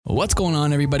What's going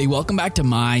on, everybody? Welcome back to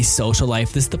My Social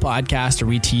Life. This is the podcast where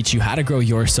we teach you how to grow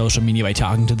your social media by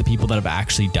talking to the people that have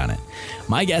actually done it.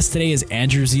 My guest today is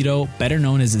Andrew Szeto, better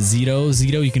known as Szeto.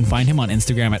 Szeto, you can find him on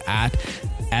Instagram at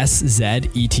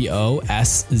SZETO,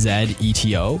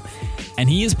 SZETO. And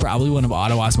he is probably one of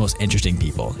Ottawa's most interesting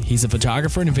people. He's a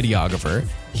photographer and a videographer.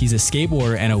 He's a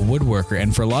skateboarder and a woodworker.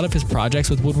 And for a lot of his projects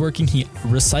with woodworking, he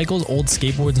recycles old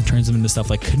skateboards and turns them into stuff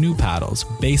like canoe paddles,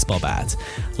 baseball bats,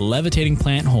 levitating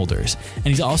plant holders. And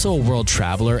he's also a world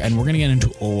traveler. And we're going to get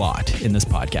into a lot in this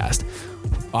podcast.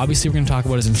 Obviously, we're going to talk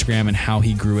about his Instagram and how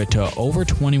he grew it to over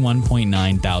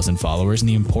 21.9 thousand followers and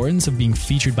the importance of being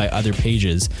featured by other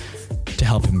pages to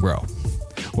help him grow.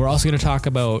 We're also going to talk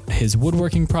about his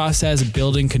woodworking process,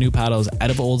 building canoe paddles out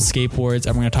of old skateboards,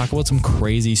 and we're going to talk about some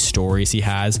crazy stories he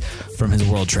has from his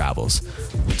world travels.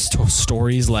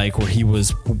 Stories like where he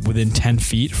was within 10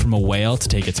 feet from a whale to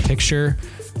take its picture,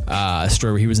 a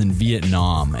story where he was in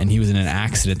Vietnam and he was in an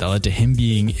accident that led to him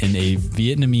being in a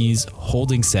Vietnamese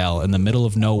holding cell in the middle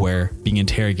of nowhere being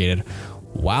interrogated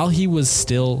while he was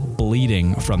still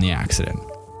bleeding from the accident.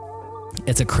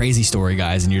 It's a crazy story,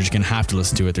 guys, and you're just going to have to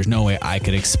listen to it. There's no way I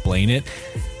could explain it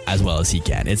as well as he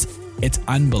can. It's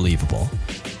unbelievable.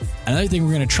 Another thing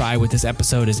we're going to try with this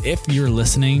episode is if you're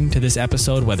listening to this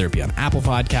episode, whether it be on Apple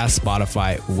Podcasts,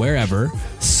 Spotify, wherever,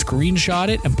 screenshot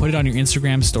it and put it on your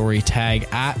Instagram story, tag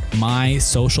at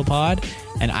MySocialPod,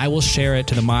 and I will share it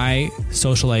to the My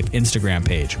Social Life Instagram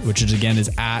page, which is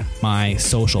at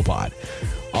MySocialPod.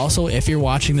 Also, if you're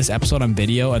watching this episode on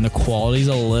video and the quality is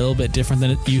a little bit different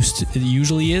than it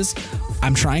usually is,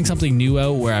 I'm trying something new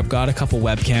out where I've got a couple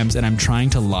webcams and I'm trying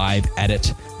to live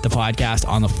edit the podcast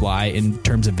on the fly in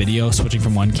terms of video, switching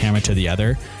from one camera to the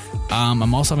other.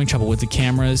 I'm also having trouble with the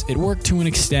cameras. It worked to an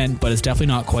extent, but it's definitely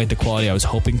not quite the quality I was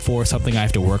hoping for, something I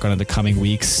have to work on in the coming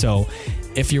weeks. So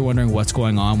if you're wondering what's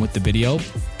going on with the video,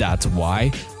 that's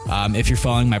why. If you're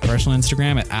following my personal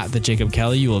Instagram at the Jacob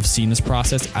Kelly, you will have seen this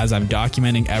process as I'm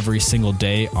documenting every single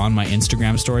day on my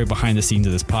Instagram story behind the scenes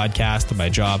of this podcast, my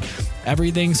job,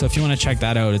 everything. So if you want to check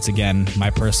that out, it's again my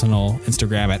personal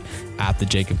Instagram at the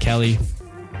Jacob Kelly.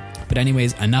 But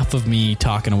anyways, enough of me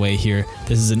talking away here.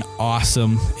 This is an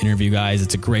awesome interview, guys.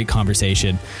 It's a great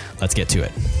conversation. Let's get to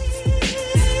it.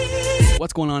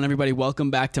 What's going on, everybody?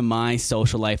 Welcome back to My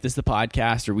Social Life. This is the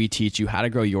podcast where we teach you how to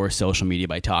grow your social media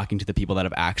by talking to the people that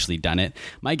have actually done it.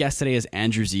 My guest today is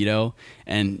Andrew Szeto,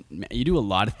 and you do a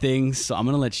lot of things, so I'm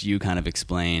going to let you kind of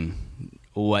explain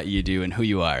what you do and who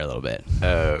you are a little bit.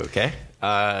 Okay.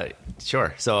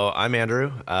 Sure. So I'm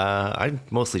Andrew. I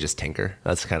mostly just tinker.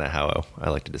 That's kind of how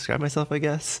I like to describe myself, I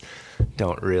guess.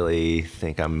 Don't really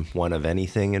think I'm one of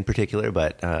anything in particular,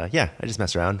 but yeah, I just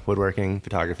mess around. Woodworking,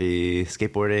 photography,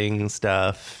 skateboarding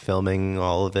stuff, filming,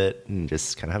 all of it, and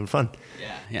just kind of having fun.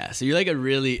 Yeah. So you're like a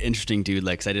really interesting dude,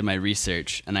 like, 'cause I did my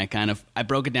research and I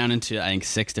broke it down into, I think,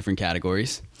 6 different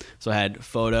categories. So I had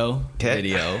photo,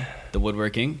 video, the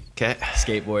woodworking,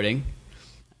 skateboarding.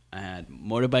 I had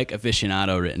motorbike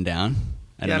aficionado written down.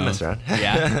 I mess around.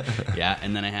 Yeah.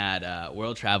 And then I had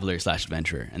world traveler /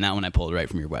 adventurer. And that one I pulled right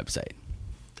from your website.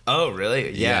 Oh,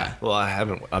 really? Yeah. Well, I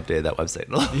haven't updated that website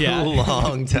in a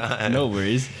long time. No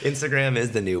worries. Instagram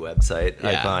is the new website,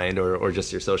 I find, or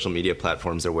just your social media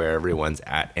platforms are where everyone's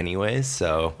at anyways.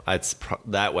 So it's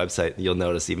that website, you'll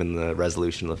notice even the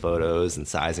resolution of the photos and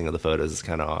sizing of the photos is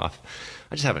kind of off.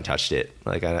 I just haven't touched it.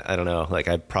 Like, I don't know. Like,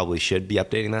 I probably should be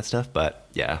updating that stuff, but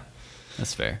yeah.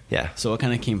 That's fair. Yeah. So what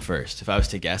kind of came first? If I was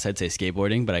to guess, I'd say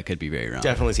skateboarding, but I could be very wrong.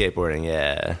 Definitely skateboarding,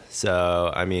 yeah.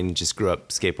 So, I mean, just grew up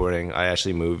skateboarding. I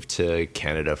actually moved to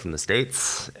Canada from the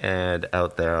States, and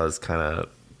out there I was kind of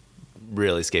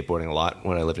really skateboarding a lot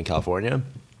when I lived in California.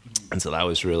 And so that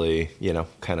was really,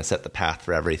 kind of set the path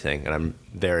for everything, and I'm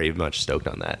very much stoked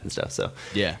on that and stuff. So,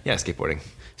 yeah, skateboarding.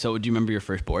 So do you remember your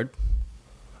first board?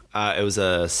 It was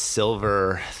a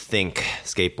silver Think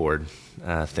skateboard.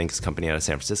 Think's company out of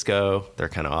San Francisco. They're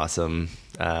kind of awesome.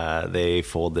 They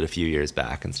folded a few years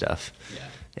back and stuff.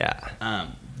 Yeah.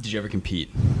 Did you ever compete?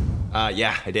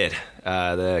 Yeah, I did.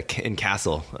 In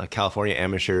Castle, California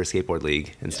Amateur Skateboard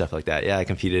League and stuff like that. Yeah, I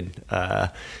competed in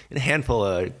a handful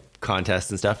of contests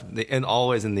and stuff, and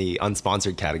always in the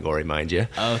unsponsored category, mind you.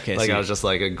 Okay. Like, I was just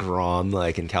like a grom,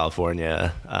 like, in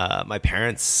California. My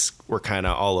parents were kind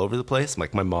of all over the place.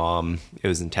 Like, my mom, it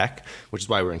was in tech, which is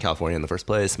why we were in California in the first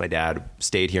place. My dad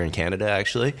stayed here in Canada,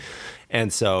 actually.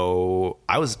 And so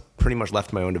I was pretty much left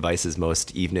to my own devices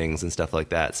most evenings and stuff like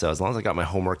that. So as long as I got my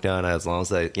homework done, as long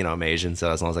as I'm Asian,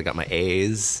 so as long as I got my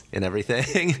A's and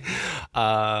everything,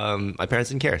 my parents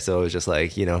didn't care. So it was just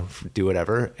like, do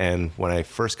whatever. And when I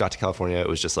first got to California, it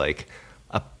was just like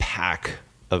a pack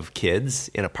of kids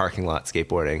in a parking lot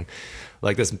skateboarding.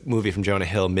 Like this movie from Jonah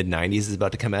Hill, mid-90s, is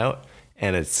about to come out,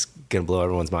 and it's going to blow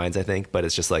everyone's minds, I think. But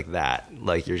it's just like that.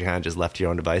 Like you're kind of just left to your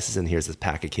own devices, and here's this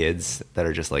pack of kids that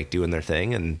are just like doing their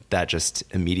thing. And that just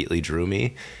immediately drew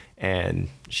me and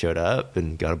showed up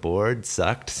and got aboard,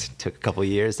 sucked, took a couple of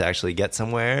years to actually get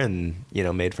somewhere and, you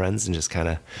know, made friends and just kind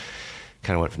of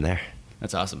went from there.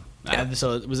 That's awesome. Yeah.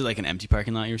 So was it like an empty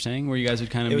parking lot you were saying where you guys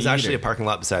would kind of It was actually a parking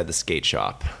lot beside the skate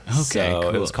shop. Okay,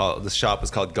 so cool. the shop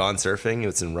was called Gone Surfing. It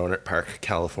was in Roanoke Park,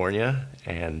 California,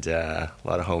 and a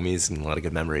lot of homies and a lot of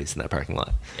good memories in that parking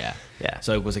lot. Yeah. Yeah.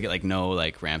 So was it like no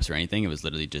like ramps or anything? It was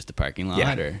literally just a parking lot?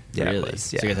 Yeah. Or Yeah, it really? was,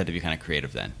 So yeah. you guys had to be kind of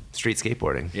creative then. Street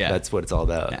skateboarding. Yeah. That's what it's all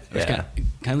about. Yeah. Yeah.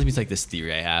 Kind of leads me to like this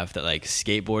theory I have that like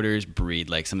skateboarders breed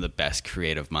like some of the best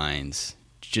creative minds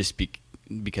just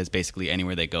because basically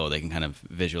anywhere they go, they can kind of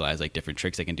visualize like different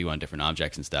tricks they can do on different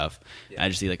objects and stuff. Yeah. And I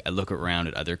just see like I look around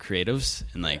at other creatives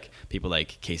and like people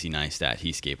like Casey Neistat,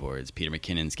 he skateboards, Peter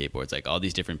McKinnon skateboards, like all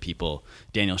these different people.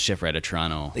 Daniel Schiffer out of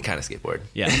Toronto. They kind of skateboard.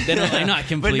 Yeah, they don't, like, not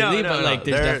completely, but like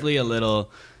there's They're- definitely a little.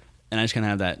 And I just kind of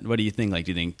have that. What do you think? Like,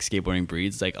 do you think skateboarding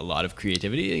breeds like a lot of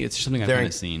creativity? It's just something I've kind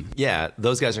of seen. Yeah,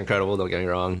 those guys are incredible. Don't get me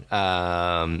wrong.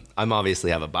 I'm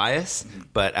obviously have a bias,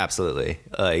 but absolutely,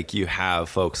 like you have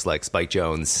folks like Spike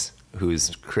Jonze,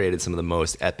 who's created some of the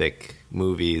most epic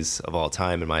movies of all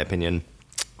time, in my opinion.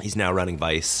 He's now running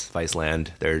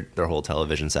Viceland, their whole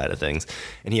television side of things,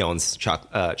 and he owns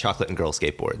Chocolate and Girl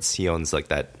Skateboards. He owns like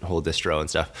that whole distro and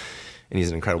stuff, and he's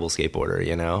an incredible skateboarder,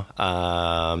 you know.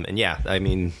 And yeah, I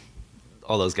mean,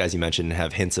 all those guys you mentioned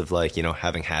have hints of like, you know,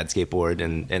 having had skateboard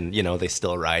and you know, they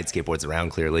still ride skateboards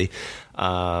around clearly.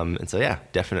 And so, yeah,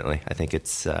 definitely. I think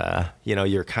it's, you know,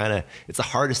 it's the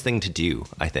hardest thing to do,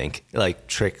 I think, like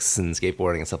tricks and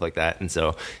skateboarding and stuff like that. And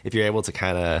so if you're able to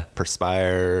kind of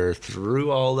perspire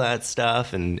through all that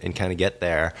stuff and kind of get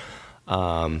there,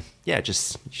 yeah,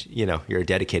 just, you know, you're a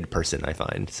dedicated person, I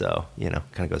find. So, you know,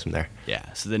 kind of goes from there.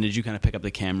 Yeah. So then did you kind of pick up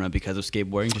the camera because of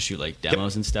skateboarding to shoot like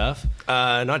demos and stuff?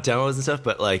 Not demos and stuff,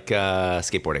 but like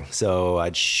skateboarding. So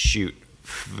I'd shoot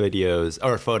photos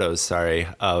of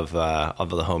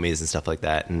the homies and stuff like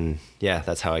that. And yeah,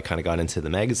 that's how I kind of got into the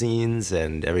magazines,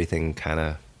 and everything kind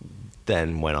of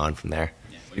then went on from there.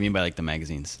 Yeah. What do you mean by like the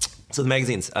magazines? So the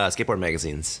magazines, skateboard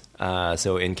magazines.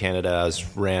 So in Canada, I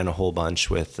ran a whole bunch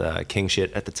with King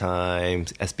Shit at the time,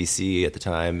 SBC at the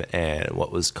time, and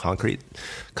what was Concrete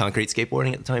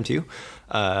Skateboarding at the time too.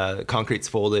 Concrete's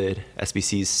folded,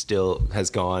 SBC still has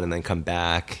gone and then come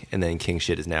back, and then King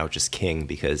Shit is now just King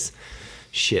because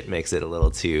shit makes it a little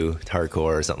too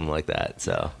hardcore or something like that.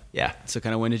 So yeah. So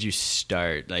kind of when did you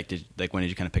start? When did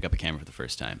you kind of pick up a camera for the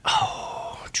first time?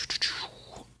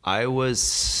 I was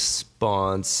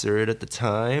sponsored at the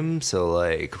time, so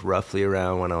like roughly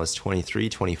around when I was 23,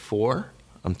 24.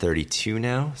 I'm 32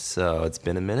 now, so it's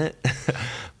been a minute.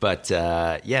 But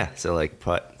yeah, so like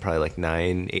probably like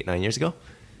 9 years ago.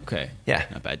 Okay. Yeah.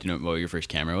 Not bad. Do you know what your first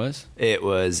camera was? It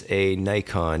was a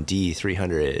Nikon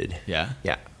D300. Yeah?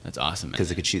 Yeah. That's awesome, man.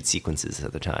 Because it could shoot sequences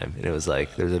at the time. And it was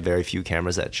like, there's a very few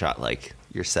cameras that shot like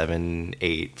your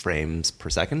 7-8 frames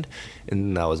per second.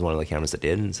 And that was one of the cameras that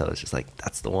did. And so it's just like,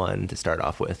 that's the one to start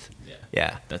off with.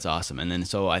 Yeah. That's awesome. And then,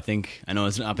 so I know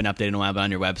it's not been updated in a while, but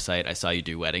on your website, I saw you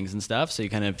do weddings and stuff. So you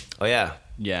kind of... Oh, yeah.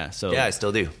 Yeah. So Yeah, I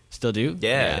still do. Still do?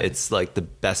 Yeah. It's like the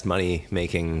best money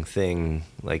making thing.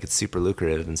 Like it's super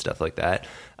lucrative and stuff like that.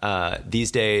 These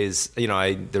days, you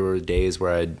know, there were days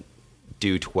where I'd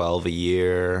do 12 a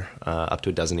year, up to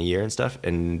a dozen a year and stuff.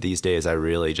 And these days I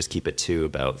really just keep it to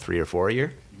about 3 or 4 a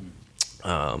year.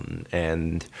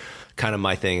 And kind of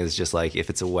my thing is just like, if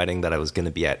it's a wedding that I was going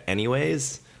to be at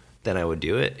anyways, then I would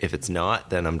do it. If it's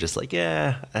not, then I'm just like,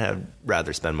 yeah, I'd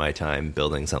rather spend my time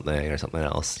building something or something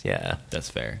else. Yeah. That's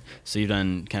fair. So you've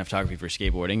done kind of photography for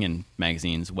skateboarding and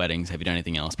magazines, weddings. Have you done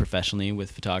anything else professionally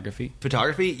with photography?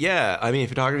 Photography? Yeah. I mean,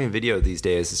 photography and video these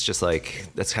days, it's just like,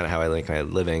 that's kind of how I like my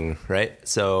living, right?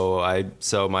 So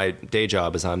my day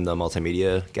job is I'm the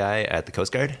multimedia guy at the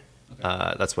Coast Guard.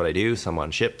 That's what I do. So I'm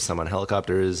on ships, I'm on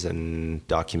helicopters, and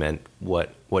document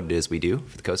what it is we do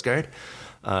for the Coast Guard.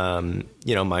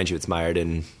 You know, mind you, it's mired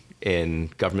in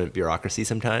government bureaucracy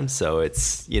sometimes, so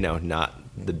it's, you know, not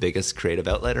the biggest creative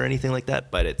outlet or anything like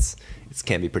that, but it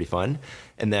can be pretty fun.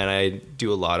 And then I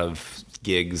do a lot of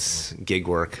gig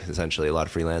work, essentially a lot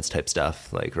of freelance type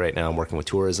stuff. Like right now I'm working with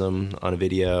tourism on a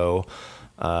video.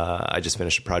 I just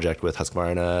finished a project with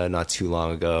Husqvarna not too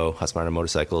long ago, Husqvarna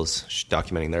motorcycles,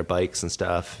 documenting their bikes and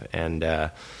stuff. And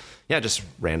yeah, just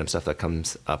random stuff that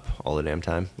comes up all the damn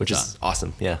time, which is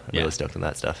awesome. Yeah, I'm really stoked on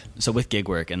that stuff. So with gig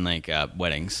work and like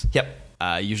weddings, yep.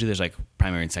 usually there's like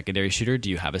primary and secondary shooter. Do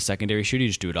you have a secondary shooter? You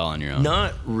just do it all on your own?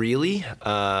 Not really.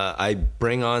 I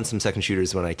bring on some second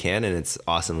shooters when I can, and it's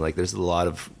awesome. Like there's a lot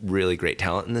of really great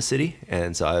talent in the city,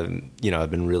 and so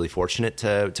I've been really fortunate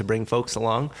to bring folks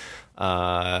along.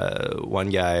 One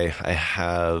guy I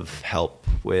have help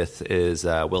with is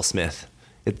Will Smith.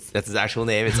 That's his actual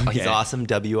name. He's awesome.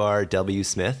 WRW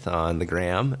Smith on the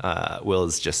gram. Will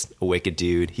is just a wicked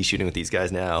dude. He's shooting with these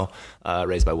guys now,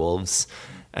 Raised by Wolves,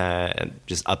 and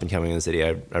just up and coming in the city.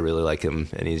 I really like him,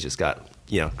 and he's just got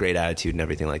great attitude and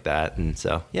everything like that. And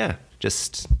so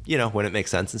just when it makes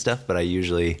sense and stuff. But I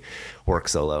usually work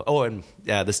solo. Oh, and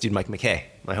this dude Mike McKay,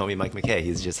 my homie Mike McKay.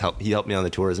 He helped me on the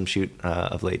tourism shoot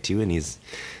of late too, and he's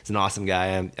an awesome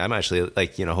guy. I'm actually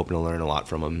hoping to learn a lot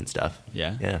from him and stuff.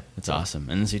 Yeah, that's awesome.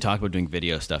 And so you talk about doing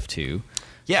video stuff too.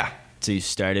 Yeah. So you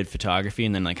started photography,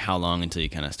 and then like how long until you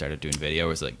kind of started doing video? Or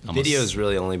was it like almost... Video's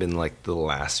really only been like the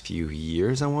last few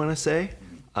years, I want to say.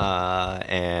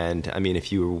 And I mean,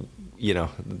 if you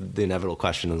the inevitable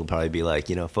question will probably be like,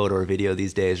 photo or video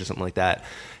these days or something like that.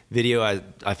 Video,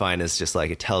 I find is just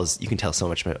like you can tell so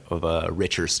much of a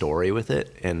richer story with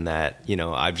it. And that,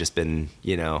 I've just been,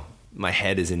 my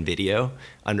head is in video,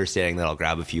 understanding that I'll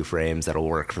grab a few frames that'll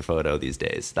work for photo these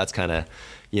days. That's kind of,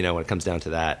 when it comes down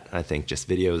to that, I think just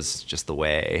video's just the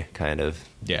way kind of.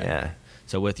 Yeah.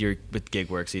 So with gig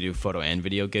work, so you do photo and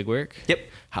video gig work? Yep.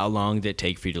 How long did it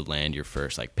take for you to land your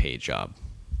first like paid job?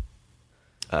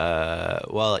 So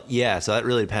that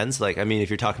really depends. Like, I mean, if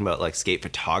you're talking about like skate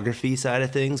photography side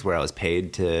of things, where I was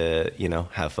paid to,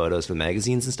 have photos for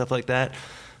magazines and stuff like that,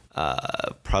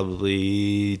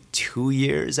 probably 2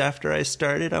 years after I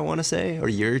started, I want to say, or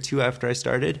a year or two after I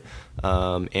started.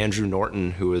 Andrew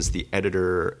Norton, who was the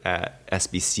editor at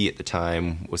SBC at the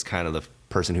time, was kind of the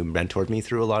person who mentored me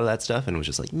through a lot of that stuff, and was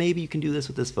just like, maybe you can do this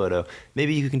with this photo,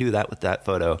 maybe you can do that with that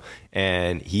photo.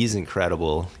 And he's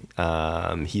incredible.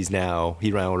 He now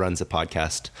runs a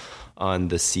podcast on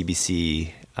the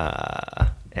CBC,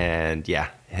 and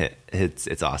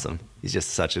it's awesome. He's just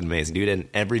such an amazing dude. And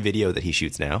every video that he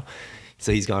shoots now,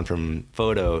 so he's gone from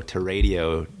photo to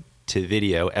radio to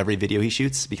video. Every video he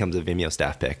shoots becomes a Vimeo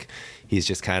staff pick. He's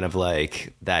just kind of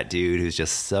like that dude who's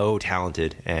just so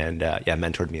talented, and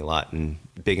mentored me a lot and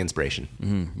big inspiration.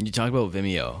 Mm-hmm. You talk about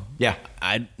Vimeo. Yeah.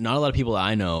 Not a lot of people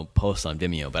I know post on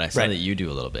Vimeo, but I saw that you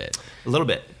do a little bit. A little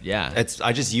bit. Yeah.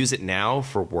 I just use it now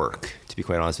for work, to be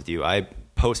quite honest with you. I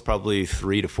post probably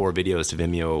 3 to 4 videos to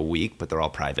Vimeo a week, but they're all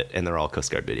private and they're all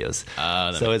Coast Guard videos.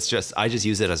 So I just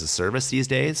use it as a service these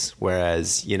days.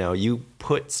 Whereas, you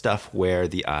put stuff where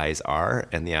the eyes are,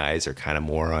 and the eyes are kind of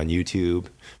more on YouTube.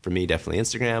 For me, definitely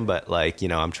Instagram, but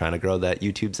I'm trying to grow that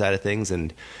YouTube side of things,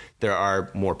 and there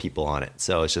are more people on it.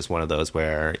 So it's just one of those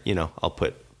where, I'll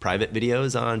put private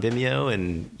videos on Vimeo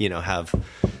and,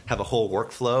 have a whole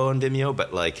workflow on Vimeo,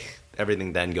 but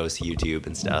everything then goes to YouTube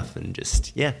and stuff, and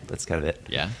just that's kind of it.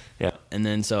 Yeah. And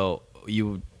then so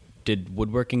did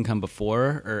woodworking come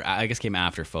before, or I guess came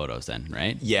after photos then,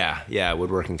 right? Yeah.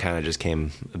 Woodworking kind of just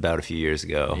came about a few years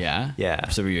ago. Yeah.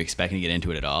 So were you expecting to get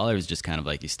into it at all, or was it just kind of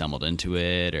like you stumbled into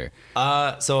it, or?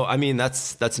 So I mean,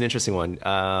 that's an interesting one.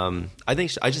 I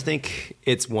just think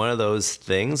it's one of those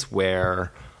things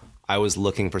where I was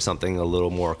looking for something a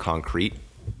little more concrete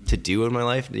to do in my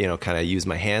life, kind of use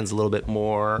my hands a little bit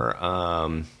more.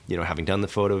 Having done the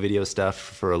photo video stuff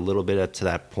for a little bit up to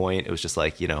that point, it was just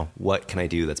like, what can I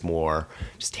do that's more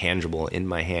just tangible in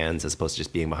my hands as opposed to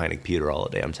just being behind a computer all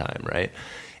the damn time, right?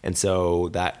 And so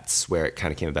that's where it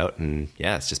kind of came about. And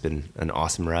it's just been an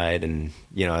awesome ride. And,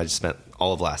 I just spent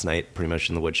all of last night pretty much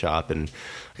in the wood shop, and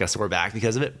I got sore back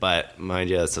because of it. But mind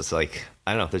you, it's just like,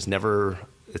 I don't know,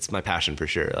 it's my passion for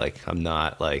sure. I'm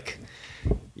not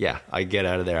I get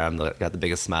out of there, got the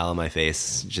biggest smile on my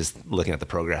face just looking at the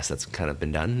progress that's kind of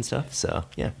been done and stuff. So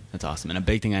that's awesome. And a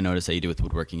big thing I noticed that you do with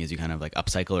woodworking is you kind of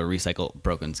upcycle or recycle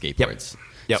broken skateboards.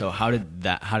 Yep. So how did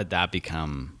that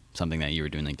become something that you were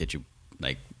doing? That you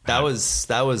that was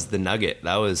the nugget.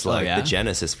 That was the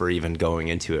genesis for even going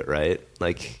into it, right?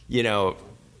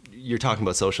 You're talking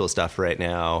about social stuff right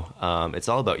now. It's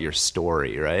all about your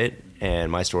story, right?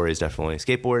 And my story is definitely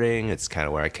skateboarding. It's kind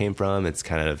of where I came from. It's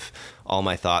kind of all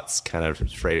my thoughts kind of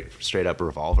straight up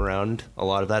revolve around a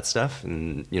lot of that stuff,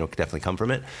 and, definitely come from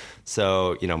it.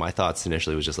 So, my thoughts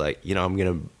initially was just I'm going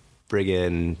to bring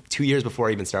in 2 years before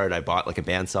I even started, I bought a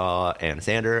bandsaw and a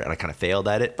sander, and I kind of failed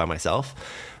at it by myself.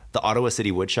 The Ottawa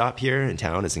City Wood Shop here in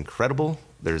town is incredible.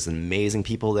 There's amazing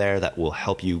people there that will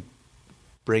help you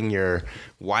bring your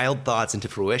wild thoughts into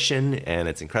fruition, and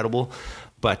it's incredible.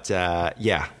 But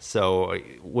yeah, so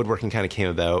woodworking kind of came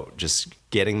about just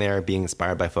getting there, being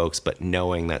inspired by folks, but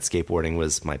knowing that skateboarding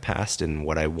was my past and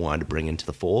what I wanted to bring into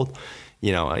the fold.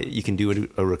 You know, you can do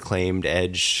a reclaimed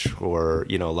edge or,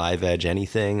 you know, live edge,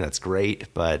 anything. That's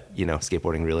great. But, you know,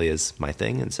 skateboarding really is my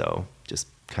thing. And so just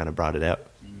kind of brought it out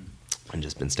and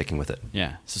just been sticking with it.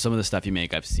 Yeah. So some of the stuff you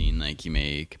make, I've seen, like you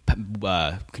make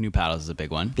canoe paddles is a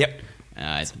big one. Yep.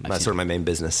 That's sort of my main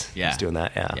business. Yeah. Just doing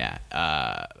that. Yeah.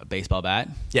 Yeah. A baseball bat.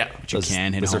 Yeah. Which you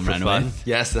can hit a home run fun. with.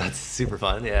 Yes, that's super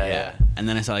fun. Yeah. And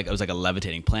then I saw like it was like a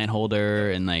levitating plant holder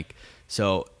and like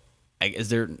so. I guess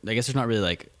there's not really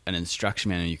like an instruction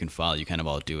manual you can follow. You kind of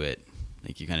all do it.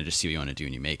 Like you kind of just see what you want to do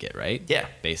and you make it, right? Yeah.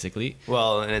 Basically.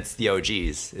 Well, and it's the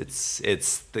OGs.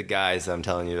 It's the guys I'm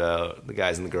telling you about, the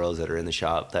guys and the girls that are in the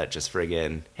shop that just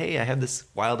friggin', hey, I have this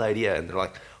wild idea. And they're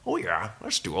like, oh yeah,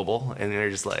 that's doable. And they're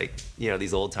just like, you know,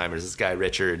 these old timers, this guy,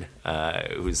 Richard,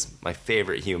 who's my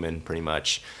favorite human pretty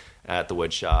much at the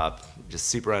wood shop, just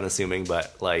super unassuming,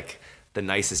 but like the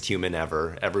nicest human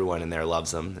ever. Everyone in there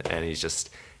loves him. And he's just,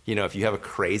 you know, if you have a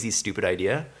crazy, stupid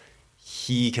idea,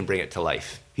 he can bring it to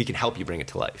life. He can help you bring it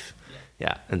to life.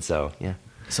 Yeah. And so, yeah.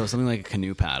 So something like a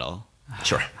canoe paddle.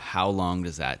 Sure. How long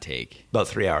does that take? About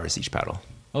 3 hours each paddle.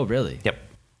 Oh, really? Yep.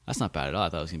 That's not bad at all. I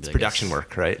thought it was going to be like production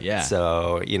work, right? Yeah.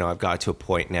 So, you know, I've got to a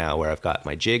point now where I've got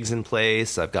my jigs in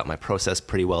place. I've got my process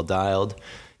pretty well dialed.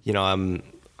 You know, I'm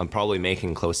probably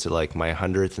making close to like my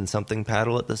 100th and something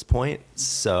paddle at this point.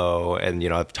 So, and you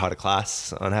know, I've taught a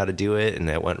class on how to do it and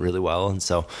it went really well. And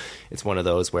so it's one of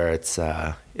those where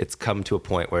it's come to a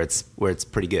point where it's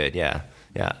pretty good. Yeah.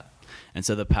 Yeah. And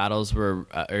so the paddles were,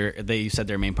 you said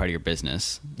they're a main part of your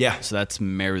business. Yeah. So that's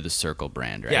Marry the Circle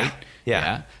brand, right? Yeah.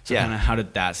 Yeah. So kind of how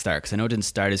did that start? Because I know it didn't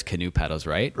start as canoe paddles,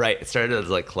 right? Right. It started as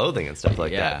like clothing and stuff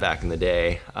like that back in the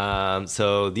day.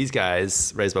 So these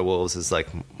guys, Raised by Wolves, is like,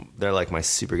 they're like my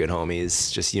super good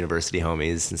homies, just university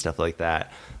homies and stuff like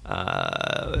that.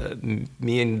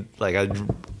 Me and like,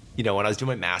 you know, when I was doing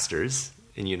my master's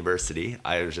in university,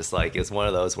 I was just like, it was one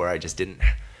of those where I just didn't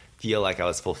feel like I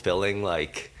was fulfilling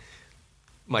like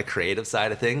my creative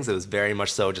side of things. It was very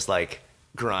much so just like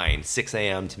grind, 6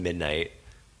 a.m. to midnight,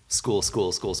 school.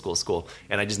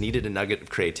 And I just needed a nugget of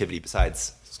creativity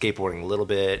besides skateboarding a little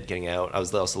bit, getting out. I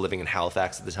was also living in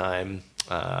Halifax at the time.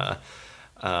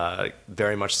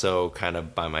 Very much so kind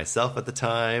of by myself at the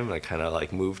time. I kind of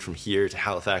like moved from here to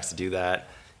Halifax to do that.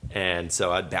 And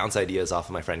so I'd bounce ideas off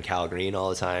of my friend Cal Green all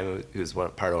the time, who's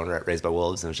part owner at Raised by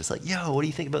Wolves. And it was just like, yo, what do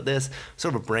you think about this?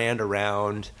 Sort of a brand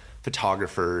around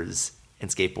photographers and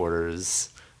skateboarders,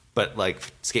 but like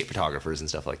skate photographers and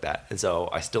stuff like that. And so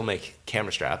I still make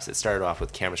camera straps. It started off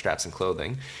with camera straps and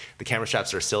clothing. The camera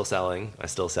straps are still selling. I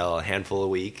still sell a handful a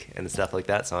week and stuff like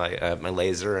that. So I have my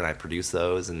laser and I produce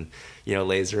those and, you know,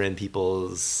 laser in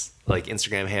people's like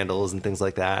Instagram handles and things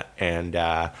like that. And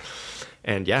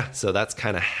yeah, so that's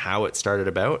kind of how it started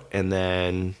about. And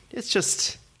then it's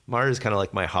just, Mar is kind of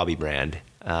like my hobby brand.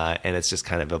 And it's just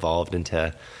kind of evolved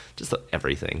into just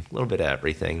everything, a little bit of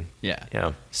everything. Yeah.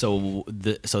 Yeah. So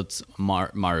it's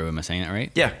Maru, am I saying that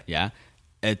right? Yeah. Yeah.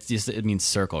 It means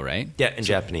circle, right? Yeah, in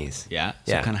Japanese. Yeah.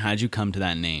 So kind of how did you come to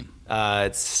that name?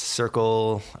 It's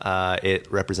circle.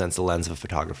 It represents the lens of a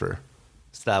photographer.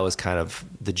 So that was kind of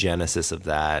the genesis of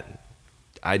that.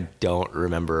 I don't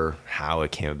remember how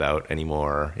it came about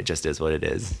anymore. It just is what it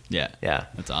is. Yeah. Yeah.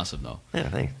 That's awesome though. Yeah,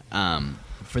 thanks.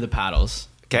 For the paddles.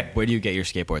 Okay. Where do you get your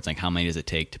skateboards? Like how many does it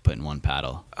take to put in one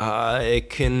paddle? It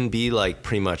can be like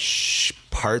pretty much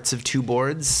parts of two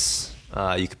boards.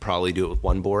 You could probably do it with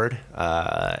one board.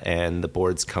 And the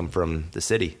boards come from the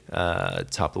city. Top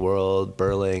of the world,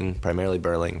 primarily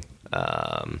Burling.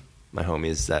 My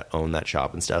homies that own that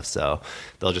shop and stuff. So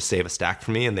they'll just save a stack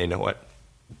for me and they know what,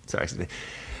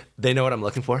 they know what I'm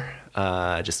looking for.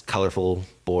 Just colorful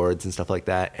boards and stuff like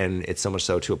that. And it's so much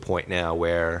so to a point now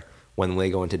where when they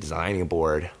go into designing a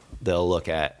board, they'll look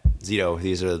at, Szeto,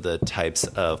 these are the types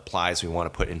of plies we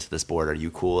want to put into this board. Are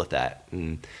you cool with that?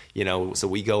 And, you know, so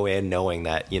we go in knowing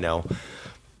that, you know,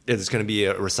 there's going to be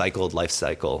a recycled life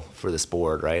cycle for this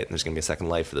board, right? And there's going to be a second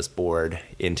life for this board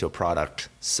into a product.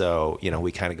 So, you know,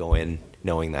 we kind of go in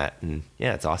knowing that. And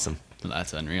yeah, it's awesome. Well,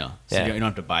 that's unreal. So Yeah. you don't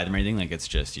have to buy them or anything. Like it's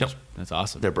just, that's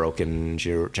awesome. They're broken,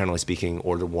 generally speaking,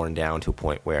 or they're worn down to a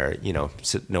point where, you know,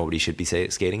 nobody should be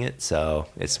skating it. So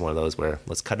it's one of those where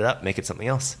let's cut it up, make it something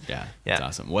else. Yeah. That's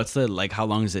awesome. What's how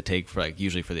long does it take for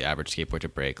usually for the average skateboard to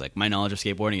break? Like my knowledge of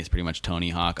skateboarding is pretty much Tony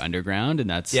Hawk Underground and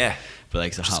that's, but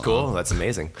like, so which how is cool. long? That's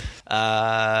amazing.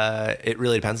 It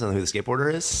really depends on who the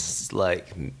skateboarder is.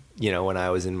 Like, you know, when I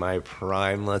was in my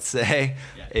prime, let's say,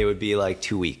 it would be like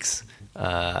 2 weeks.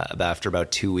 After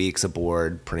about 2 weeks, a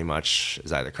board pretty much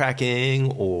is either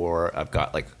cracking or I've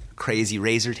got like crazy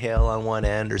razor tail on one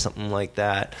end or something like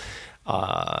that.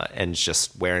 And it's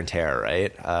just wear and tear,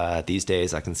 right? These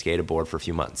days I can skate a board for a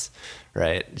few months,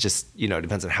 right? Just, it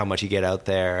depends on how much you get out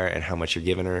there and how much you're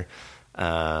giving her.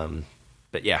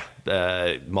 But yeah,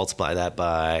 multiply that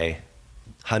by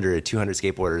 100, 200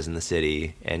 skateboarders in the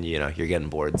city and, you're getting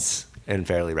boards and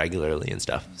fairly regularly and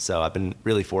stuff. So I've been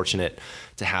really fortunate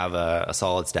to have a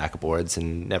solid stack of boards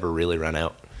and never really run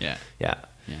out. Yeah. Yeah.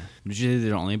 Yeah. Did you say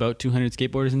there are only about 200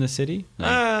 skateboarders in the city?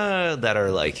 That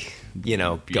are like,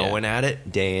 going at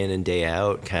it day in and day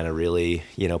out, kind of really,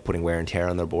 putting wear and tear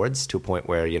on their boards to a point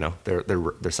where,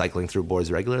 they're cycling through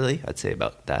boards regularly. I'd say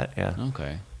about that. Yeah.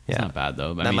 Okay. It's not bad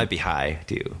though. But that might be high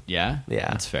too. Yeah. Yeah.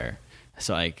 That's fair.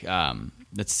 So like,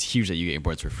 that's huge that you get your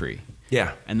boards for free.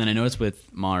 Yeah. And then I noticed with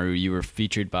Maru, you were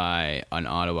featured by an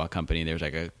Ottawa company. There was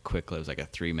like it was like a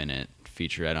 3-minute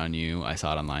featurette on you. I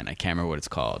saw it online. I can't remember what it's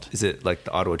called. Is it like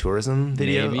the Ottawa tourism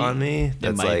video Maybe. on me?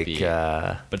 That's might like, be.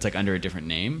 But it's like under a different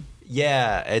name.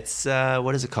 Yeah. It's,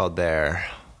 what is it called there?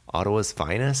 Ottawa's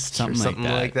Finest? Something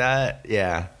like that.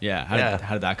 Yeah. Yeah.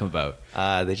 How did that come about?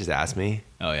 They just asked me.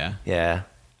 Oh, yeah? Yeah.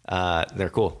 They're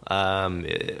cool.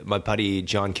 My buddy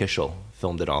John Kishel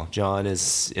filmed it all. John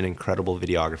is an incredible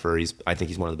videographer. I think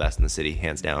he's one of the best in the city,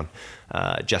 hands down.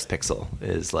 Just Pixel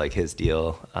is like his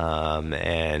deal.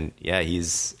 And yeah,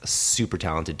 he's a super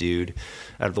talented dude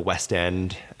out of the West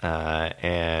End.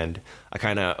 And I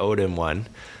kind of owed him one.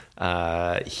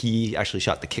 He actually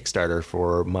shot the Kickstarter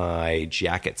for my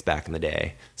jackets back in the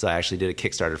day. So I actually did a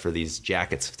Kickstarter for these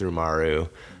jackets through Maru.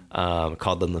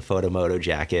 Called them the Photomoto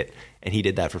jacket, and he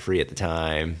did that for free at the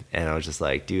time. And I was just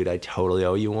like, dude, I totally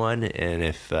owe you one. And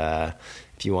if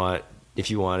you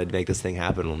wanted to make this thing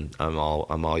happen, I'm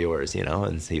all yours,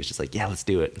 And so he was just like, yeah, let's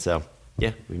do it. And so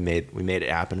yeah, we made it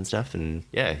happen and stuff. And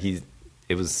yeah,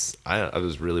 it was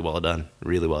really well done,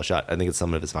 really well shot. I think it's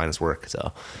some of his finest work.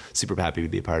 So super happy to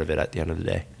be a part of it at the end of the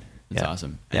day. That's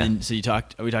awesome. And then, so we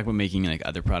talked about making like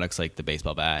other products like the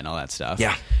baseball bat and all that stuff.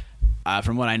 Yeah.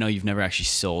 From what I know, you've never actually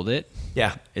sold it.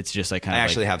 Yeah. It's just like kind I of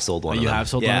actually have sold one of them. You have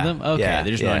sold one of them? Okay. They're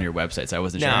just not on your website, so I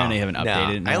wasn't sure. And they haven't updated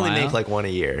it in a I only while. make like one a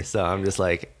year. So I'm just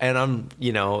like, and I'm,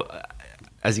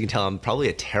 as you can tell, I'm probably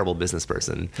a terrible business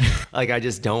person. Like I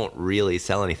just don't really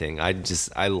sell anything.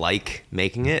 I like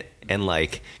making it and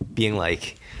like being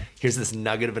like, here's this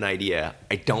nugget of an idea.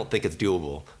 I don't think it's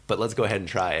doable, but let's go ahead and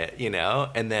try it,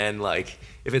 And then like,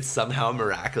 if it somehow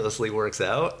miraculously works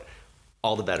out,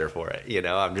 all the better for it.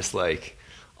 I'm just like,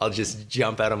 I'll just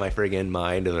jump out of my friggin'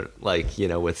 mind of it, like,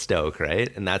 with stoke, right?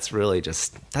 And that's really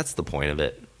that's the point of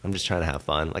it. I'm just trying to have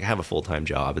fun. Like I have a full-time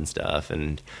job and stuff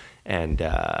and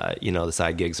the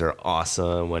side gigs are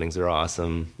awesome. Weddings are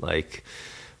awesome. Like,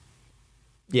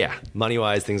 yeah,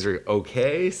 money-wise, things are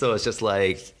okay. So it's just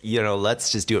like,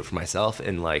 let's just do it for myself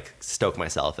and like stoke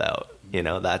myself out.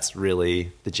 That's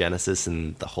really the genesis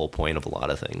and the whole point of a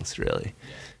lot of things, really.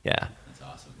 Yeah.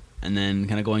 And then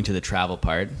kind of going to the travel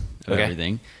part of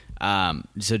everything.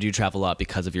 So do you travel a lot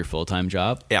because of your full-time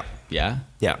job? Yeah. Yeah?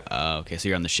 Yeah. Okay, so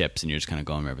you're on the ships and you're just kind of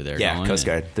going wherever they're going. Yeah, Coast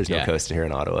Guard. There's no coast here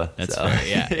in Ottawa. That's fair.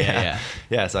 Yeah.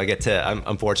 Yeah, so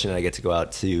I'm fortunate I get to go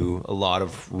out to a lot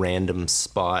of random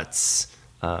spots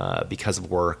because of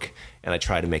work, and I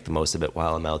try to make the most of it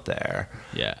while I'm out there.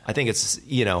 Yeah. I think it's,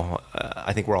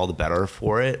 I think we're all the better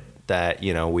for it. That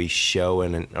we show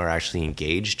and are actually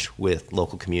engaged with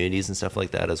local communities and stuff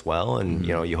like that as well, and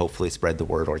you hopefully spread the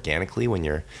word organically when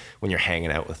you're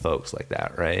hanging out with folks like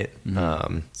that, right?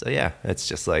 So yeah, it's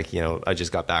just like I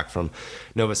just got back from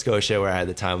Nova Scotia where I had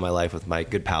the time of my life with my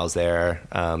good pals there.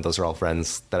 Those are all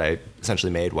friends that I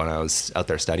essentially made when I was out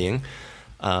there studying,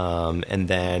 and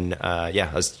then I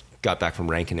got back from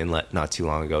Rankin Inlet not too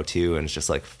long ago too, and it's just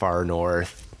like far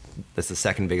north. That's the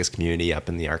second biggest community up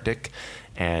in the Arctic.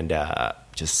 And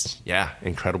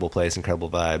incredible place, incredible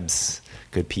vibes,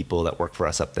 good people that work for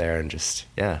us up there, and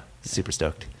super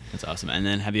stoked. That's awesome. And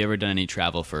then have you ever done any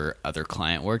travel for other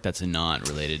client work that's not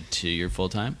related to your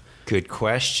full-time? Good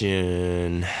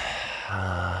question.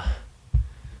 Not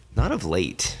of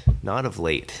late.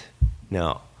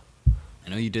 No. I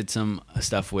know you did some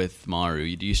stuff with Maru.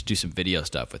 You used to do some video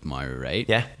stuff with Maru, right?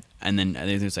 Yeah. And then I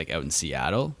think it was like out in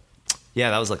Seattle.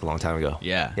 Yeah, that was like a long time ago.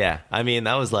 Yeah. Yeah. I mean,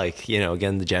 that was like,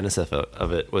 again, the genesis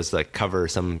of it was like cover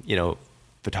some,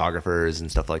 photographers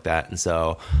and stuff like that. And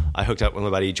so I hooked up with my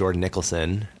buddy Jordan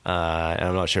Nicholson. And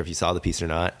I'm not sure if you saw the piece or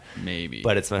not. Maybe.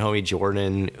 But it's my homie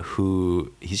Jordan,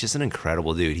 he's just an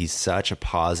incredible dude. He's such a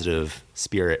positive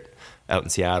spirit out in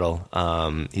Seattle.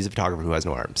 He's a photographer who has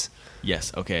no arms.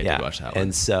 Yes. Okay. I did watch that one.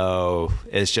 And so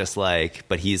it's just like,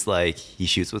 but he's like, he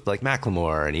shoots with like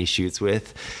Macklemore, and he shoots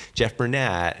with Jeff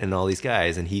Burnett and all these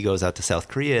guys. And he goes out to South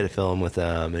Korea to film with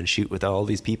them and shoot with all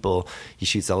these people. He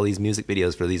shoots all these music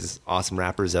videos for these awesome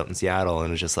rappers out in Seattle.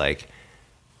 And it's just like,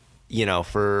 you know,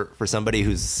 for somebody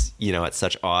who's, you know, at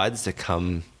such odds to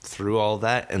come through all of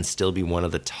that and still be one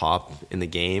of the top in the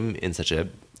game in such a,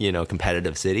 you know,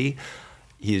 competitive city.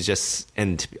 He's just,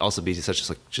 and to also be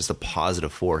such just a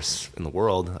positive force in the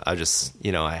world. I just,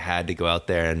 you know, I had to go out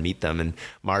there and meet them, and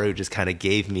Maru just kind of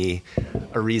gave me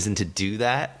a reason to do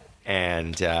that.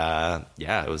 And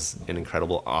it was an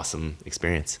incredible, awesome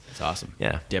experience. It's awesome.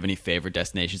 Yeah. Do you have any favorite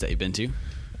destinations that you've been to?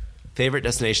 Favorite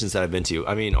destinations that I've been to?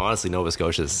 I mean, honestly, Nova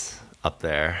Scotia's up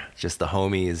there. Just the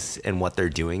homies and what they're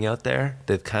doing out there.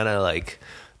 They've kind of like,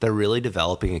 they're really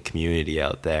developing a community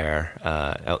out there,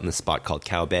 out in this spot called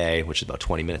Cow Bay, which is about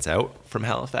 20 minutes out from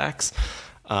Halifax.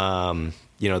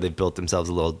 You know, they've built themselves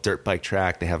a little dirt bike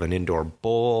track. They have an indoor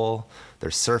bowl. They're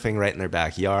surfing right in their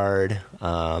backyard.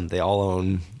 They all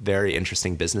own very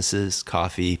interesting businesses: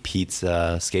 coffee,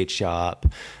 pizza, skate shop,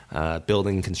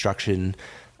 building construction.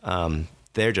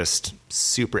 They're just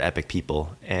super epic people,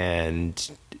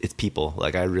 and it's people.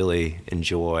 Like, I really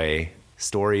enjoy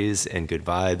stories and good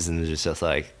vibes, and it's just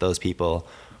like, those people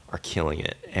are killing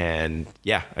it. And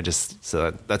yeah,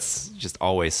 so that's just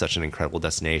always such an incredible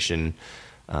destination.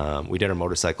 We did our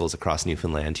motorcycles across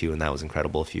Newfoundland too, and that was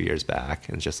incredible a few years back.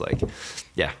 And it's just like,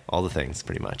 yeah, all the things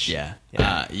pretty much. Yeah.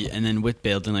 And then with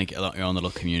building like your own little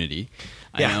community,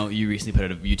 I know you recently put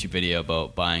out a YouTube video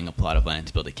about buying a plot of land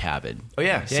to build a cabin. Oh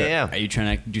yeah. So are you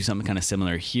trying to do something kind of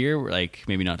similar here? Like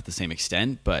maybe not to the same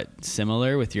extent, but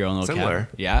similar with your own little cabin?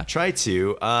 Yeah. Try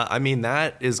to. I mean,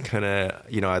 that is kind of,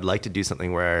 you know, I'd like to do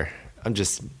something where I'm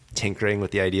just tinkering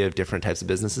with the idea of different types of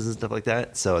businesses and stuff like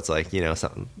that. So it's like, you know,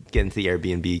 something, get into the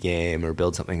Airbnb game or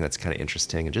build something that's kind of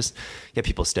interesting and just get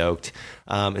people stoked.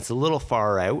 It's a little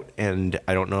far out, and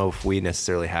I don't know if we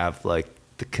necessarily have like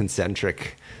the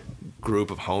concentric group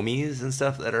of homies and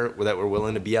stuff that were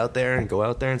willing to be out there and go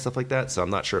out there and stuff like that. So I'm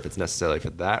not sure if it's necessarily for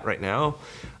that right now.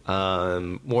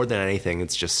 More than anything,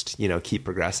 it's just, you know, keep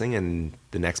progressing. And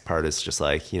the next part is just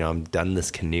like, you know, I'm done this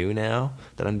canoe now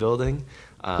that I'm building.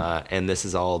 And this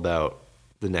is all about,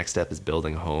 the next step is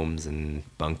building homes and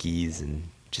bunkies and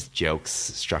just jokes,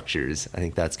 structures. I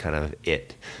think that's kind of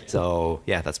it. So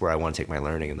yeah, that's where I want to take my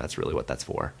learning, and that's really what that's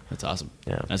for. That's awesome.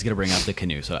 Yeah. I was going to bring up the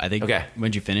canoe. So I think,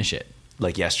 when'd you finish it?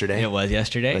 Like yesterday. It was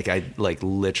yesterday? Like I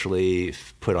literally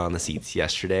put on the seats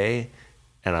yesterday,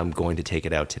 and I'm going to take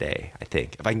it out today, I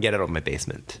think. If I can get it out of my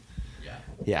basement.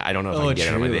 Yeah, I don't know if I can get it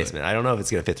out of my basement. I don't know if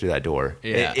it's going to fit through that door.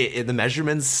 Yeah. The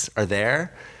measurements are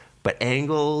there, but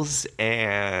angles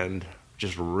and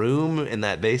just room in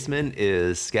that basement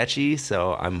is sketchy,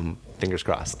 so I'm fingers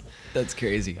crossed. That's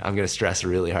crazy. I'm going to stress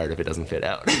really hard if it doesn't fit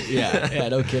out. Yeah,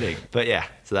 no kidding. But yeah,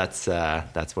 so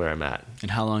that's where I'm at. And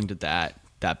how long did that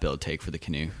build take for the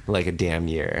canoe? Like a damn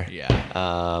year. Yeah.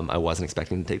 I wasn't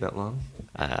expecting to take that long.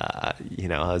 You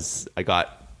know, I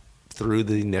got through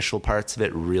the initial parts of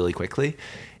it really quickly,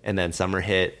 and then summer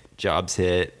hit, jobs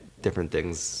hit, different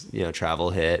things, you know, travel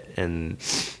hit, and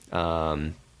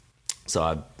so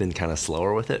I've been kind of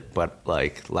slower with it. But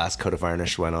like, last coat of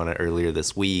varnish went on it earlier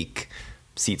this week.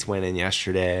 Seats went in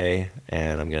yesterday,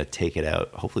 and I'm gonna take it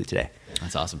out hopefully today.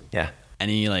 That's awesome. Yeah.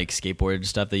 Any like skateboard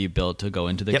stuff that you built to go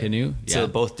into the canoe? Yeah. So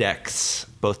both decks,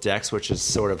 which is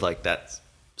sort of like that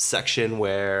section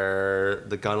where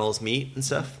the gunnels meet and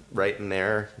stuff. Right in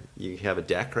there, you have a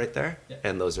deck right there,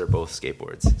 and those are both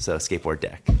skateboards. So skateboard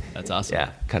deck. That's awesome.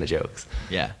 Yeah, kind of jokes.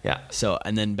 Yeah. So,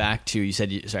 and then back to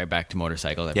back to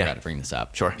motorcycles. I forgot to bring this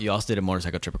up. Sure. You also did a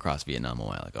motorcycle trip across Vietnam a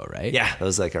while ago, right? Yeah, that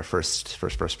was like our first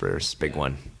big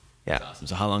one. Yeah. That's awesome.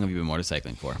 So how long have you been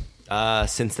motorcycling for?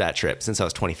 Since that trip, since I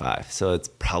was 25. So it's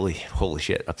probably, holy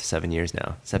shit, up to 7 years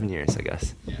now. 7 years, I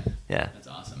guess. Yeah. That's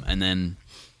awesome. And then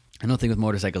another thing with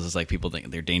motorcycles is like people think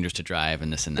they're dangerous to drive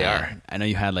and this and that. They are. I know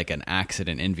you had like an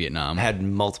accident in Vietnam. I had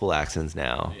multiple accidents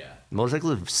now. Yeah.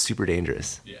 Motorcycles are super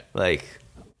dangerous. Yeah. Like,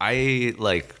 I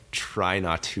try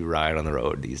not to ride on the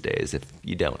road these days if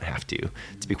you don't have to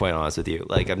be quite honest with you.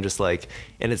 Like, I'm just like,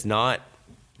 and it's not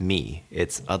me,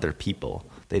 it's other people.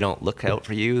 They don't look out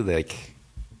for you. Like,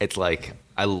 it's like,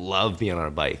 I love being on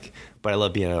a bike, but I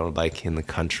love being on a bike in the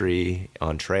country,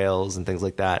 on trails and things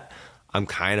like that. I'm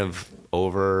kind of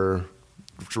over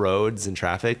roads and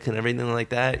traffic and everything like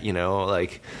that, you know,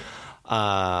 like,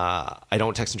 I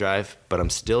don't text and drive, but I'm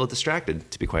still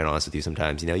distracted, to be quite honest with you.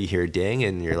 Sometimes, you hear a ding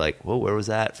and you're like, whoa, where was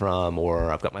that from?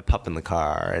 Or I've got my pup in the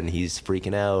car and he's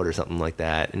freaking out or something like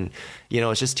that. And,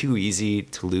 it's just too easy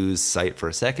to lose sight for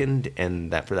a second,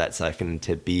 and that for that second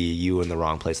to be you in the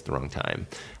wrong place at the wrong time.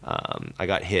 I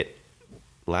got hit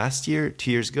last year,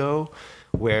 2 years ago,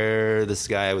 where this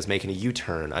guy was making a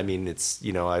U-turn. I mean,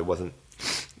 I wasn't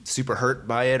super hurt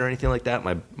by it or anything like that.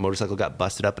 My motorcycle got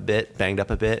busted up a bit, banged up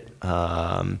a bit.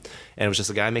 And it was just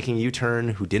a guy making a U-turn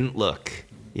who didn't look,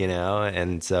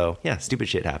 and so, yeah, stupid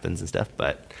shit happens and stuff.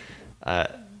 But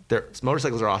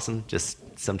motorcycles are awesome. Just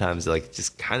sometimes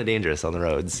just kind of dangerous on the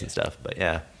roads and stuff. But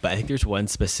yeah. But I think there's one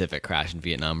specific crash in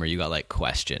Vietnam where you got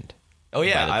questioned. Oh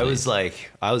yeah. I was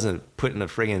put in a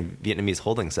friggin' Vietnamese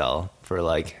holding cell for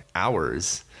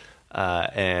hours.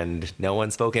 And no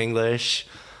one spoke English.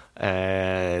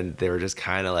 And they were just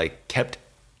kind of kept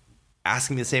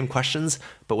asking me the same questions,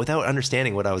 but without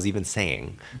understanding what I was even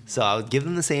saying. So I would give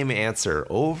them the same answer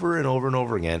over and over and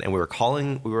over again. And we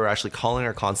were actually calling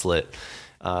our consulate,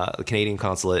 the Canadian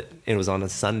consulate, and it was on a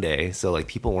Sunday. So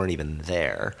people weren't even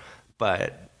there,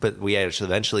 but we actually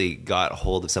eventually got a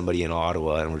hold of somebody in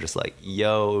Ottawa, and we're just like,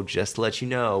 yo, just to let you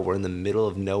know, we're in the middle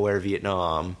of nowhere,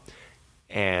 Vietnam,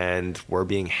 and we're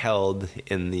being held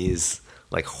in these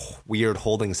weird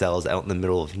holding cells out in the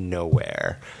middle of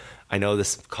nowhere. I know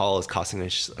this call is costing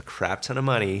us a crap ton of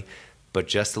money, but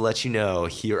just to let you know,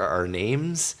 here are our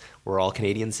names. We're all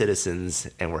Canadian citizens,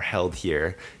 and we're held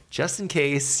here just in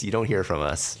case you don't hear from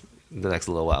us the next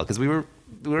little while, because we were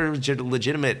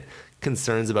legitimate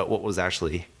concerns about what was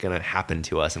actually going to happen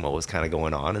to us and what was kind of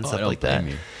going on and stuff like that.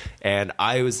 And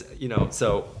I was,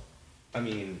 so I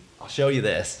mean, I'll show you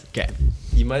this. Okay.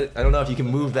 You might, I don't know if you can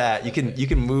move that. You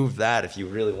can move that if you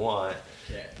really want.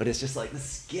 Okay. But it's just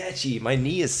sketchy. My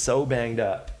knee is so banged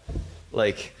up.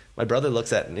 My brother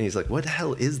looks at it and he's like, what the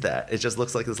hell is that? It just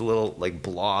looks like this little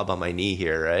blob on my knee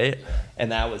here, right?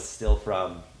 And that was still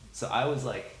from, so I was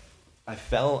I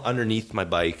fell underneath my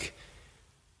bike,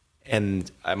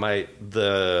 and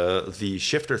the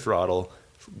shifter throttle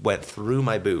went through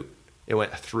my boot. It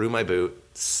went through my boot,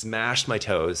 smashed my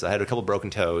toes. I had a couple broken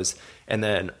toes, and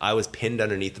then I was pinned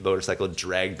underneath the motorcycle,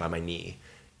 dragged by my knee.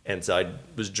 And so I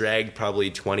was dragged probably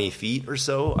 20 feet or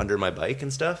so under my bike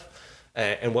and stuff.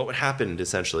 And what happened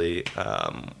essentially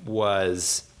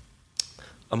was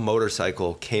a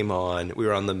motorcycle came on. We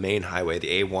were on the main highway,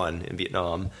 the A1 in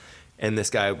Vietnam, and this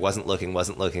guy wasn't looking. I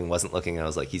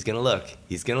was like, he's going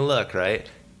to look, right?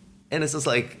 And it's just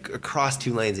across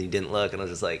two lanes, and he didn't look. And I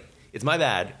was just like, it's my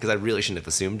bad, because I really shouldn't have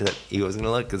assumed that he wasn't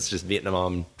going to look, because it's just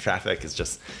Vietnam traffic. It's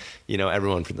just,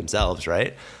 everyone for themselves,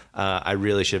 right? I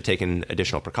really should have taken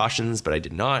additional precautions, but I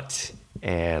did not.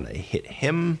 And I hit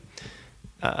him,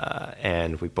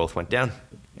 and we both went down.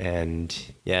 And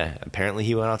yeah, apparently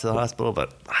he went out to the hospital,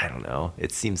 but I don't know.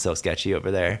 It seems so sketchy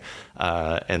over there.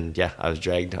 And yeah, I was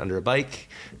dragged under a bike.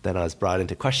 Then I was brought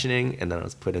into questioning, and then I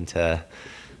was put into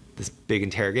this big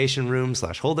interrogation room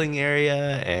 / holding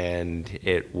area, and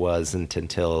it wasn't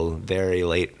until very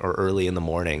late or early in the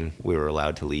morning we were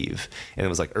allowed to leave. And it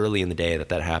was early in the day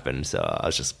that happened, so I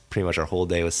was just pretty much, our whole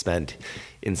day was spent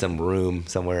in some room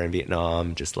somewhere in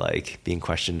Vietnam, just being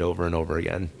questioned over and over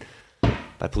again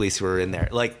by police who were in there.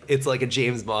 It's a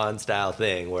James Bond style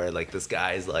thing where this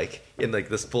guy's in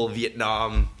this full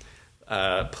Vietnam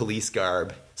police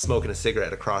garb, smoking a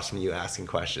cigarette across from you, asking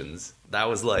questions. That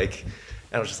was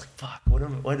and I was just fuck,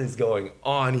 what is going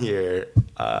on here?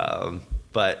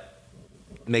 But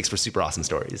it makes for super awesome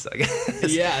stories, I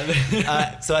guess.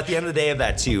 Yeah. So at the end of the day of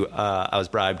that too, I was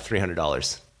bribed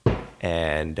 $300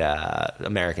 and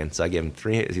American. So I gave him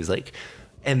 $300. He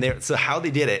was so how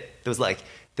they did it was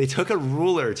they took a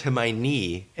ruler to my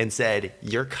knee and said,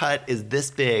 your cut is this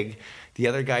big. The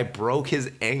other guy broke his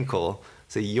ankle.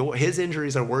 So his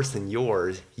injuries are worse than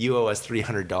yours. You owe us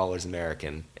 $300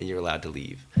 American, and you're allowed to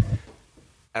leave.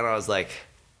 And I was like,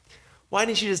 why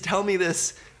didn't you just tell me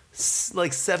this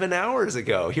 7 hours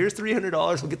ago? Here's $300.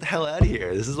 We'll get the hell out of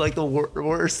here. This is the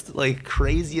worst,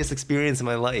 craziest experience in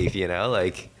my life,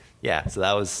 yeah. So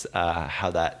that was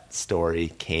how that story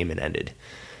came and ended.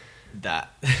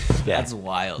 That's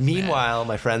wild. Meanwhile,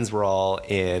 my friends were all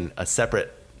in a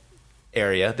separate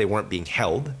area. They weren't being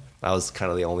held. I was kind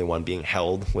of the only one being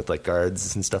held with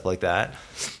guards and stuff like that.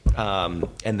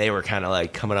 And they were kind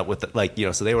of coming up with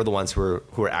so they were the ones who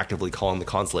were actively calling the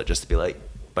consulate just to be a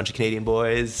bunch of Canadian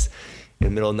boys in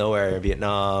the middle of nowhere,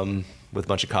 Vietnam, with a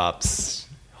bunch of cops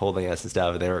holding us and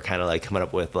stuff. And they were kind of coming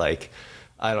up with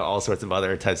I don't know, all sorts of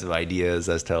other types of ideas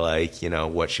as to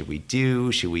what should we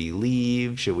do? Should we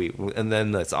leave? And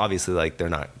then that's obviously they're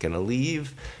not going to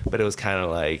leave, but it was kind of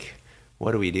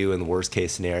what do we do in the worst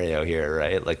case scenario here,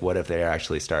 right? Like, what if they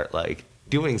actually start like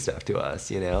doing stuff to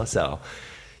us, So,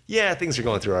 yeah, things are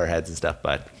going through our heads and stuff,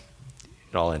 but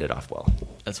it all ended off well.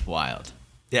 That's wild.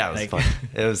 Yeah, it was fun.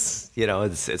 It was,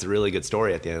 it's a really good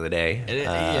story at the end of the day.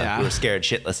 Yeah. We were scared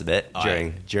shitless a bit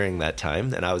during that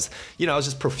time. And I was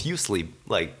just profusely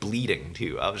like bleeding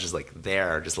too. I was just like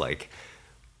there, just like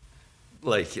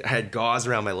I had gauze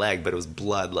around my leg, but it was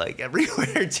blood like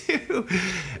everywhere too.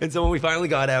 And so when we finally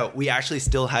got out, we actually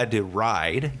still had to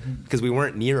ride because we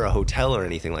weren't near a hotel or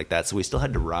anything like that. So we still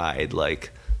had to ride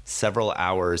like several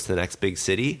hours to the next big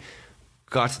city.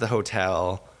 Got to the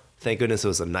hotel. Thank goodness it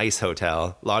was a nice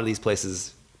hotel. A lot of these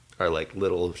places are like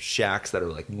little shacks that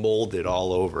are like molded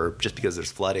all over just because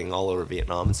there's flooding all over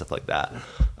Vietnam and stuff like that.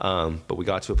 But we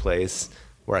got to a place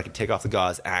where I could take off the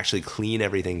gauze, actually clean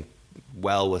everything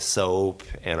well with soap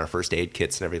and our first aid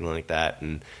kits and everything like that,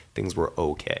 and things were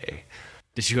okay.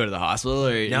 Did you go to the hospital,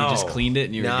 or you just cleaned it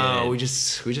and you were good? we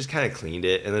just kind of cleaned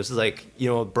it, and there's like,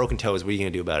 broken toes, what are you gonna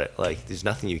do about it? Like, there's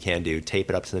nothing you can do. Tape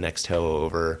it up to the next toe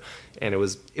over. And it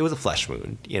was a flesh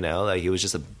wound, like it was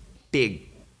just a big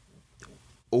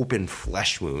open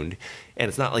flesh wound, and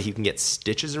it's not like you can get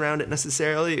stitches around it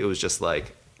necessarily. It was just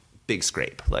like big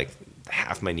scrape, like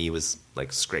half my knee was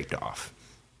like scraped off.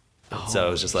 So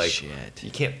it was just like, shit. you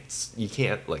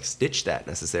can't like stitch that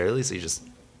necessarily, so you just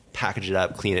package it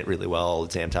up, clean it really well all at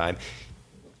the same time.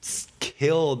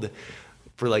 Killed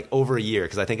for like over a year,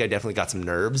 because I think I definitely got some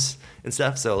nerves and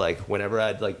stuff. So like whenever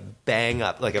I'd like bang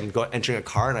up, like I'm entering a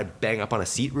car and I'd bang up on a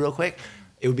seat real quick,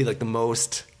 it would be like the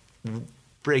most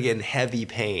friggin' heavy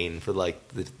pain for like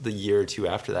the year or two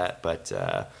after that. But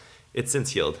it's since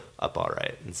healed up all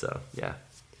right. And so, yeah.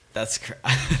 That's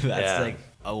like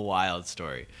a wild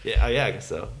story. Yeah, I guess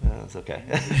so. That's okay.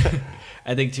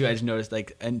 I think too, I just noticed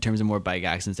like in terms of more bike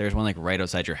accidents, there's one like right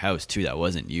outside your house too. That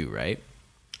wasn't you, right?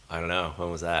 I don't know.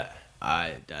 When was that?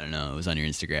 I don't know. It was on your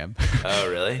Instagram. Oh,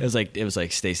 really? It was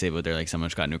like stay safe, but they're like someone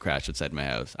just got into a crash outside my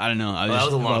house. I don't know. That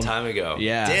was a long time ago.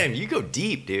 Yeah. Damn, you go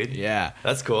deep, dude. Yeah.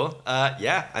 That's cool.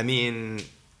 Yeah. I mean,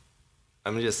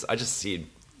 I just see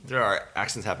there are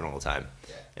accidents happen all the time,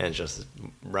 and just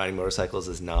riding motorcycles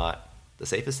is not the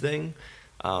safest thing.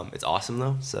 It's awesome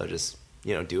though. So just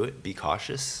do it. Be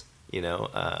cautious.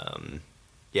 And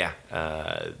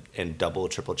double,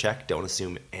 triple check. Don't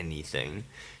assume anything.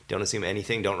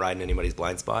 Don't ride in anybody's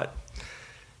blind spot.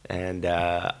 And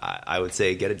I would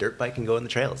say get a dirt bike and go in the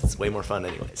trails. It's way more fun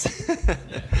anyways.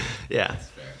 Yeah. That's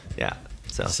fair. Yeah.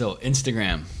 So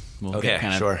Instagram. We'll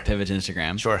kind of pivot to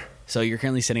Instagram. Sure. So you're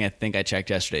currently sitting, I think I checked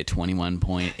yesterday,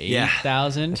 21.8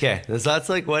 thousand. Okay. That's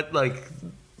like what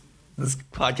this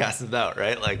podcast is about,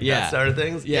 right? Like that sort of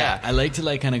things. Yeah. I like to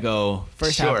like kind of go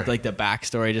first half like the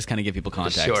backstory, just kind of give people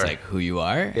context, like who you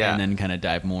are, and then kind of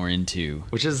dive more into.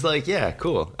 Which is like,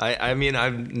 cool. I mean,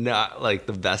 I'm not like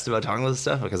the best about talking about this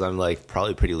stuff because I'm like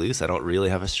probably pretty loose. I don't really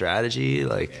have a strategy,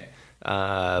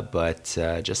 but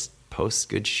just post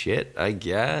good shit, I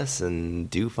guess, and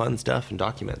do fun stuff and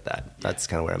document that. That's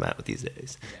kind of where I'm at with these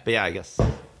days. But I guess,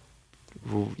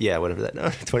 whatever that. No,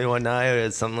 21.9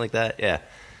 or something like that. Yeah.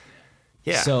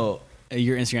 Yeah. So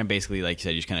your Instagram, basically, like you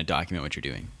said, you just kind of document what you're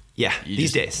doing. Yeah.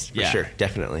 These days, for sure.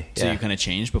 Definitely. So you kind of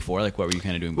changed before? Like, what were you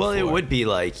kind of doing before? Well, it would be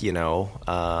like,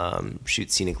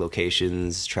 shoot scenic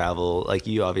locations, travel. Like,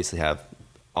 you obviously have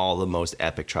all the most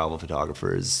epic travel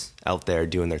photographers out there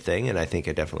doing their thing. And I think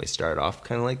I definitely started off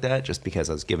kind of like that just because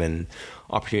I was given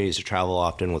opportunities to travel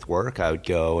often with work. I would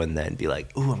go and then be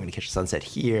like, ooh, I'm going to catch a sunset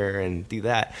here and do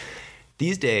that.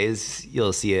 These days,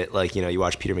 you'll see it like, you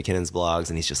watch Peter McKinnon's vlogs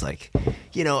and he's just like,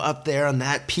 up there on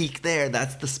that peak there,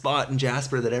 that's the spot in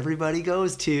Jasper that everybody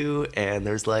goes to. And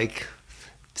there's like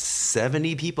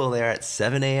 70 people there at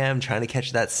 7 a.m. trying to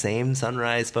catch that same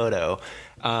sunrise photo.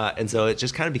 And so it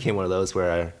just kind of became one of those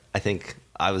where I think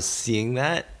I was seeing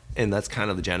that. And that's kind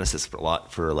of the genesis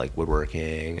for like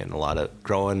woodworking and a lot of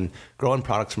growing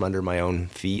products from under my own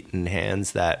feet and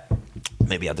hands that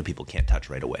maybe other people can't touch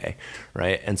right away,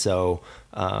 right? And so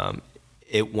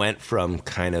it went from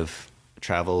kind of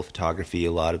travel photography,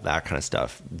 a lot of that kind of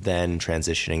stuff, then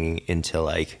transitioning into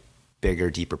like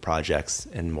bigger, deeper projects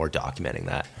and more documenting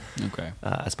that. Okay.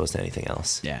 As opposed to anything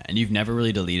else. Yeah, and you've never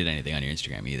really deleted anything on your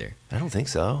Instagram either. I don't think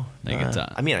so. Like it's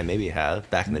I mean, I maybe have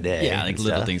back in the day. Yeah, like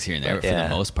little things here and there, but for the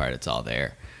most part, it's all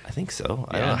there. I think so.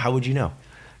 I don't know. How would you know?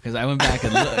 Because I went back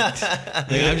and looked.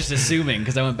 Like, I'm just assuming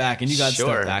because I went back and you got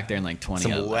stuff back there in like 20.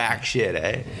 Some whack shit,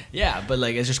 eh? Yeah, but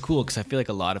like it's just cool because I feel like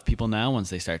a lot of people now,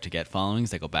 once they start to get followings,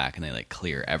 they go back and they like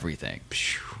clear everything.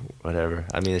 Whatever.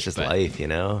 I mean, it's just life,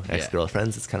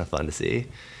 Ex-girlfriends, it's kind of fun to see,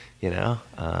 Yeah.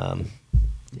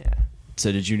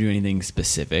 So did you do anything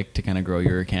specific to kind of grow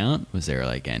your account? Was there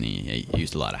like you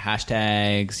used a lot of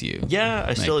hashtags?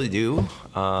 I still do.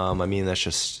 I mean, that's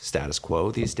just status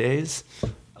quo these days.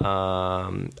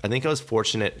 I think I was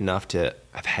fortunate enough to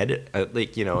have hit it. I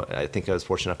think I was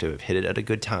fortunate enough to have hit it at a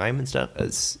good time and stuff.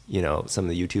 As some of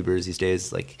the YouTubers these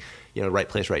days, right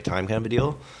place, right time kind of a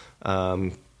deal.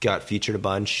 Got featured a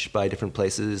bunch by different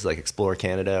places like Explore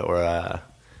Canada or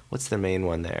what's their main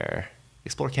one there?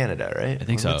 Explore Canada, right? I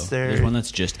think so. There's one that's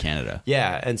just Canada.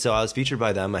 Yeah, and so I was featured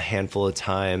by them a handful of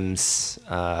times,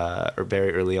 or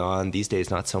very early on. These days,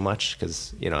 not so much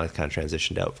because I kind of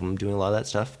transitioned out from doing a lot of that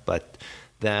stuff. But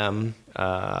them,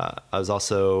 I was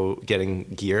also getting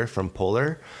gear from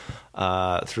Polar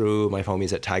through my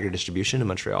homies at Tiger Distribution in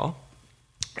Montreal,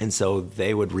 and so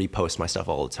they would repost my stuff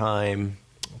all the time.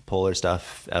 Polar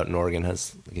stuff out in Oregon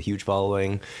has a huge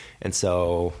following, and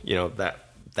so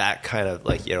that kind of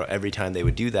every time they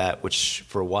would do that, which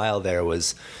for a while there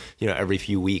was every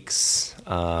few weeks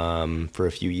for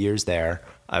a few years there,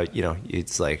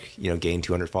 it's gain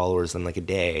 200 followers in like a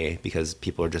day because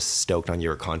people are just stoked on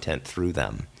your content through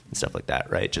them and stuff like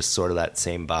that, right? Just sort of that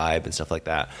same vibe and stuff like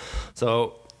that.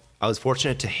 So I was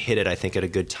fortunate to hit it, I think, at a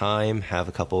good time, have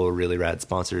a couple of really rad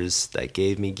sponsors that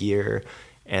gave me gear,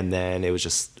 and then it was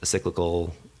just a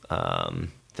cyclical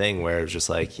thing where it was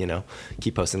just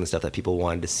keep posting the stuff that people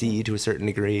wanted to see to a certain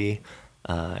degree,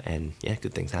 and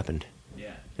good things happened.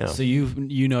 So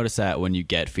you notice that when you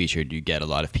get featured, you get a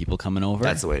lot of people coming over.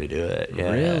 That's the way to do it.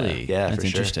 Yeah. Really? Yeah, that's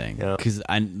interesting. Because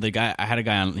I had a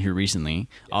guy on here recently,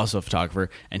 also a photographer,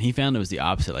 and he found it was the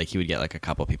opposite. Like he would get like a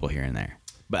couple people here and there.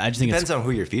 But I just think depends on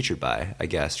who you're featured by, I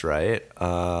guess, right?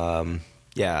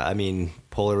 I mean,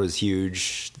 Polar was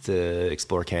huge. The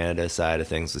Explore Canada side of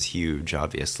things was huge,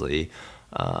 obviously.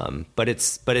 But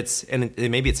it's and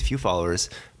maybe it's a few followers,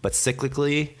 but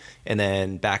cyclically. And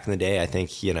then back in the day, I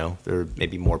think there were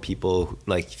maybe more people,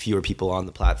 like fewer people on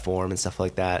the platform and stuff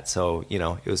like that. So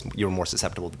you were more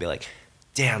susceptible to be like,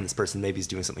 damn, this person maybe is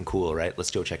doing something cool, right?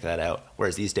 Let's go check that out.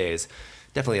 Whereas these days,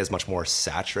 definitely is much more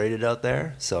saturated out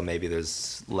there. So maybe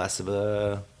there's less of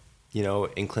a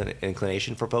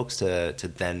inclination for folks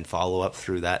to then follow up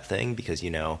through that thing because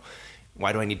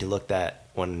why do I need to look that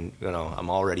when I'm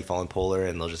already following Polar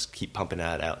and they'll just keep pumping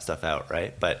stuff out,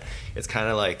 right? But it's kind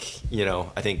of like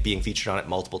I think being featured on it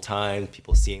multiple times,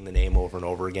 people seeing the name over and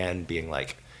over again, being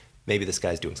like, maybe this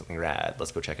guy's doing something rad,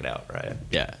 let's go check it out, right?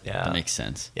 Yeah, that makes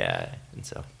sense. Yeah, and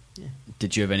so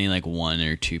did you have any one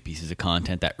or two pieces of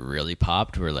content that really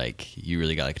popped where you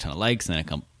really got a ton of likes and then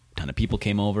a ton of people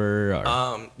came over?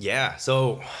 Or?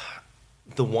 So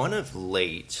the one of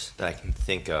late that I can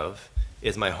think of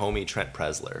is my homie Trent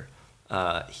Presler.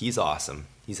 He's awesome.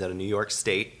 He's out of New York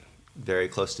State, very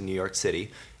close to New York City,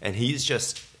 and he's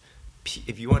just,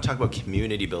 if you want to talk about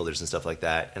community builders and stuff like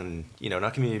that, and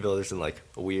not community builders in a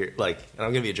weird, and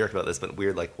I'm gonna be a jerk about this, but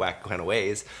weird whack kind of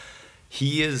ways.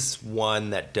 He is one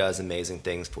that does amazing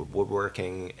things for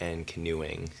woodworking and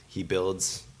canoeing. He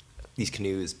builds these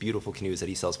canoes, beautiful canoes that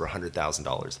he sells for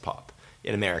 $100,000 a pop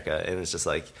in America, and it's just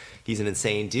he's an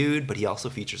insane dude, but he also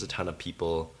features a ton of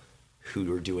people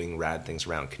who are doing rad things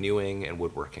around canoeing and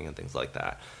woodworking and things like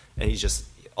that. And he's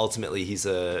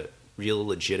a real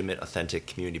legitimate, authentic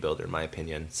community builder, in my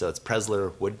opinion. So it's Presler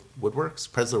Woodworks,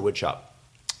 Presler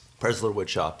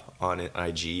Woodshop on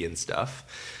IG and stuff.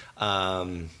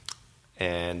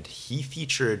 And he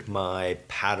featured my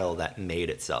paddle that made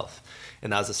itself.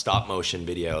 And that was a stop motion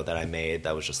video that I made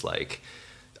that was just I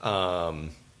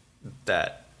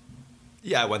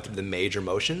went through the major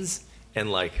motions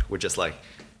and we're just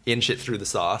inch it through the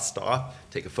saw, stop,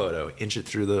 take a photo, inch it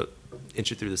through the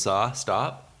saw,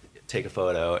 stop, take a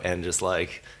photo, and just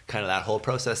kind of that whole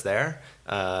process there.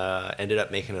 Ended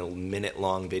up making a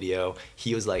minute-long video.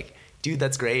 He was like, dude,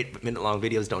 that's great, but minute-long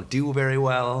videos don't do very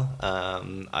well.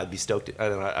 I'd be stoked. I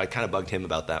don't know, I kind of bugged him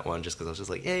about that one just because I was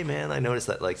just like, hey, man, I noticed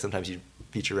that sometimes you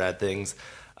feature rad things.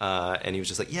 And he was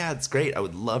just like, yeah, it's great. I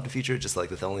would love to feature it. Just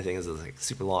the only thing is it's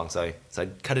super long. So I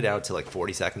cut it out to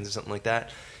 40 seconds or something like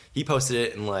that. He posted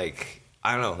it and I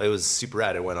don't know, it was super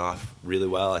rad. It went off really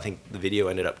well. I think the video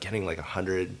ended up getting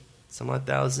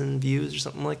 100,000 views or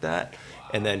something like that. Wow.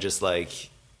 And then just ended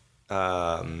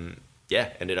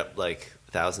up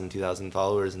 1,000, 2,000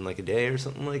 followers in a day or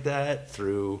something like that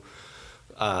through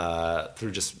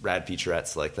just rad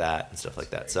featurettes like that and stuff like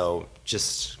that. So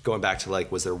just going back to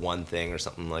was there one thing or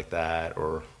something like that,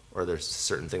 or there's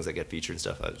certain things that get featured and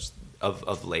stuff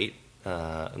of late.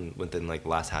 And within the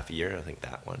last half a year, I think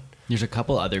that one. There's a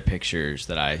couple other pictures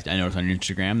that I noticed on your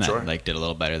Instagram that sure. Did a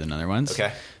little better than other ones.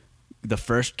 Okay. The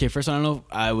first one, I don't know,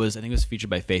 I think it was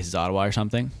featured by Faces Ottawa or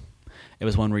something, It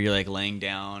was one where you're like laying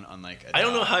down on like. I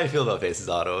don't know how I feel about Faces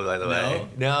Auto, by the way.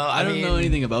 No, I don't know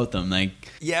anything about them. Like,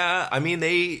 yeah, I mean,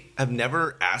 they have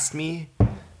never asked me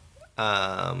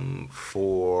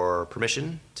for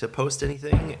permission to post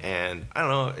anything, and I don't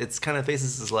know. It's kind of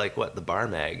Faces is like what, the bar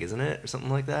mag, isn't it, or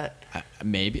something like that?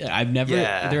 Maybe I've never.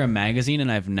 Yeah. They're a magazine,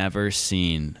 and I've never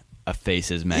seen a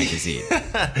Faces magazine.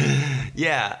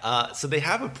 Yeah. So they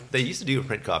used to do a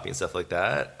print copy and stuff like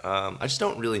that. I just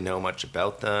don't really know much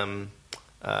about them.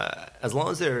 As long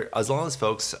as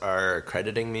folks are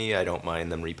crediting me, I don't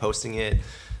mind them reposting it.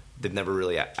 They've never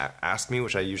really asked me,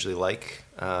 which I usually like,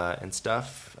 and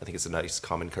stuff. I think it's a nice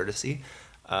common courtesy.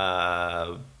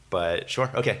 But sure.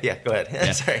 Okay. Yeah. Go ahead.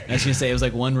 Yeah. Sorry. I was gonna say it was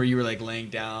like one where you were like laying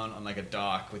down on like a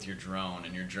dock with your drone,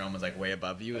 and your drone was like way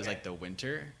above you. It was like the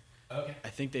winter. Okay. I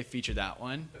think they featured that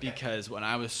one because when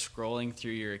I was scrolling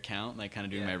through your account, like kind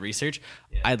of doing my research,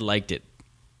 Yeah. I'd liked it.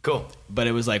 Cool. But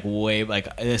it was like way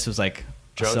like this was like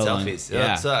Drone so long. selfies.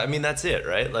 Yeah. So I mean, that's it,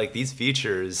 right? Like these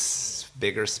features,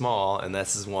 big or small, and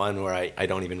this is one where I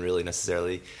don't even really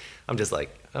necessarily. I'm just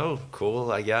like, oh,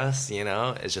 cool, I guess. You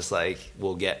know, it's just like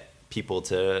we'll get people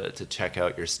to check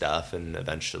out your stuff and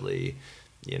eventually,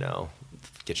 you know,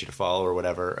 get you to follow or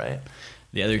whatever, right?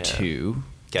 The other two.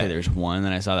 Okay. There's one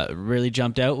that I saw that really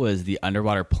jumped out was the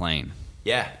underwater plane.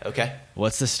 Yeah. Okay.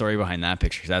 What's the story behind that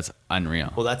picture? 'Cause that's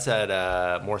unreal. Well, that's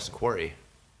at Morrison Quarry.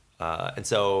 And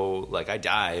so, like, I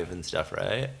dive and stuff,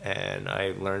 right? And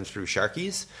I learned through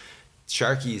Sharkies.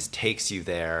 Sharkies takes you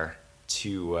there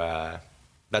to,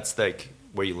 that's like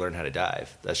where you learn how to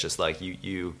dive. That's just like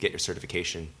you get your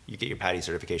certification. You get your PADI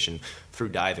certification through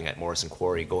diving at Morrison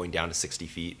Quarry, going down to 60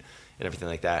 feet and everything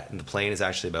like that. And the plane is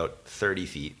actually about 30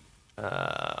 feet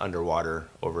underwater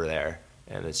over there.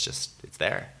 And it's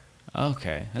there.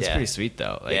 Okay, that's Yeah. pretty sweet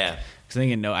though. Like, Yeah. Because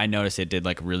I noticed it did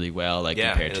like really well, like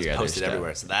Yeah, compared it to was your other posted stuff.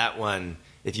 everywhere. So that one,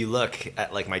 if you look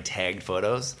at like my tagged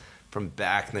photos from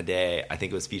back in the day, I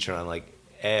think it was featured on like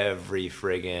every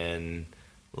friggin'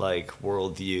 like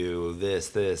Worldview, this,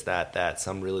 that,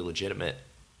 some really legitimate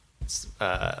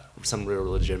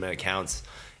accounts,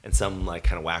 and some like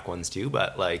kind of whack ones too.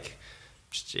 But like,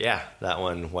 just, yeah, that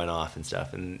one went off and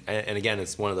stuff. And again,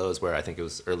 it's one of those where I think it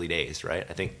was early days, right?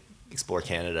 I think Explore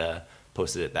Canada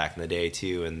posted it back in the day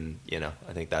too, and you know,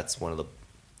 I think that's one of the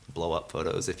blow up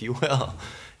photos, if you will.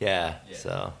 Yeah.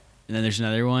 So. And then there's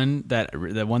another one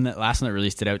last one that really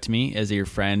stood out to me is your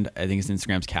friend. I think his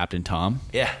Instagram's Captain Tom.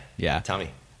 Yeah. Tommy.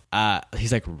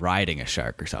 He's like riding a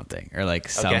shark or something, or like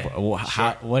some. Okay.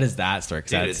 How, what is that story?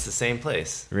 Dude, it's the same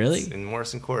place. Really? It's in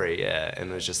Morrison Quarry, yeah.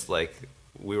 And it was just like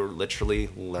we were literally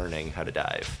learning how to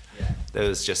dive. Yeah. That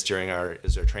was just during our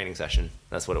training session.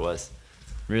 That's what it was.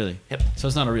 Really? Yep. So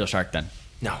it's not a real shark then?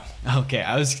 No. Okay,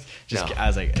 I was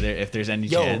like, if there's any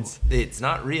chance. It's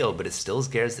not real, but it still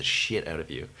scares the shit out of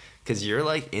you because you're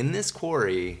like in this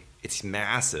quarry. It's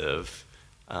massive.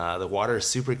 The water is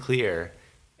super clear,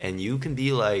 and you can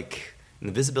be like, and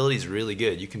the visibility is really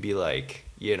good. You can be like,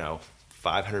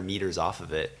 500 meters off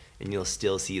of it, and you'll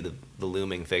still see the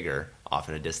looming figure off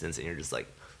in a distance, and you're just like,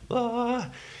 ah.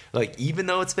 Like even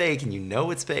though it's fake, and you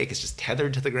know it's fake, it's just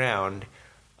tethered to the ground.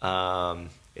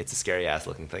 It's a scary ass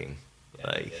looking thing.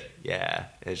 And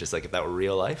it's just like if that were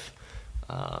real life,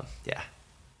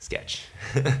 sketch.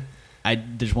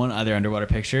 There's one other underwater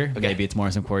picture. Okay. Maybe it's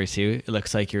Morrison Quarry too. It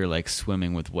looks like you're like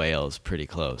swimming with whales pretty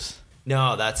close.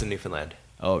 No, that's in Newfoundland.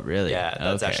 Oh, really? Yeah,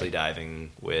 that's Okay. actually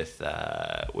diving with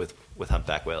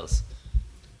humpback whales.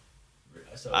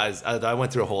 I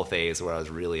went through a whole phase where I was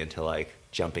really into like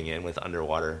jumping in with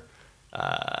underwater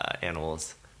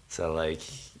animals. So like,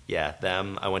 yeah,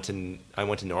 them. I went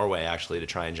to Norway actually to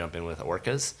try and jump in with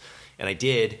orcas, and I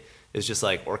did. It's just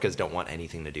like orcas don't want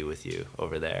anything to do with you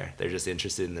over there. They're just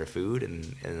interested in their food,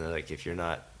 and like if you're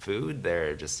not food,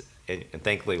 they're just. And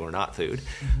thankfully we're not food.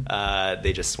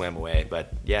 They just swam away.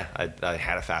 But yeah, I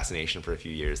had a fascination for a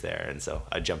few years there, and so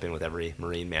I'd jump in with every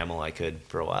marine mammal I could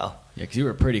for a while. Yeah, because you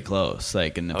were pretty close,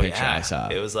 like in the picture I saw.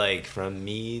 It was like from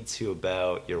me to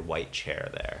about your white chair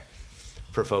there.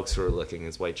 For folks who are looking,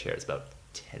 his white chair is about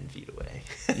 10 feet away.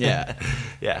 Yeah.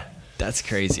 Yeah. That's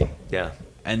crazy. Yeah.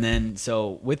 And then,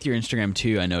 so with your Instagram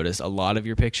too, I noticed a lot of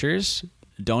your pictures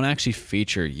don't actually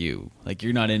feature you. Like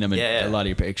you're not in them a lot of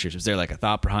your pictures. Was there like a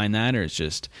thought behind that, or it's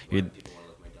just people want to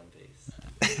look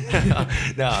at my dumb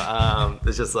face? No,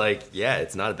 it's just like, yeah,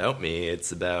 it's not about me.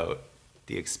 It's about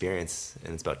the experience,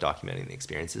 and it's about documenting the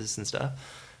experiences and stuff.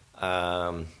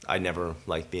 I never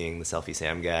like being the selfie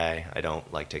Sam guy. I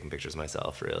don't like taking pictures of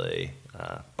myself really,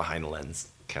 behind the lens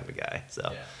kind of a guy.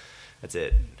 So that's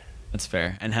it. That's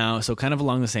fair. And so kind of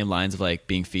along the same lines of like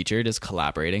being featured is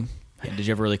collaborating. Did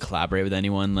you ever really collaborate with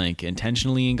anyone like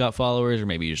intentionally and got followers, or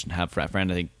maybe you just have a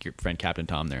friend? I think your friend Captain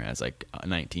Tom there has like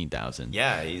 19,000.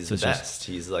 Yeah, he's the best.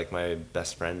 He's like my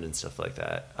best friend and stuff like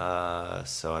that.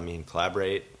 So I mean,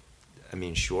 collaborate. I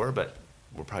mean, sure, but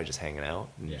we're probably just hanging out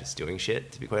and just doing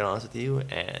shit, to be quite honest with you.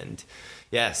 And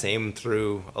yeah, same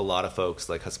through a lot of folks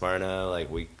like Husqvarna. Like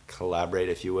we collaborate,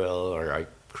 if you will, or I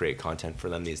create content for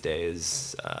them these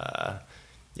days.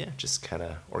 Just kind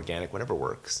of organic, whatever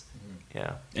works.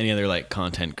 Yeah. Any other like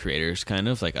content creators, kind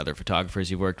of like other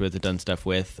photographers you've worked with, done stuff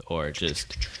with, or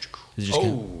just is it just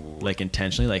kind of, like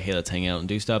intentionally, like, hey, let's hang out and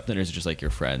do stuff? Then, or is it just like your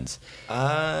friends?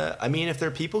 I mean, if there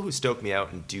are people who stoke me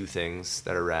out and do things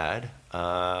that are rad,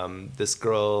 this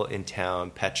girl in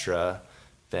town, Petra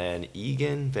Van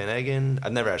Eggen,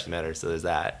 I've never actually met her, so there's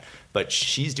that. But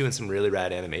she's doing some really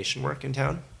rad animation work in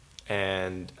town,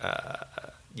 and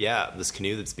this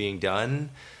canoe that's being done,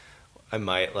 I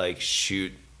might like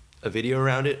shoot a video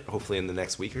around it, hopefully in the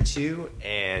next week or two,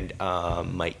 and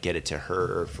might get it to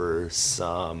her for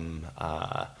some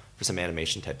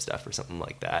animation type stuff or something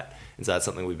like that. And so that's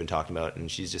something we've been talking about, and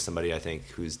she's just somebody I think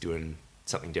who's doing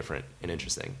something different and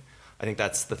interesting. I think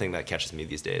that's the thing that catches me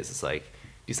these days. It's like,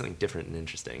 do something different and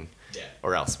interesting,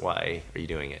 or else why are you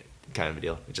doing it? Kind of a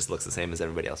deal. It just looks the same as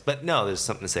everybody else. But no, there's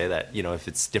something to say that, you know, if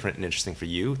it's different and interesting for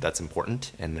you, that's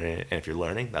important, and if you're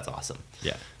learning, that's awesome.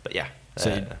 Yeah. But yeah.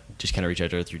 So you just kind of reach out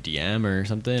to her through DM or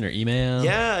something, or email?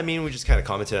 Yeah, I mean, we just kind of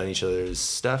commented on each other's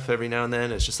stuff every now and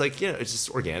then. It's just like, it's just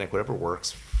organic, whatever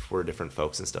works for different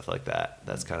folks and stuff like that.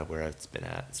 That's kind of where it's been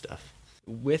at and stuff.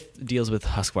 With deals with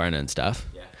Husqvarna and stuff,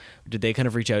 did they kind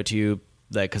of reach out to you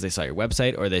like because they saw your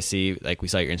website, or they see like, we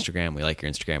saw your Instagram, we like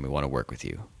your Instagram, we want to work with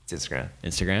you? It's Instagram.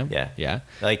 Instagram? Yeah.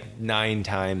 Like 9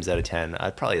 times out of 10,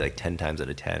 probably like 10 times out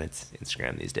of 10, it's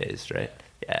Instagram these days, right?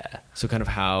 Yeah. So kind of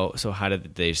how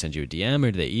did they send you a DM,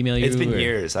 or did they email you? It's been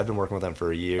years. I've been working with them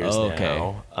for years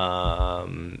now.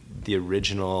 Okay. The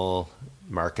original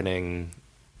marketing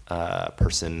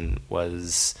person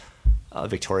was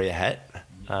Victoria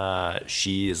Het.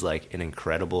 She is like an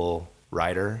incredible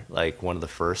rider, like one of the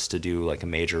first to do like a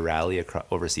major rally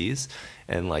overseas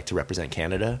and like to represent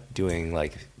Canada doing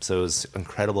like, so it was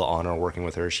incredible honor working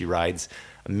with her. She rides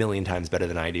a million times better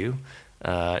than I do.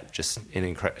 Just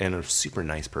and a super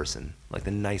nice person, like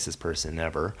the nicest person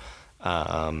ever.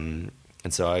 And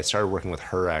so I started working with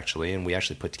her actually, and we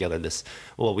actually put together this,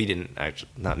 well, we didn't actually,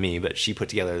 not me, but she put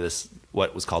together this,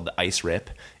 what was called the Ice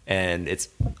Rip, and it's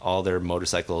all their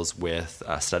motorcycles with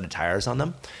studded tires on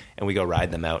them, and we go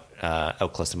ride them out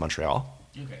close to Montreal.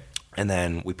 Okay. And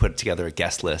then we put together a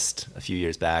guest list a few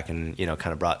years back, and, you know,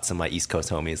 kind of brought some of my East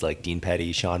Coast homies like Dean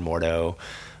Petty, Sean Mordo,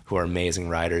 who are amazing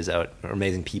riders or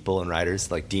amazing people and riders.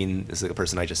 Like Dean is a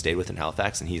person I just stayed with in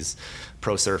Halifax, and he's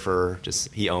pro surfer.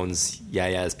 He owns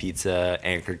Yaya's Pizza,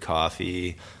 Anchored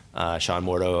Coffee. Sean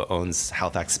Mordo owns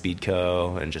Halifax Speed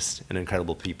Co. and just an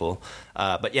incredible people.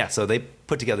 But yeah, so they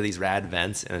put together these rad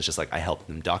events, and it's just like I helped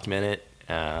them document it.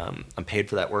 I'm paid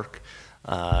for that work.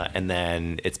 And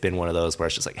then it's been one of those where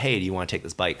it's just like, hey, do you want to take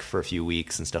this bike for a few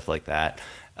weeks and stuff like that?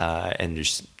 And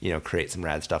just, you know, create some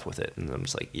rad stuff with it. And I'm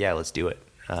just like, yeah, let's do it.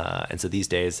 And so these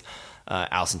days,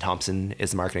 Allison Thompson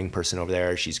is the marketing person over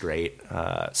there. She's great,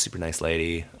 super nice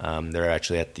lady. They're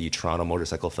actually at the Toronto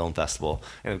Motorcycle Film Festival,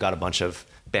 and they've got a bunch of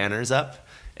banners up,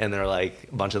 and they're like,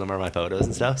 a bunch of them are my photos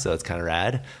and stuff, so it's kind of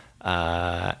rad.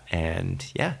 And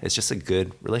yeah, it's just a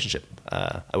good relationship.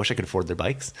 I wish I could afford their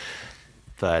bikes,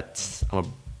 but I'm a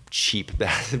cheap,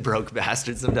 broke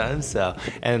bastard sometimes. So,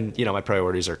 and you know, my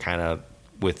priorities are kind of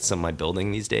with some of my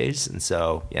building these days, and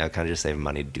so yeah, kind of just saving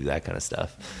money to do that kind of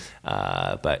stuff.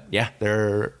 But yeah,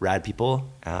 they're rad people.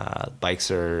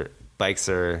 Bikes are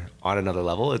on another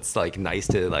level. It's like nice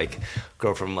to like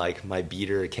go from like my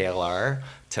beater KLR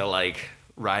to like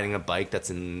riding a bike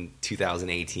that's in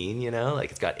 2018, you know,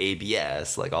 like it's got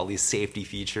ABS, like all these safety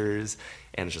features,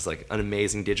 and it's just like an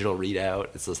amazing digital readout.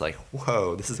 It's just like,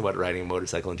 whoa, this is what riding a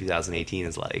motorcycle in 2018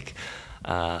 is like.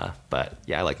 But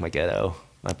yeah, I like my ghetto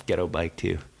bike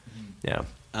too. Yeah.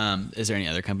 Is there any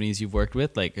other companies you've worked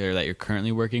with, like, or that you're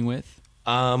currently working with?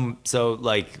 So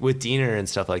like with Diener and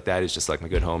stuff like that, is just like my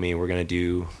good homie. We're going to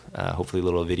do, hopefully a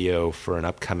little video for an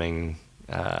upcoming,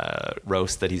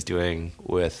 roast that he's doing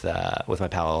with my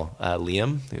pal,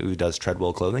 Liam, who does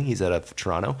Treadwell Clothing. He's out of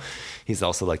Toronto. He's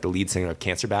also like the lead singer of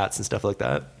Cancer Bats and stuff like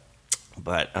that.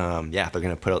 But, yeah, they're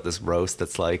going to put out this roast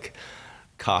that's like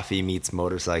coffee meets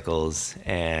motorcycles,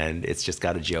 and it's just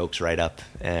got a jokes right up,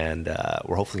 and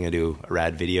we're hopefully gonna do a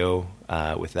rad video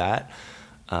with that.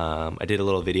 I did a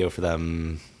little video for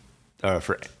them,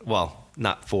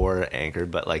 not for Anchor,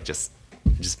 but like just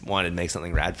wanted to make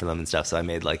something rad for them and stuff. So I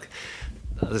made like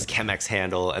this Chemex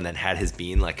handle, and then had his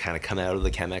bean like kind of come out of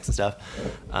the Chemex and stuff.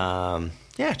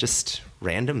 Yeah, just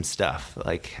random stuff.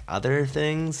 Like other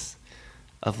things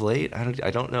of late,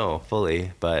 I don't know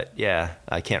fully, but yeah,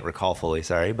 I can't recall fully.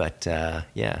 Sorry, but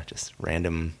yeah, just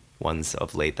random ones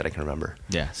of late that I can remember.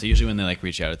 Yeah. So usually when they like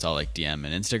reach out, it's all like DM and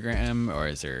Instagram, or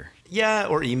is there? Yeah,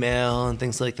 or email and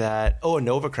things like that. Oh, a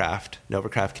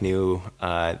Novacraft canoe.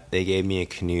 They gave me a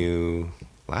canoe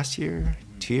last year,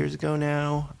 2 years ago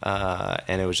now,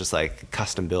 and it was just like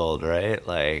custom build, right?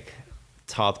 Like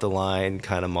top the line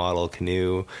kind of model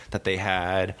canoe that they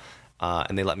had,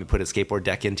 and they let me put a skateboard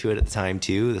deck into it at the time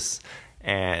too.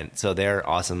 And so they're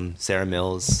awesome. Sarah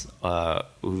Mills,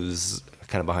 who's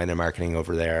kind of behind their marketing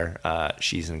over there,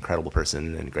 she's an incredible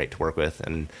person and great to work with,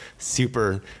 and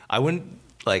super. I wouldn't.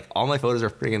 Like, all my photos are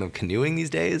friggin' of canoeing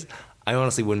these days. I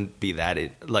honestly wouldn't be that,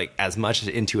 like, as much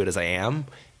into it as I am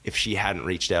if she hadn't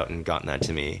reached out and gotten that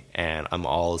to me. And I'm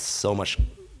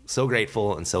so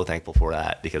grateful and so thankful for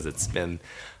that, because it's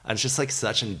just, like,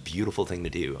 such a beautiful thing to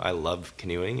do. I love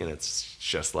canoeing, and it's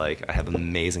just, like, I have an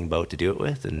amazing boat to do it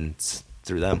with, and it's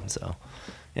through them, so,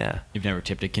 yeah. You've never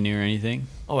tipped a canoe or anything?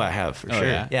 Oh, I have, for sure.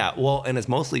 Yeah, well, and it's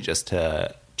mostly just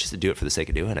to do it for the sake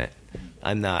of doing it.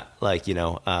 I'm not like,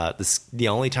 the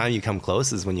only time you come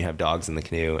close is when you have dogs in the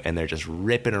canoe and they're just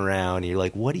ripping around. And you're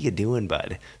like, what are you doing,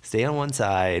 bud? Stay on one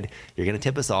side. You're going to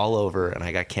tip us all over. And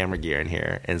I got camera gear in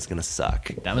here and it's going to suck.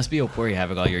 That must be a poor you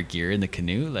having all your gear in the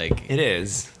canoe. Like, it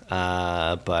is.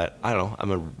 But I don't know.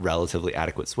 I'm a relatively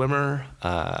adequate swimmer.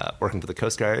 Working for the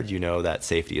Coast Guard, you know that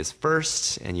safety is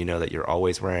first, and you know that you're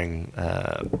always wearing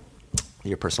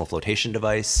your personal flotation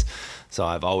device. So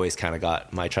I've always kind of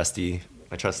got my trusty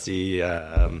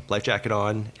life jacket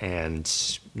on,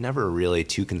 and never really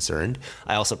too concerned.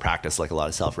 I also practice like a lot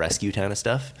of self-rescue kind of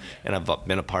stuff, and I've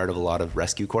been a part of a lot of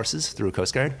rescue courses through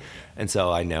Coast Guard, and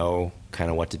so I know kind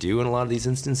of what to do in a lot of these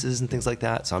instances and things like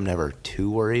that, so I'm never too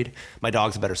worried. My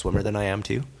dog's a better swimmer than I am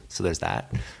too, so there's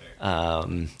that.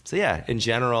 So yeah, in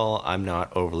general, I'm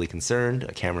not overly concerned.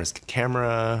 A camera's a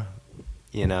camera.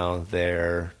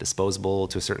 They're disposable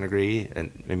to a certain degree,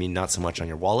 and I mean, not so much on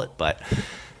your wallet, but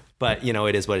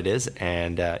it is what it is,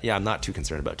 and yeah, I'm not too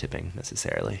concerned about tipping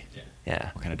necessarily.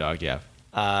 Yeah. What kind of dog do you have?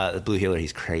 The blue heeler.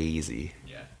 He's crazy.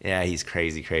 Yeah, he's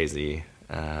crazy.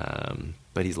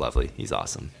 But he's lovely. He's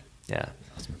awesome. Yeah.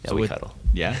 Yeah, so we cuddle.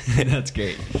 Yeah, that's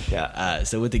great. Yeah.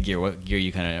 So with the gear, what gear are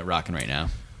you kind of rocking right now?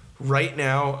 Right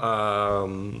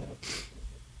now,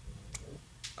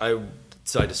 I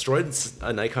destroyed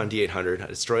a Nikon D800. I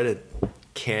destroyed a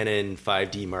Canon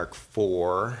 5D Mark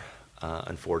IV,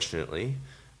 unfortunately.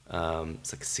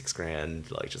 It's like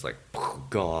 $6,000, like just like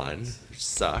gone, which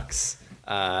sucks.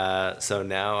 So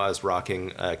now I was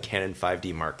rocking a Canon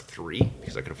 5D Mark III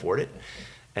because I could afford it.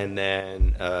 And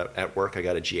then at work I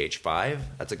got a GH5.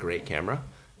 That's a great camera.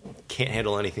 Can't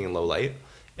handle anything in low light.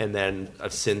 And then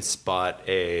I've since bought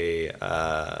a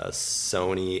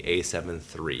Sony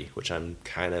A7 III, which I'm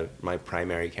kind of my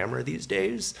primary camera these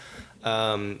days.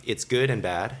 It's good and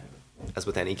bad, as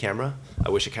with any camera. I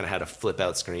wish it kind of had a flip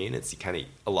out screen. It's kind of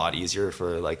a lot easier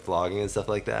for like vlogging and stuff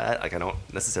like that. Like I don't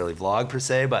necessarily vlog per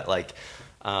se, but like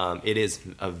it is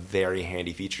a very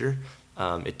handy feature.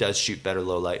 It does shoot better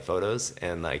low light photos,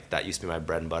 and like that used to be my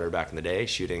bread and butter back in the day,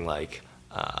 shooting like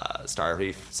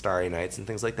starry nights and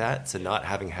things like that. So not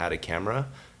having had a camera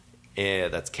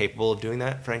that's capable of doing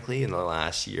that, frankly, in the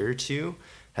last year or two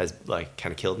has like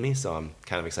kind of killed me. So I'm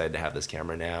kind of excited to have this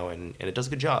camera now, and it does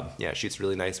a good job. Yeah, it shoots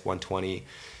really nice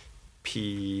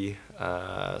 120p,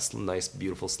 nice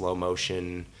beautiful slow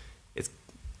motion. It's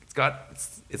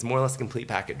more or less a complete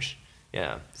package.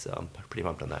 Yeah, so I'm pretty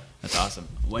pumped on that. That's awesome.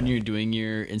 When you're doing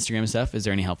your Instagram stuff, is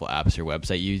there any helpful apps or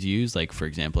website you use? Like, for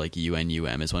example, like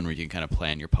UNUM is one where you can kind of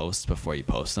plan your posts before you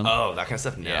post them. Oh, that kind of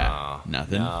stuff? No. Yeah,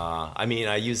 nothing? No. I mean,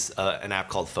 I use an app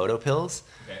called PhotoPills.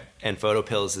 Okay. And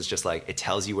PhotoPills is just like, it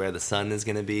tells you where the sun is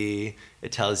going to be.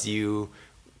 It tells you,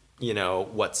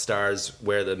 what stars,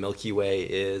 where the Milky Way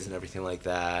is and everything like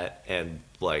that. And,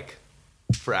 like,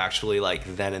 for actually,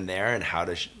 like, then and there, and how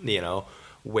to,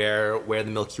 where the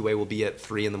Milky Way will be at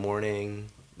 3 a.m.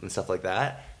 and stuff like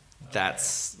that.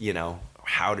 That's,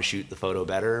 how to shoot the photo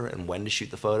better, and when to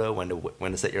shoot the photo,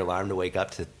 when to set your alarm to wake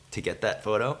up to get that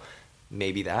photo.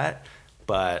 Maybe that.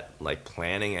 But like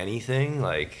planning anything,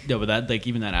 like no, but that like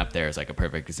even that app there is like a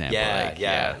perfect example.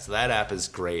 Yeah. So that app is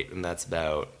great, and that's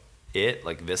about it.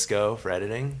 Like Visco for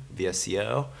editing,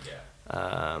 VSCO. Yeah.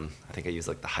 I think I use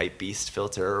like the Hype Beast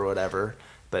filter or whatever,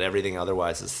 but everything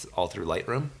otherwise is all through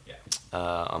Lightroom. Yeah.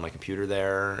 On my computer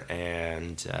there,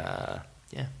 and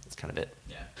yeah, that's kind of it.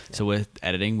 Yeah. So with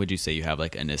editing, would you say you have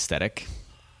like an aesthetic?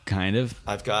 kind of?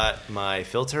 I've got my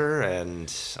filter,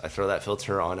 and I throw that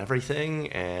filter on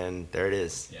everything, and there it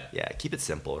is. Yeah, keep it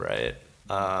simple, right?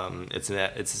 It's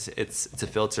a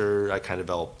filter I kind of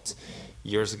developed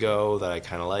years ago that I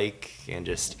kind of like, and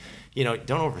just, don't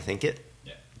overthink it.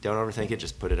 Yeah. Don't overthink it.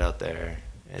 Just put it out there.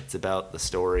 It's about the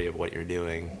story of what you're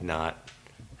doing, not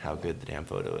how good the damn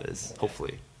photo is.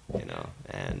 Hopefully,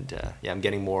 And I'm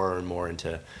getting more and more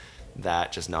into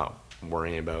that. Just not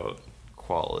worrying about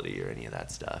quality or any of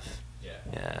that stuff.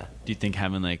 Yeah. Do you think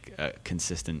having like a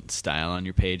consistent style on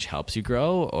your page helps you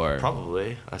grow, or?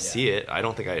 Probably. I see it. I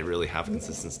don't think I really have a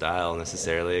consistent style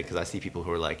necessarily, because I see people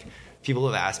who are like, people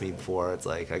have asked me before, it's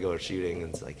like I go shooting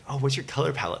and it's like, oh, what's your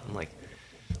color palette? I'm like,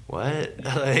 what?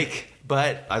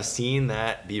 But I've seen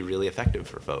that be really effective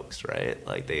for folks, right?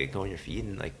 Like they go on your feed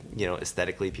and like,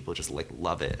 aesthetically people just like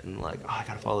love it and like, oh, I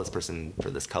gotta follow this person for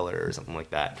this color or something like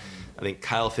that. I think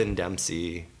Kyle Finn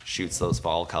Dempsey shoots those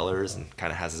fall colors and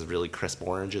kind of has his really crisp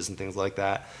oranges and things like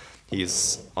that.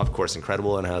 He's of course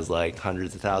incredible and has like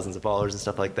hundreds of thousands of followers and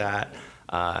stuff like that.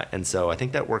 And so I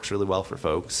think that works really well for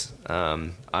folks.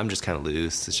 I'm just kind of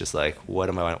loose. It's just like, what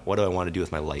do I want to do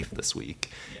with my life this week?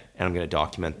 And I'm going to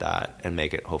document that and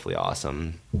make it hopefully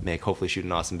awesome. Hopefully shoot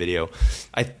an awesome video.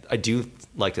 I do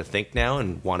like to think now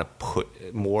and want to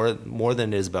put more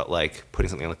than it is about like putting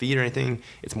something on the feed or anything.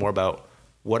 It's more about,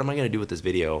 what am I going to do with this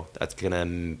video that's going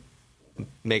to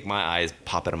make my eyes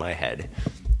pop out of my head?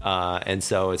 And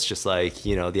so it's just like,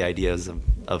 the ideas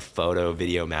of photo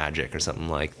video magic or something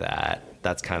like that.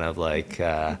 That's kind of like,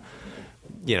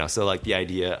 so like the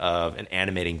idea of an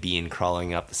animating bean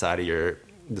crawling up the side of your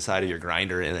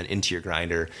grinder and then into your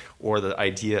grinder, or the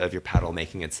idea of your paddle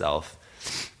making itself.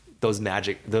 Those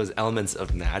elements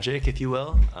of magic, if you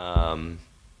will,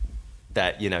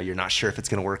 that, you're not sure if it's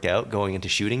going to work out going into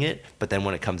shooting it, but then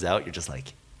when it comes out, you're just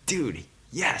like, dude,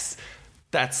 yes.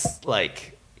 That's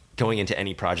like going into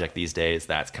any project these days.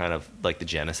 That's kind of like the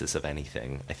genesis of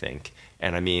anything, I think.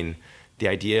 And I mean, the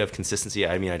idea of consistency,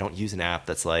 I don't use an app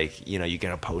that's like, you're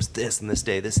going to post this and this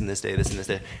day, this and this day, this and this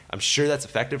day. I'm sure that's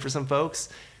effective for some folks.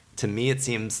 To me, it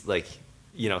seems like,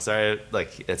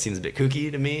 it seems a bit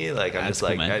kooky to me. Like, I'm just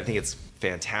like, cool, I think it's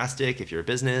fantastic if you're a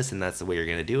business and that's the way you're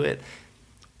going to do it.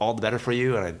 All the better for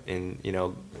you. And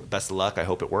best of luck. I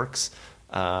hope it works.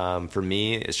 For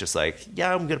me, it's just like,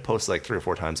 I'm going to post like 3 or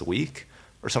 4 times a week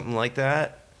or something like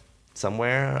that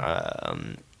somewhere.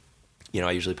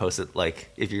 I usually post it like,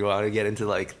 if you want to get into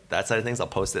like that side of things, I'll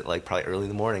post it like probably early in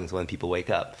the mornings when people wake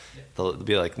up. It'll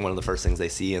be like one of the first things they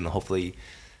see, and hopefully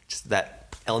just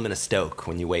that element of stoke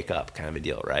when you wake up kind of a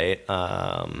deal, right?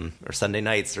 Or Sunday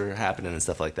nights are happening and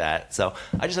stuff like that. So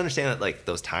I just understand that like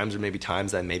those times are maybe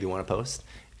times I maybe want to post.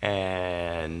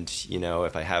 And,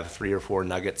 if I have 3 or 4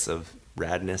 nuggets of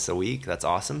radness a week, that's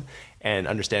awesome. And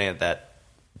understanding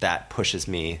that pushes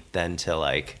me then to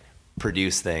like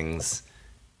produce things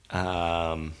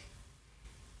that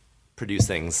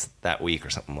week or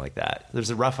something like that. There's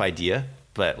a rough idea,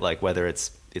 but like whether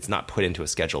it's not put into a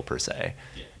schedule per se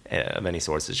of any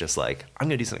sorts. It's just like, I'm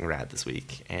going to do something rad this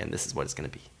week and this is what it's going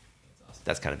to be.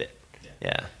 That's kind of it.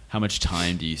 Yeah. How much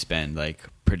time do you spend like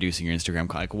producing your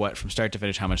Instagram? Like what, from start to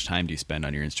finish, how much time do you spend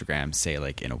on your Instagram, say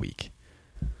like in a week?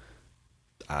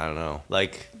 I don't know.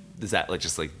 Like, is that like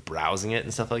just like browsing it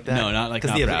and stuff like that? No, not like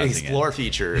because the explore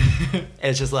feature.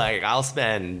 It's just like I'll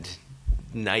spend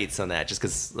nights on that just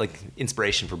because like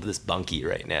inspiration for this bunkie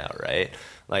right now, right?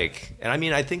 Like, and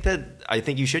I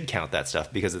think you should count that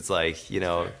stuff because it's like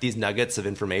these nuggets of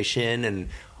information and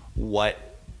what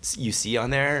you see on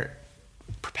there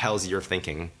propels your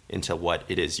thinking into what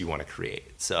it is you want to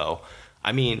create. So,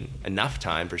 enough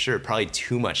time for sure. Probably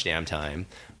too much damn time,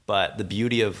 but the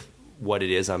beauty of what it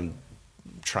is I'm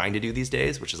trying to do these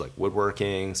days, which is like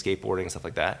woodworking, skateboarding, stuff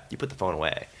like that, you put the phone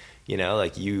away.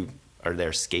 Like you are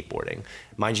there skateboarding.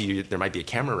 Mind you, there might be a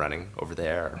camera running over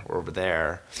there or over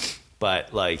there,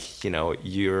 but like,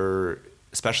 you're,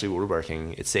 especially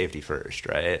woodworking, it's safety first,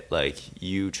 right? Like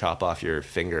you chop off your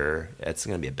finger, it's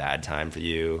going to be a bad time for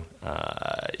you.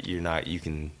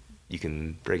 You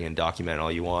can bring in document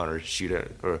all you want or shoot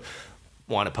it or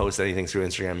want to post anything through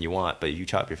Instagram you want, but you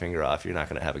chop your finger off, you're not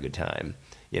going to have a good time.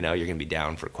 You're going to be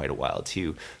down for quite a while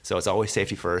too. So it's always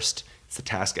safety first. It's the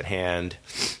task at hand,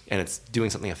 and it's doing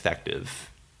something effective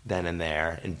then and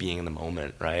there and being in the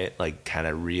moment, right? Like kind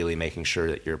of really making sure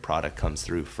that your product comes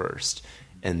through first,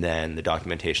 and then the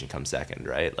documentation comes second,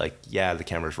 right? Like, the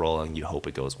camera's rolling, you hope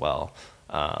it goes well.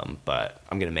 But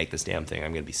I'm going to make this damn thing.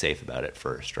 I'm going to be safe about it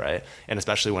first, right? And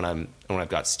especially when I've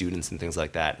got students and things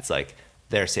like that, it's like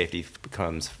their safety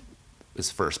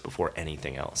is first before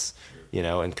anything else,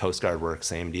 and Coast Guard work,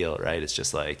 same deal, right? It's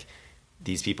just like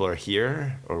these people are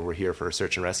here, or we're here for a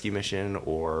search and rescue mission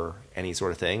or any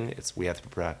sort of thing. We have to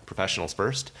be professionals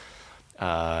first,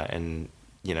 and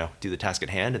do the task at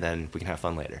hand, and then we can have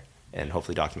fun later and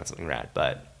hopefully document something rad.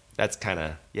 But that's kind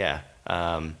of,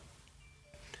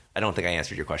 I don't think I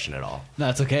answered your question at all. No,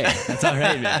 that's okay. That's all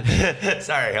right, man.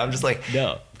 Sorry, I'm just like,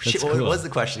 no. Shit, cool. What was the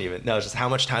question even? No, it's just how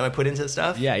much time I put into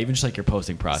stuff. Yeah, even just like your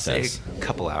posting process. Say a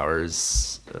couple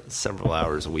hours, several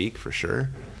hours a week for sure.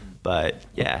 But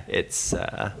yeah, it's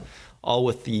all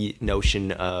with the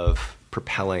notion of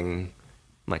propelling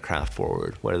my craft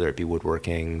forward, whether it be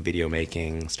woodworking, video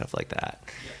making, stuff like that.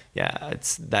 Yeah,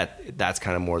 that's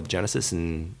kind of more the genesis,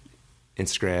 and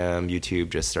Instagram, YouTube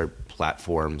just are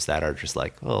platforms that are just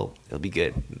like, oh, it'll be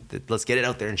good. Let's get it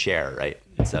out there and share, right?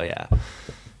 So yeah.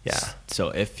 So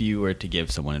if you were to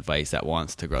give someone advice that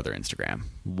wants to grow their Instagram,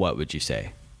 what would you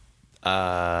say?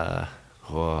 So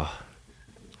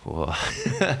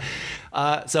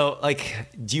like,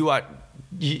 do you watch?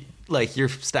 Like your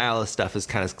style of stuff is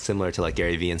kind of similar to like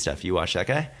Gary Vee and stuff. You watch that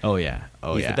guy? Oh yeah.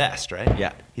 He's the best, right?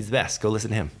 Yeah, he's the best. Go listen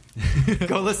to him.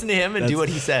 Go listen to him and do what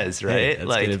he says, right? Hey, that's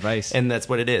like good advice. And that's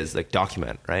what it is. Like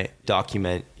document, right?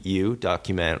 Document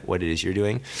what it is you're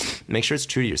doing. Make sure it's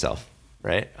true to yourself,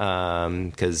 right?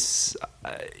 Because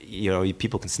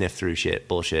people can sniff through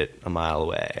bullshit a mile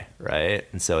away, right?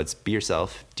 And so it's be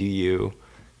yourself, do you,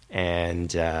 and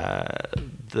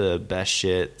the best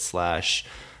shit /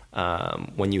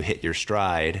 when you hit your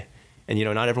stride. And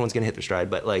not everyone's gonna hit their stride,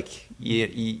 but like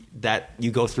you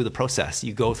go through the process,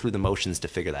 you go through the motions to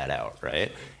figure that out,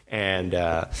 right? And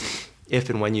if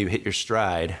and when you hit your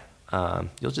stride,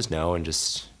 you'll just know, and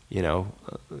just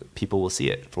people will see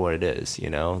it for what it is.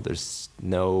 There's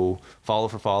no follow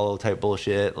for follow type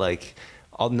bullshit. Like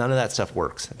none of that stuff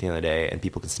works at the end of the day, and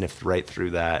people can sniff right through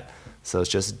that. So it's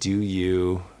just do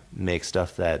you, make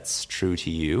stuff that's true to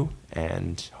you,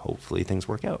 and hopefully things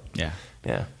work out. Yeah.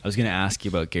 I was going to ask you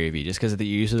about Gary Vee just because of the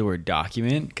use of the word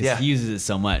document, because he uses it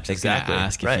so much. Exactly. I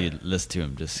was going to ask if you'd listen to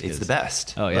him. It's the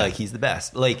best. Oh yeah. Like he's the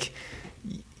best. Like,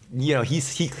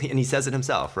 he says it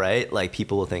himself, right? Like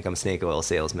people will think I'm a snake oil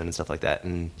salesman and stuff like that.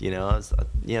 And,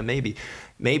 maybe,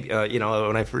 when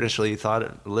I initially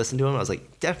listened to him, I was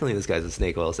like, definitely this guy's a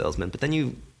snake oil salesman. But then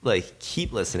you like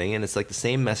keep listening, and it's like the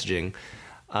same messaging.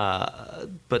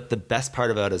 But the best part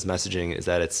about his messaging is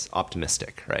that it's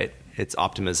optimistic, right? It's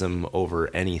optimism over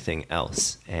anything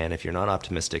else. And if you're not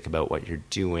optimistic about what you're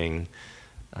doing,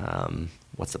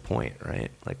 what's the point, right?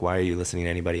 Like, why are you listening to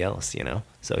anybody else,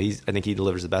 So I think he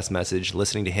delivers the best message.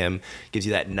 Listening to him gives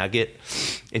you that nugget,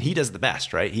 and he does the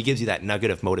best, right? He gives you that nugget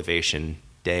of motivation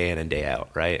day in and day out,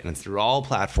 right? And it's through all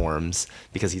platforms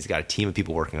because he's got a team of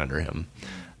people working under him.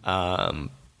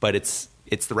 But it's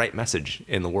the right message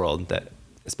in the world, that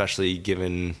especially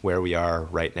given where we are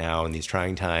right now in these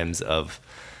trying times of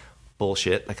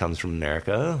bullshit that comes from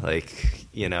America, like,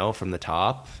 from the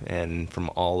top and from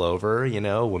all over,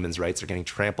 women's rights are getting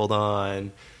trampled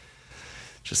on.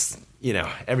 Just,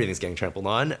 everything's getting trampled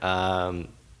on.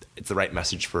 It's the right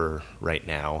message for right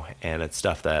now, and it's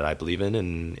stuff that I believe in,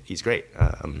 and he's great.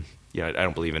 I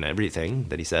don't believe in everything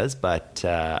that he says, but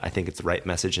I think it's the right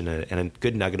message and a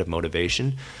good nugget of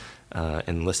motivation.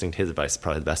 And listening to his advice is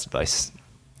probably the best advice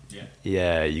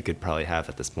you could probably have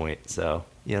at this point. So,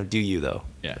 do you though?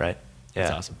 Yeah. Right? Yeah.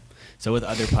 That's awesome. So with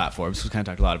other platforms, we kind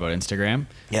of talked a lot about Instagram.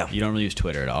 Yeah. You don't really use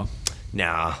Twitter at all.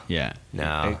 No. Yeah. No.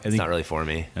 I it's think not really for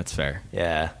me. That's fair.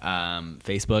 Yeah.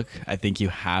 Facebook. I think you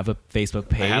have a Facebook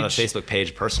page. I have a Facebook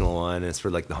page, personal one. And it's for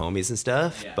like the homies and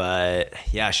stuff. Yeah. But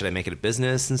should I make it a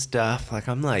business and stuff? Like,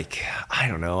 I'm like, I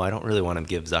don't know. I don't really want to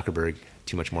give Zuckerberg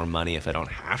too much more money if I don't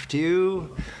have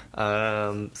to.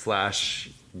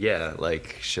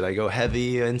 Like, should I go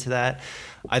heavy into that?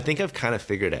 I think I've kind of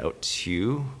figured out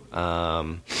too,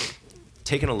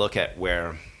 taking a look at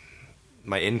where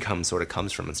my income sort of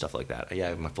comes from and stuff like that. Yeah, I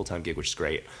have my full-time gig, which is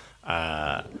great.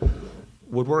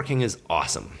 Woodworking is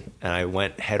awesome, and I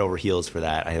went head over heels for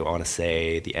that. I want to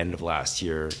say the end of last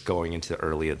year, going into the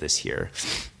early of this year.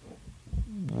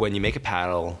 When you make a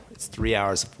paddle, it's 3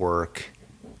 hours of work.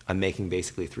 I'm making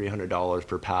basically $300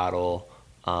 per paddle.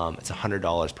 It's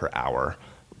 $100 per hour,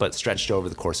 but stretched over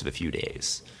the course of a few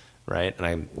days, right? And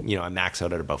I max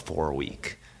out at about 4 a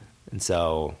week. And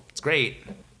so it's great,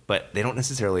 but they're not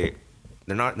necessarily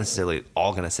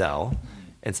all going to sell.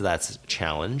 And so that's a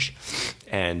challenge.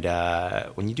 And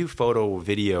when you do photo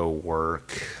video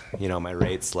work, my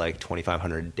rate's like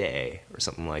 $2,500 a day or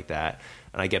something like that.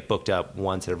 And I get booked up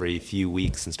once every few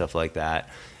weeks and stuff like that.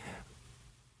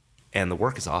 And the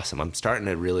work is awesome. I'm starting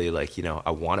to really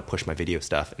I want to push my video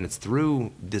stuff. And it's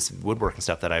through this woodworking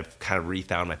stuff that I've kind of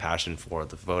refound my passion for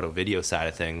the photo video side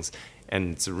of things.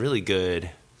 And it's a really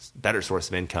good better source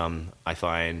of income, I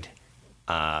find.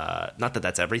 Not that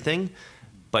that's everything,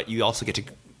 but you also get to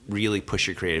really push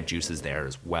your creative juices there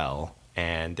as well.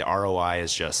 And the ROI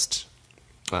is just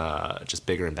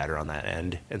bigger and better on that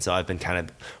end. And so I've been kind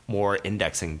of more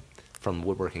indexing from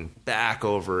woodworking back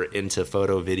over into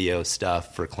photo video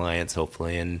stuff for clients,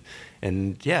 hopefully.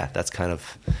 And yeah, that's kind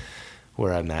of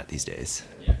where I'm at these days.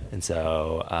 Yeah. And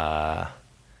so,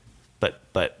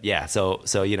 but yeah, so,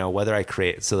 you know, whether I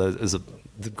create, so there's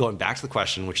going back to the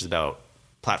question, which is about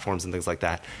platforms and things like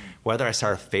that, whether I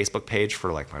start a Facebook page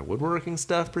for like my woodworking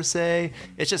stuff per se,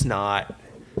 it's just not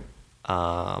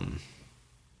at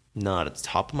the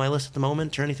top of my list at the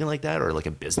moment or anything like that, or like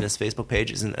a business Facebook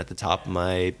page isn't at the top of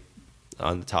my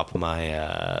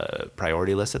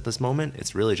priority list at this moment.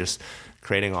 It's really just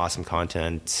creating awesome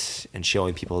content and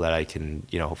showing people that I can,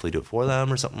 you know, hopefully do it for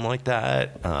them or something like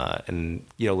that, and,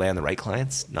 you know, land the right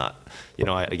clients. Not, you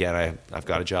know, I've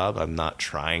got a job. I'm not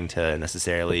trying to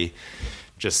necessarily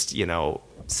just, you know,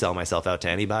 sell myself out to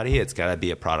anybody. It's got to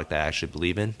be a product that I actually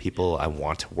believe in, people I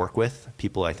want to work with,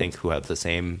 people I think who have the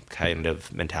same kind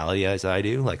of mentality as I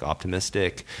do, like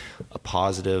optimistic, a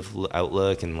positive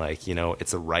outlook, and like, you know,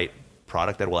 it's the right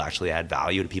product that will actually add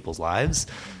value to people's lives.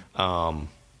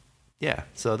 Yeah,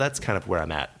 so that's kind of where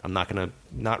I'm at. I'm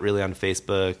not really on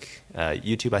Facebook.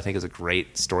 YouTube, I think, is a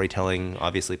great storytelling,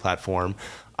 obviously, platform.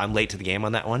 I'm late to the game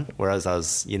on that one, whereas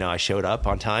I showed up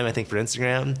on time, I think, for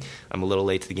Instagram. I'm a little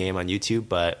late to the game on YouTube,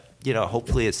 but, you know,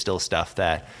 hopefully it's still stuff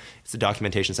that it's the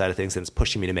documentation side of things, and it's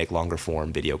pushing me to make longer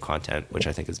form video content, which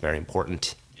I think is very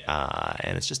important.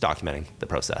 And it's just documenting the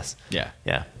process. Yeah.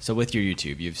 Yeah. So with your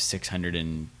YouTube, you have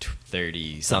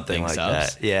 630 something like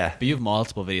subs. that. Yeah. But you have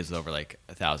multiple videos with over like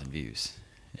 1,000 views.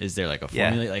 Is there like a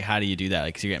formula? Like, how do you do that?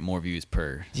 Like, 'cause you get more views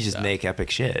per. You just make epic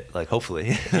shit. Like,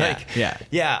 hopefully.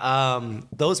 Yeah.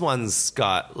 Those ones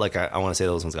got, like, I want to say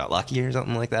those ones got lucky or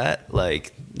something like that.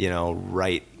 Like, you know,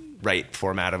 right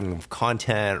formatting of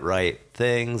content, right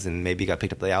things, and maybe got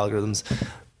picked up by the algorithms.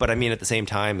 But I mean, at the same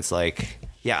time, it's like,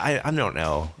 yeah, I don't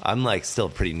know. I'm like still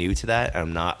pretty new to that.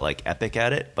 I'm not like epic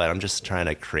at it, but I'm just trying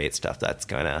to create stuff that's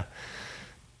gonna,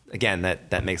 again,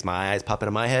 that makes my eyes pop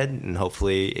into my head, and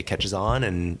hopefully it catches on.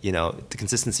 And, you know, the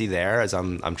consistency there as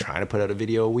I'm trying to put out a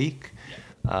video a week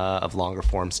of longer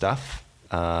form stuff.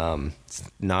 It's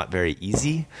not very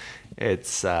easy.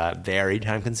 It's very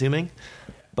time consuming,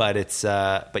 but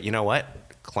but you know what?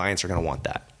 Clients are gonna want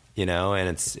that, you know, and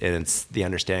it's the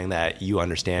understanding that you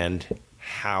understand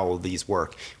how these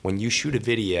work. When you shoot a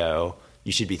video,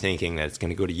 you should be thinking that it's going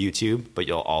to go to YouTube, but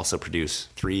you'll also produce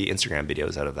 3 Instagram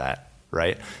videos out of that,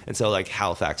 right? And so, like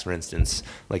Halifax, for instance,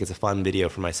 like, it's a fun video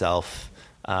for myself.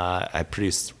 I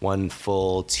produced 1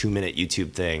 full 2-minute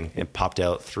YouTube thing and popped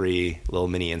out 3 little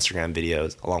mini Instagram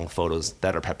videos along with photos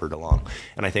that are peppered along.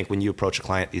 And I think when you approach a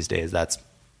client these days, that's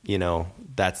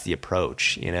the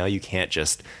approach. You know, you can't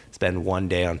just spend 1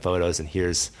 day on photos and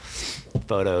here's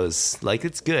photos. Like,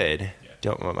 it's good.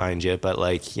 Don't mind you, but,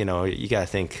 like, you know, you got to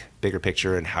think bigger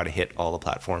picture and how to hit all the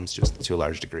platforms just to a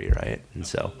large degree, right? And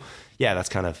so, yeah, that's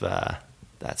kind of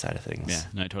that side of things. Yeah,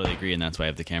 no, I totally agree, and that's why I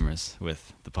have the cameras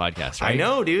with the podcast, right? I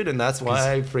know, dude, and that's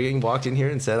why I friggin' walked in here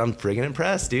and said, I'm friggin'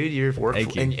 impressed, dude. You're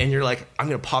working, and you're like, I'm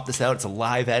going to pop this out. It's a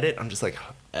live edit. I'm just like,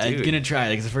 dude, I'm going to try.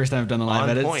 Like, it's the first time I've done the live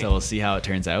edit, so we'll see how it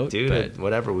turns out. Dude, but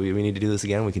whatever. We need to do this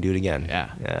again. We can do it again.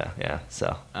 Yeah.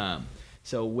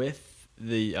 So with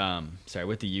the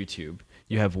with the YouTube,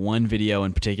 you have one video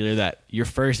in particular that your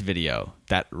first video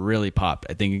that really popped.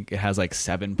 I think it has like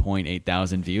 7.8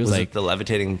 thousand views. Was like it the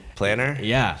levitating planner?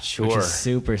 Yeah, sure. Which is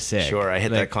super sick. Sure, I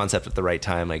hit that concept at the right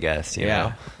time, I guess. You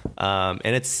know?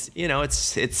 And it's, you know,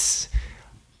 it's.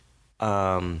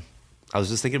 I was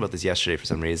just thinking about this yesterday for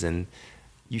some reason.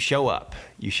 You show up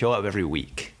every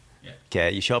week. Yeah.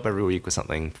 Okay, you show up every week with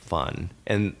something fun,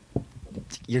 and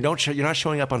you're not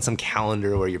showing up on some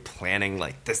calendar where you're planning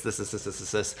like this.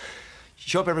 You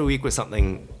show up every week with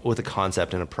something, with a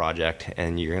concept and a project,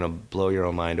 and you're going to blow your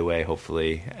own mind away,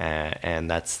 hopefully, and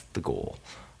that's the goal.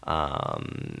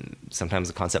 Sometimes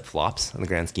the concept flops in the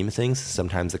grand scheme of things.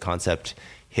 Sometimes the concept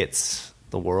hits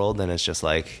the world, and it's just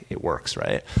like, it works,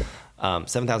 right?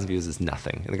 7,000 views is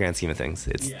nothing in the grand scheme of things.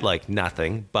 It's like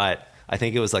nothing, but I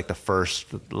think it was like the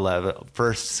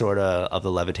first sort of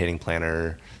the levitating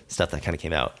planner stuff that kind of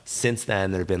came out. Since then,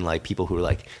 there have been like people who are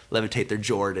like, levitate their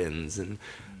Jordans and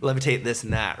levitate this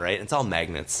and that, right? And it's all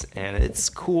magnets, and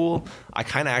it's cool. I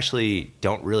kind of actually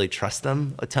don't really trust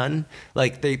them a ton.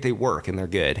 Like, they work and they're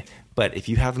good, but if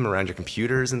you have them around your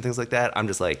computers and things like that, I'm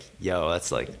just like, yo,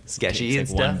 that's like sketchy and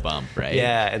like stuff. One bump, right?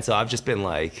 Yeah, and so I've just been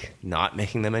like not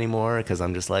making them anymore because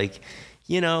I'm just like,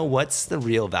 you know, what's the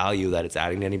real value that it's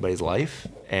adding to anybody's life?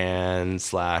 And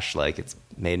 / like, it's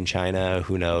made in China.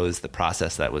 Who knows the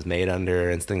process that was made under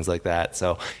and things like that.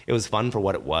 So it was fun for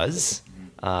what it was.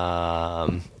 It's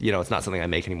not something I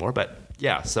make anymore, but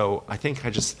yeah. So I think I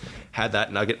just had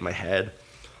that nugget in my head.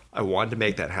 I wanted to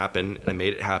make that happen, and I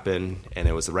made it happen, and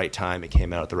it was the right time. It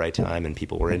came out at the right time, and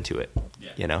people were into it.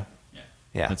 Yeah.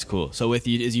 Yeah. That's cool. So with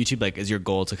you, is YouTube is your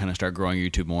goal to kind of start growing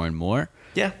YouTube more and more?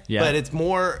 Yeah. But it's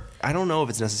more, I don't know if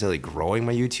it's necessarily growing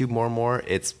my YouTube more and more.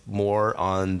 It's more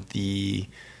on the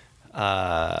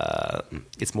lines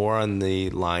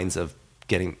of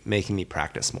making me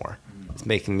practice more. It's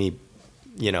making me,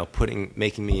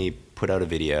 making me put out a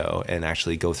video and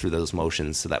actually go through those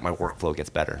motions so that my workflow gets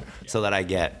better. So that I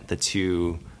get the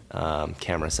 2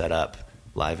 camera setup,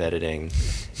 live editing,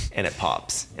 and it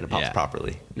pops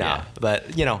properly. But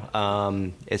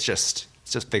it's just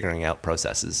figuring out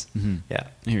processes. Mm-hmm. Yeah,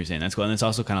 I hear you saying that's cool, and it's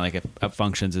also kind of like it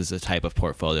functions as a type of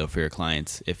portfolio for your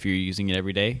clients. If you're using it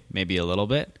every day, maybe a little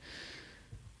bit.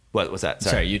 What was that?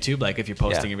 Sorry, YouTube. Like if you're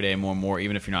posting every day more and more,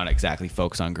 even if you're not exactly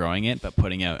focused on growing it, but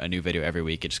putting out a new video every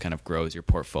week, it just kind of grows your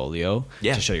portfolio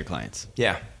to show your clients.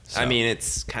 Yeah, so. I mean,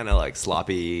 it's kind of like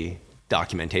sloppy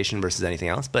documentation versus anything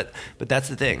else, but that's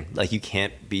the thing. Like you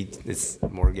can't be. It's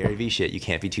more Gary Vee shit. You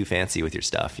can't be too fancy with your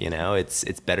stuff.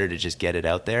 It's better to just get it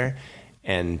out there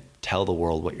and tell the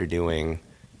world what you're doing.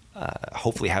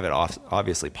 Hopefully, have it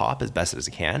obviously pop as best as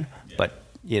it can, but.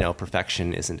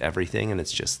 Perfection isn't everything, and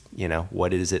it's just,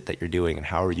 what is it that you're doing and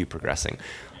how are you progressing?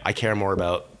 I care more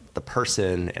about the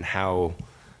person and how,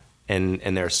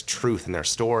 and there's truth in their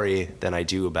story than I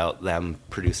do about them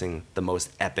producing the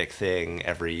most epic thing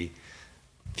every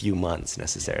few months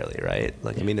necessarily, right?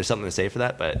 Like, I mean, there's something to say for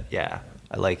that, but yeah,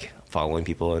 I like following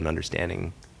people and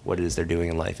understanding what it is they're doing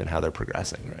in life and how they're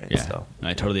progressing, right? Yeah, so,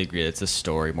 I totally agree. It's a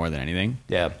story more than anything.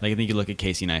 Yeah. Like I think you look at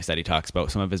Casey Neistat, he talks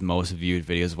about some of his most viewed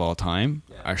videos of all time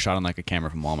are shot on like a camera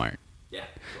from Walmart. Yeah,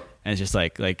 sure. And it's just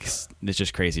like it's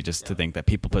just crazy just to think that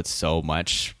people put so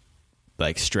much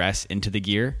like stress into the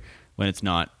gear when it's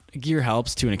not. Gear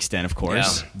helps to an extent, of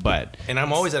course, but... And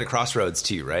I'm always at a crossroads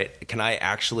too, right? Can I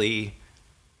actually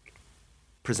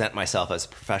present myself as a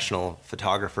professional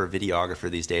photographer, videographer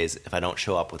these days if I don't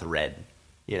show up with a red?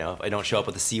 If I don't show up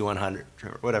with a C100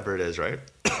 or whatever it is, right?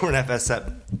 Or an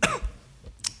FS7.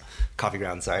 Coffee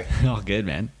ground, sorry. Oh, good,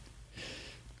 man.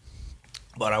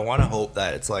 But I want to hope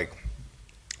that it's like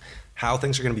how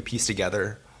things are going to be pieced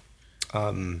together,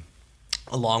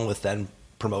 along with then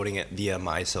promoting it via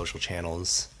my social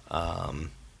channels.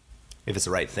 If it's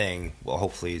the right thing, will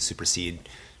hopefully supersede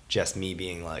just me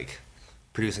being like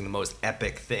producing the most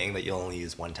epic thing that you'll only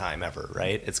use one time ever,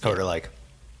 right? It's kind of like,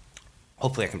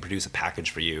 hopefully I can produce a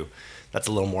package for you that's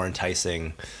a little more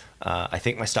enticing. I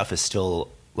think my stuff is still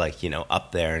like,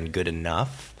 up there and good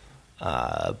enough.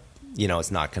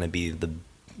 It's not going to be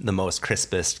the most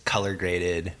crispest color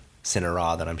graded Cine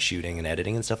Raw that I'm shooting and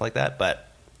editing and stuff like that. But,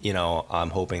 I'm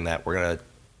hoping that we're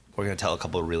going to tell a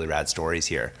couple of really rad stories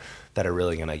here that are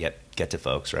really going to get to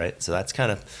folks. Right. So that's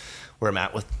kind of where I'm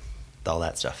at with all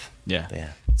that stuff. Yeah. But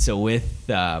yeah. So with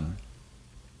all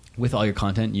your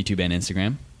content, YouTube and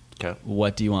Instagram, okay,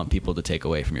 what do you want people to take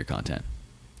away from your content?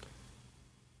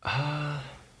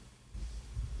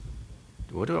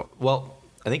 Well,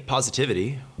 I think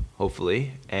positivity,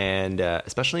 hopefully, and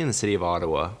especially in the city of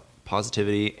Ottawa,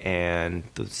 positivity and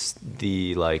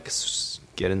the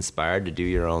get inspired to do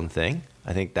your own thing.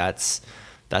 I think that's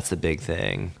the big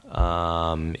thing.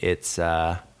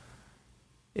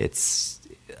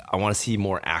 I want to see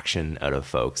more action out of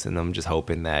folks, and I'm just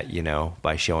hoping that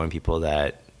by showing people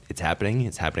that it's happening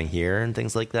here and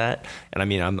things like that. And I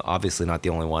mean, I'm obviously not the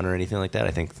only one or anything like that.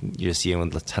 I think you're seeing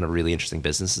a ton of really interesting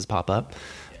businesses pop up,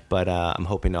 but I'm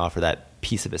hoping to offer that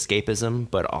piece of escapism,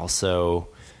 but also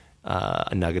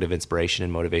a nugget of inspiration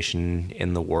and motivation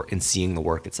in the work and seeing the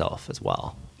work itself as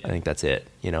well. I think that's it.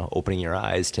 Opening your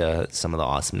eyes to some of the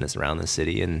awesomeness around the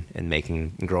city and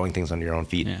making and growing things under your own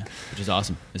feet. Yeah, which is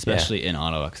awesome, especially in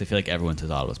Ottawa, because I feel like everyone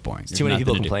says Ottawa's boring. There's too many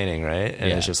people complaining, right?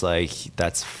 And it's just like,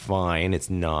 that's fine.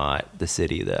 It's not the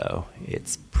city, though.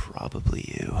 It's probably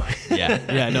you.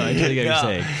 Yeah, no, I totally get what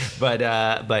you're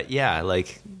saying. But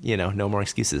yeah, no more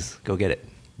excuses. Go get it.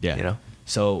 Yeah.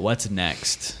 So what's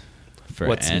next for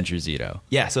Andrew Szeto?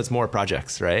 Yeah, so it's more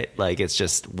projects, right? Like, it's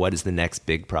just, what is the next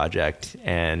big project?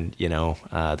 And,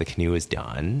 the canoe is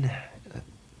done.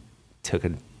 Took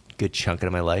a good chunk out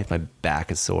of my life. My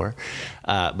back is sore.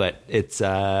 But it's,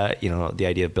 the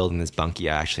idea of building this bunkie,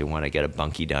 I actually want to get a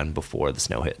bunkie done before the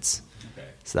snow hits. Okay.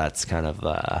 So that's kind of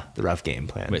the rough game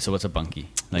plan. Wait, so what's a bunkie?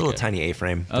 Like a little tiny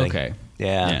A-frame thing. Okay.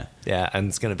 Yeah. And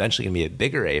it's eventually going to be a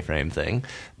bigger A-frame thing.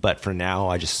 But for now,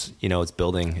 I just, it's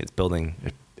building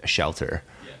a shelter.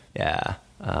 Yeah.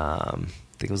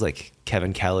 think it was like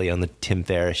Kevin Kelly on the Tim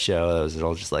Ferriss show. That was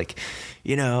all just like,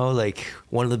 like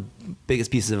one of the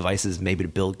biggest pieces of advice is maybe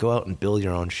to go out and build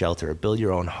your own shelter, build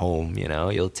your own home.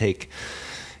 You'll take,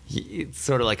 it's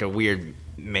sort of like a weird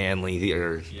manly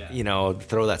or,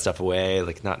 throw that stuff away.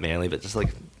 Like not manly, but just like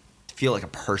feel like a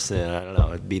person. I don't know.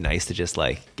 It'd be nice to just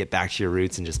like get back to your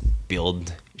roots and just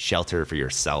build shelter for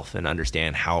yourself and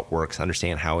understand how it works,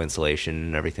 understand how insulation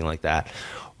and everything like that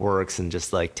works, and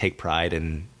just like take pride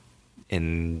in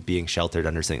being sheltered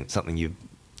under something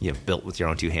you've built with your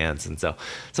own two hands. And so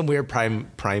some weird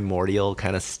primordial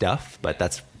kind of stuff, but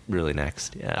that's really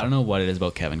next. Yeah. I don't know what it is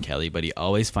about Kevin Kelly, but he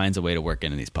always finds a way to work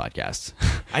into these podcasts.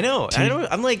 I know.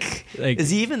 I'm like, is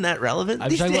he even that relevant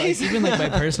these days? About, even like my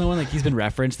personal one, like he's been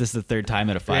referenced. This is the third time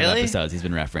out of 5 episodes he's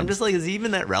been referenced. I'm just like, is he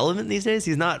even that relevant these days?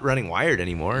 He's not running Wired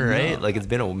anymore, right? Like it's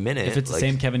been a minute. If it's the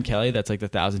same Kevin Kelly, that's like the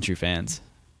 1,000 True Fans.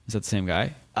 Is that the same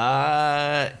guy?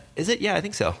 Is it? Yeah, I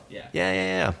think so.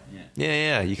 Yeah.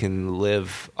 You can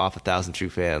live off 1,000 True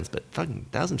Fans, but fucking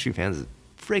 1,000 True Fans is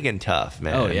friggin' tough,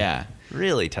 man. Oh yeah,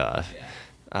 really tough.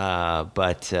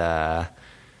 Yeah.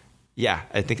 Yeah,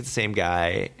 I think it's the same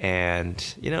guy, and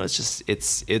it's just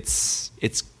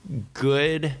it's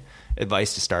good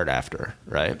advice to start after,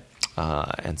 right?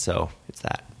 And so it's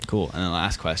that. Cool. And then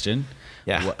last question.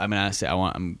 Yeah, I'm gonna say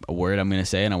a word I'm gonna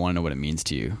say, and I want to know what it means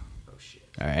to you. Oh shit.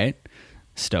 All right.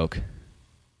 Stoke.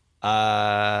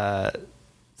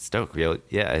 Stoke.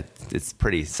 Yeah, it's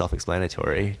pretty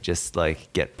self-explanatory. Just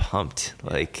like get pumped.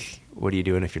 Like, what are you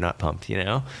doing if you're not pumped?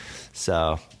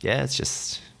 So yeah, it's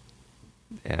just.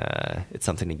 It's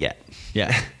something to get.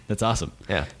 Yeah, that's awesome.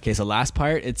 Yeah. Okay, so last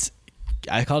part,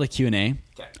 I call it a Q&A. Okay.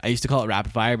 I used to call it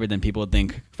rapid fire, but then people would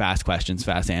think fast questions,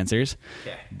 fast answers.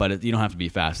 Okay. But you don't have to be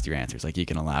fast with your answers. Like you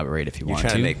can elaborate if you want to.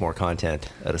 You're trying to make more content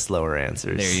out of slower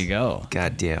answers. There you go.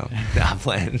 God damn. I'm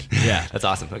playing. Yeah. That's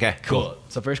awesome. Okay, cool.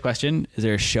 So first question, is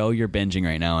there a show you're binging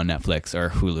right now on Netflix or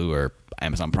Hulu or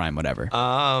Amazon Prime, whatever?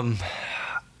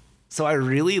 So I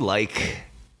really like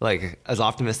as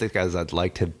optimistic as I'd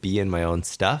like to be in my own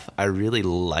stuff, I really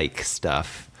like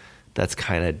stuff that's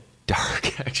kind of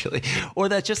dark, actually, or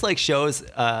that just like shows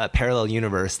a parallel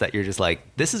universe that you're just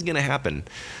like, this is gonna happen.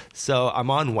 So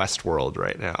I'm on Westworld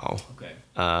right now.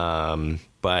 Okay.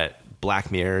 But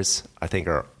Black Mirrors I think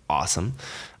are awesome.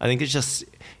 I think it's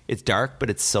dark,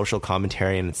 but it's social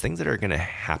commentary and it's things that are gonna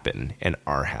happen and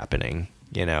are happening.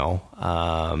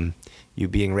 You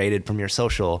being rated from your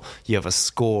social, you have a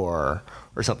score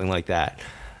or something like that.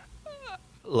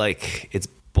 Like it's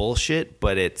bullshit,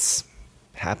 but it's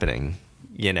happening,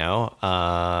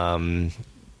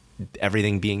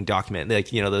 everything being documented, like,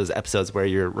 those episodes where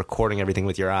you're recording everything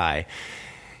with your eye.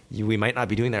 We might not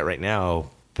be doing that right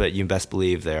now, but you best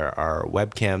believe there are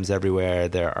webcams everywhere.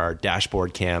 There are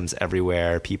dashboard cams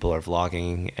everywhere. People are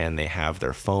vlogging and they have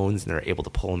their phones and they're able to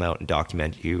pull them out and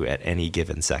document you at any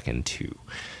given second too.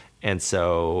 And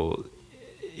so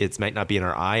it might not be in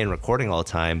our eye and recording all the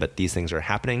time, but these things are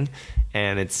happening.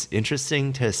 And it's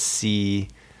interesting to see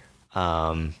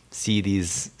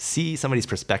somebody's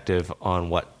perspective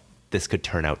on what this could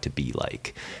turn out to be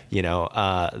like.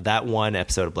 That one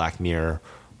episode of Black Mirror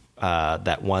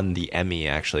that won the Emmy,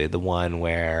 actually, the one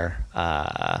where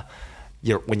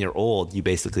when you're old, you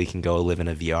basically can go live in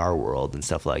a VR world and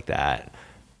stuff like that.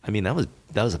 I mean, that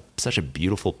was such a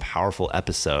beautiful, powerful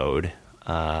episode.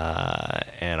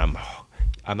 And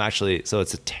I'm actually, so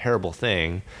it's a terrible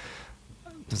thing.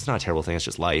 It's not a terrible thing. It's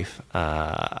just life.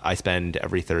 I spend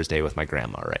every Thursday with my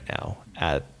grandma right now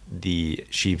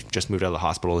she just moved out of the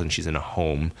hospital and she's in a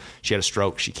home. She had a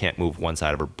stroke. She can't move one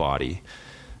side of her body.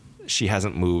 She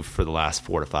hasn't moved for the last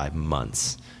 4 to 5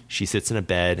 months. She sits in a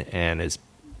bed and is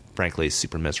frankly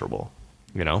super miserable,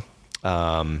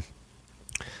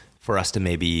 for us to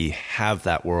maybe have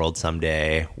that world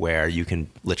someday where you can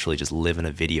literally just live in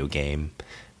a video game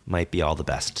might be all the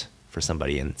best for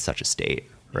somebody in such a state,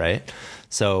 right?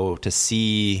 So to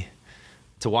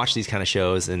watch these kind of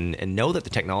shows and know that the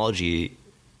technology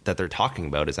that they're talking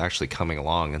about is actually coming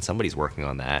along and somebody's working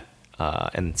on that,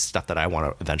 and stuff that I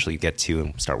want to eventually get to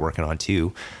and start working on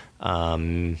too.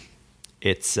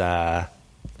 It's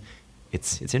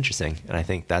interesting, and I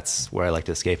think that's where I like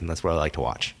to escape, and that's where I like to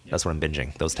watch. Yep. That's what I'm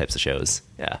binging, those types of shows.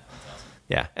 Yeah,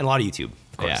 yeah, and a lot of YouTube,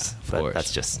 of course. Yeah, of course.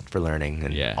 That's just for learning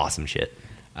and awesome shit.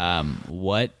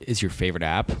 What is your favorite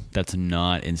app that's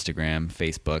not Instagram,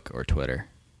 Facebook, or Twitter?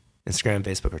 Instagram,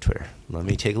 Facebook, or Twitter. Let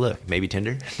me take a look. Maybe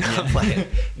Tinder? No, I'm playing.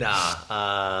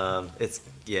 Nah. Let's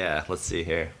see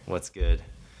here. What's good?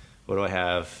 What do I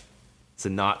have? It's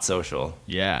a not social.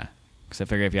 Yeah. Because I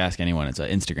figure if you ask anyone, it's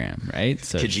Instagram, right?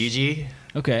 So Kijiji.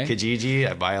 Okay. Kijiji.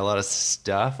 I buy a lot of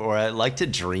stuff, or I like to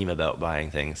dream about buying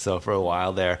things. So for a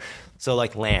while there, So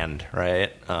like land,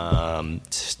 right? I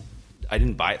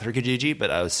didn't buy it through Kijiji,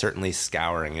 but I was certainly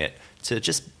scouring it to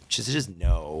just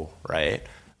know, right?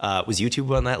 Was YouTube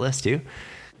on that list too?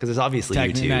 Because there's obviously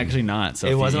YouTube. Actually not. So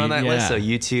it wasn't on that list. So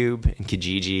YouTube and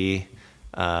Kijiji.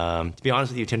 To be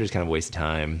honest with you, Tinder's kind of a waste of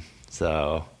time.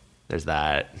 So there's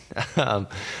that.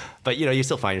 But you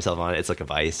still find yourself on it. It's like a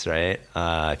vice, right?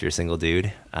 If you're a single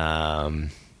dude. But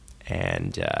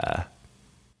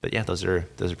yeah, those are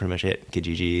pretty much it.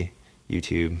 Kijiji,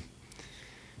 YouTube,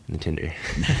 and the Tinder.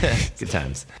 Good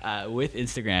times. With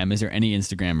Instagram, is there any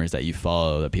Instagrammers that you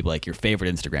follow that people like your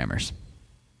favorite Instagrammers?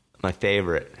 My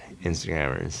favorite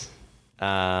Instagrammers.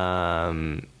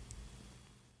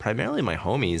 Primarily my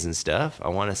homies and stuff. I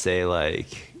want to say like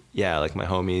my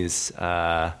homies,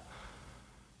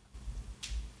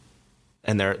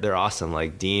 and they're awesome.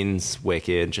 Like Dean's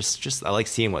wicked. Just I like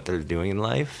seeing what they're doing in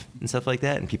life and stuff like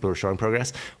that, and people are showing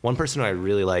progress. One person who I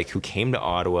really like who came to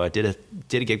Ottawa, did a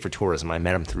gig for tourism. I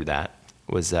met him through that.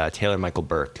 Was Taylor Michael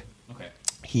Burke. Okay.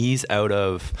 He's out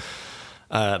of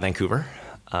Vancouver,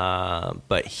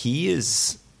 but he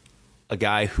is a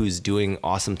guy who's doing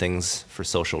awesome things for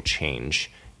social change.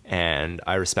 And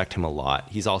I respect him a lot.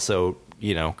 He's also,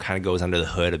 kind of goes under the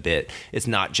hood a bit. It's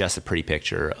not just a pretty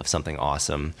picture of something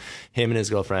awesome. Him and his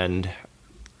girlfriend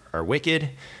are wicked.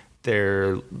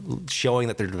 They're showing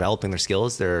that they're developing their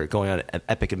skills. They're going on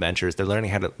epic adventures. They're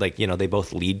learning how to, they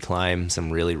both lead climb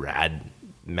some really rad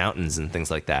mountains and things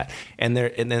like that. And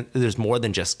then there's more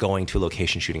than just going to a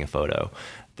location shooting a photo.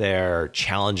 They're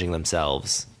challenging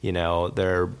themselves.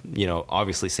 They're,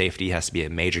 obviously safety has to be a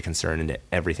major concern in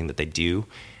everything that they do.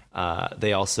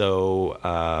 They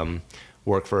also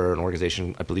work for an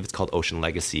organization, I believe it's called Ocean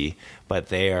Legacy, but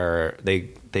they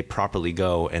properly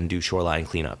go and do shoreline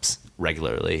cleanups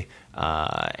regularly.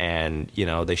 And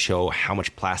they show how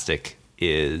much plastic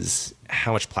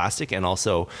and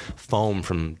also foam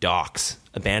from docks,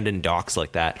 abandoned docks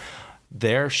like that.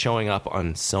 They're showing up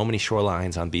on so many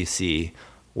shorelines on BC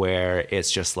where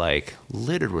it's just like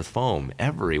littered with foam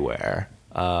everywhere.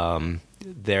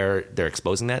 They're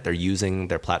exposing that. They're using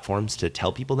their platforms to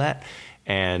tell people that,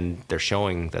 and they're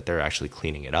showing that they're actually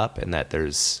cleaning it up, and that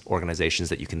there's organizations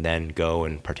that you can then go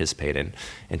and participate in,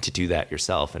 and to do that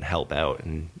yourself and help out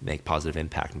and make positive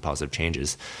impact and positive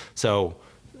changes. So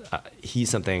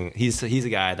he's a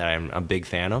guy that I'm a big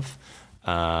fan of.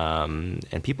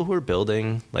 And people who are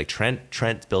building, like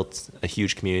Trent built a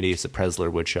huge community. It's a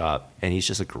Presler woodshop, and he's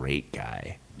just a great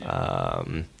guy.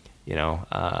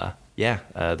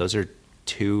 Those are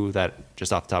two that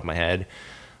just off the top of my head,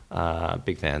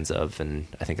 big fans of, and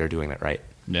I think they're doing that right.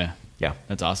 Yeah.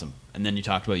 That's awesome. And then you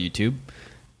talked about YouTube.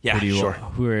 Yeah, sure.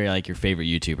 Who are like your favorite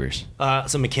YouTubers?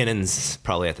 So McKinnon's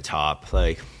probably at the top,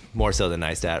 like more so than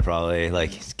Neistat probably.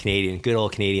 Like good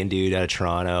old Canadian dude out of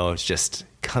Toronto. It's just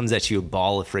comes at you a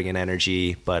ball of friggin'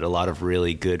 energy, but a lot of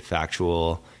really good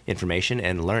factual information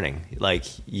and learning. Like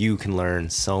you can learn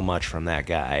so much from that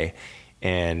guy,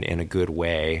 and in a good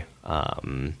way.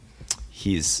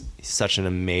 He's such an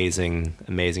amazing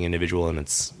individual, and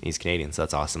he's Canadian, so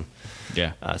that's awesome.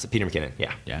 Yeah. So Peter McKinnon,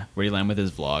 yeah. Where do you land with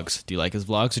his vlogs? Do you like his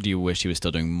vlogs, or do you wish he was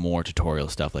still doing more tutorial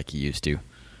stuff like he used to?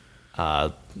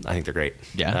 I think they're great.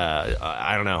 Yeah.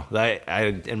 I don't know.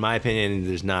 In my opinion,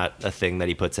 there's not a thing that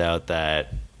he puts out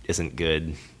that isn't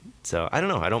good. So I don't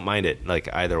know. I don't mind it,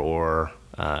 like either or,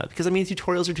 because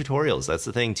tutorials are tutorials. That's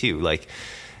the thing too. Like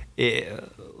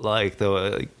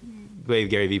the way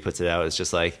Gary Vee puts it out, it's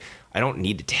just like, I don't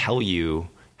need to tell you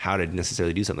how to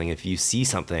necessarily do something. If you see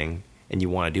something and you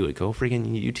want to do it, go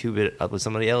freaking YouTube it up with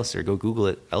somebody else, or go Google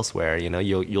it elsewhere.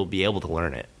 You'll be able to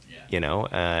learn it.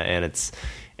 Yeah.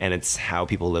 And it's how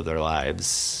people live their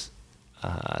lives.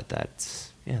 That's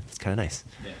kind of nice.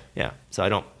 Yeah. So I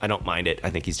don't mind it. I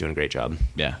think he's doing a great job.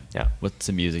 Yeah. What's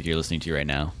the music you're listening to right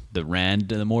now?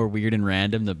 The more weird and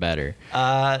random, the better.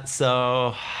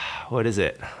 So what is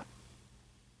it?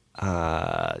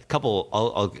 Couple.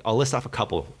 I'll list off a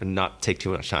couple and not take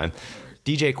too much time.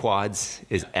 DJ Quads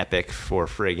is epic for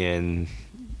friggin'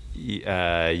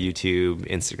 YouTube,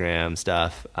 Instagram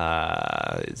stuff.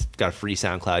 It's got a free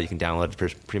SoundCloud. You can download for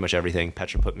pretty much everything.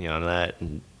 Petra put me on that,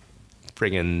 and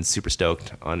friggin' super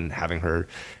stoked on having her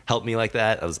help me like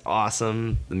that. That was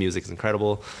awesome. The music is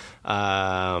incredible.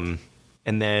 And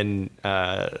then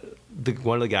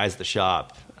one of the guys at the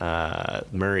shop,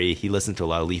 Murray, he listened to a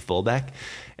lot of Leaf Volbeck.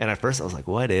 And at first I was like,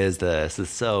 what is this? It's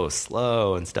so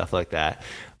slow and stuff like that.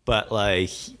 But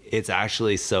like, it's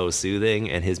actually so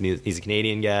soothing. And his music, he's a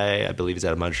Canadian guy. I believe he's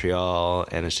out of Montreal.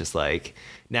 And it's just like,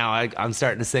 now I'm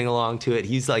starting to sing along to it.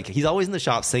 He's always in the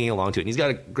shop singing along to it. And he's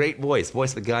got a great voice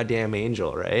of a goddamn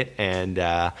angel, right? And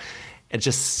it's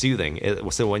just soothing.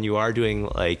 So when you are doing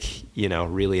like, you know,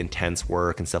 really intense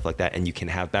work and stuff like that, and you can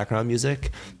have background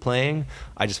music playing,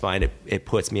 I just find it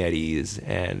puts me at ease,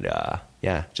 and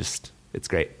just it's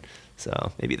great.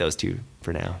 So maybe those two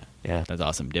for now. Yeah, that's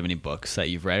awesome. Do you have any books that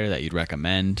you've read or that you'd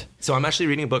recommend? So I'm actually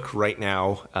reading a book right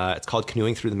now. It's called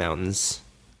Canoeing Through the Mountains,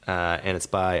 and it's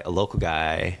by a local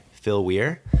guy, Phil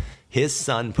Weir. His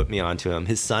son put me onto him.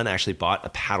 His son actually bought a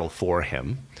paddle for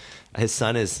him. His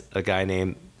son is a guy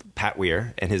named Pat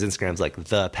Weir, and his Instagram's like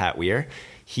the Pat Weir.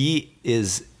 He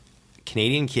is a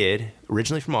Canadian kid,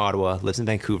 originally from Ottawa, lives in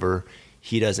Vancouver.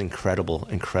 He does incredible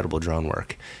drone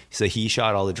work. So he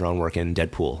shot all the drone work in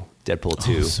Deadpool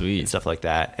 2, and stuff like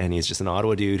that. And he's just an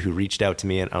Ottawa dude who reached out to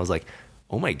me, and I was like,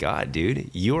 "Oh my God, dude,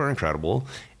 you are incredible."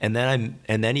 And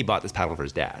then he bought this paddle for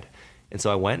his dad. And so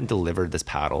I went and delivered this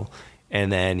paddle,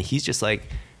 and then he's just like,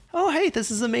 "Oh, hey, this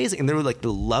is amazing." And they were like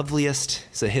the loveliest.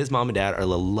 So his mom and dad are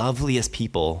the loveliest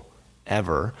people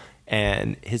ever.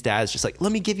 And his dad's just like,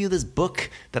 "Let me give you this book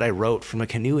that I wrote from a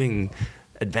canoeing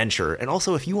adventure. And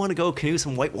also, if you want to go canoe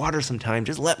some white water sometime,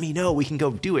 just let me know. We can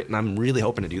go do it." And I'm really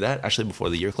hoping to do that actually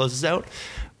before the year closes out.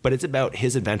 But it's about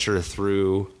his adventure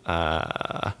through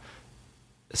the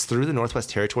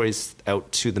Northwest Territories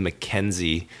out to the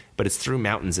Mackenzie, but it's through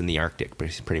mountains in the Arctic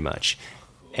pretty much.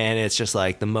 And it's just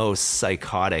like the most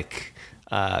psychotic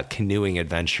canoeing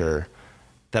adventure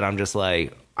that I'm just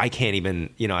like, I can't even,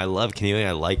 you know, I love canoeing.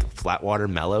 I like flat water,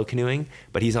 mellow canoeing,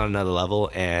 but he's on another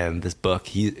level. And this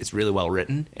book, it's really well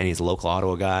written, and he's a local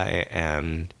Ottawa guy.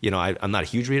 And, you know, I'm not a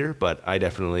huge reader, but I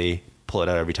definitely pull it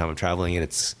out every time I'm traveling, and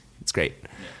it's great.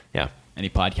 Yeah. Any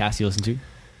podcasts you listen to?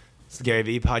 The Gary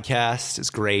Vee podcast is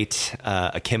great.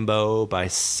 Akimbo by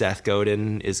Seth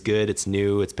Godin is good. It's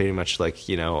new. It's pretty much like,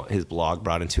 you know, his blog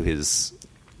brought into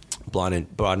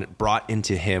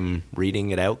him reading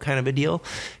it out kind of a deal.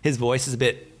 His voice is a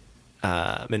bit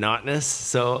monotonous,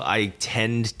 so I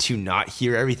tend to not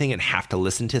hear everything and have to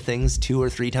listen to things 2 or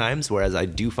 3 times, whereas I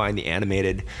do find the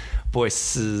animated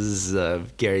voices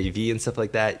of Gary Vee and stuff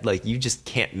like that, like you just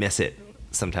can't miss it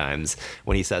sometimes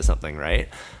when he says something, right?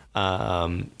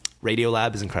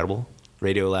 Radiolab is incredible.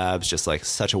 Radiolab's just like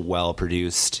such a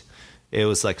well-produced, it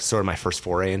was like sort of my first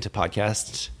foray into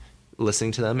podcasts,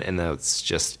 listening to them, and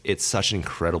it's such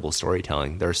incredible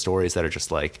storytelling. There are stories that are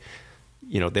just like,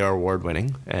 you know, they're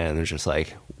award-winning, and they're just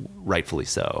like rightfully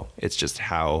so. It's just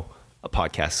how a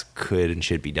podcast could and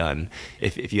should be done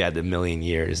if you had the million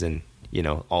years and, you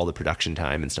know, all the production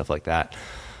time and stuff like that.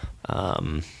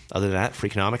 Other than that,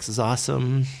 Freakonomics is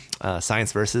awesome.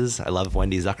 Science Versus, I love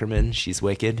Wendy Zuckerman. She's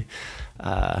wicked.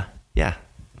 Yeah.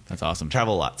 That's awesome.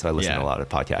 Travel a lot, so I listen to a lot of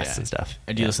podcasts and stuff.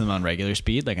 And do you listen to them on regular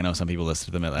speed? Like I know some people listen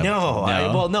to them at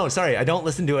No, sorry, I don't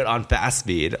listen to it on fast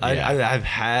speed. Yeah.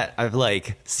 I've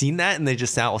like seen that, and they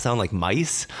just sound like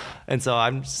mice, and so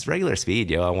I'm just regular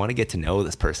speed. I want to get to know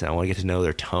this person. I want to get to know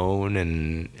their tone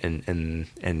and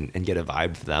get a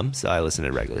vibe for them. So I listen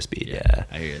to regular speed. Yeah.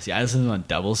 I hear you. See, I listen to them on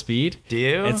double speed. Do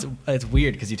you? It's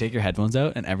weird because you take your headphones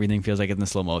out and everything feels like it's in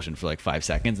slow motion for like 5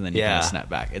 seconds, and then you kind of snap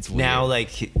back. It's weird. Now,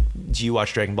 like, do you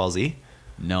watch Dragon Ball Z?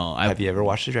 No. Have you ever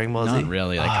watched the Dragon Ball Z? Not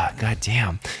really. God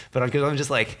damn. But I'm just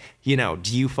like, you know,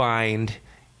 do you find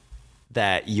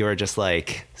that you're just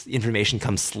like, information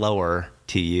comes slower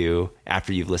to you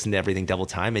after you've listened to everything double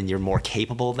time, and you're more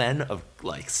capable then of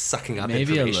like sucking up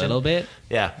information? Maybe a little bit.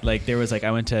 Yeah. Like there was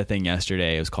I went to a thing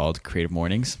yesterday. It was called Creative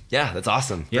Mornings. Yeah, that's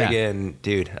awesome. Yeah. Friggin'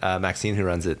 dude, Maxine who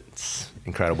runs it, it's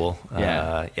incredible.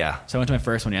 Yeah. So I went to my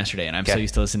first one yesterday, and I'm so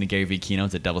used to listening to Gary Vee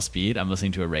keynotes at double speed. I'm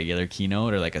listening to a regular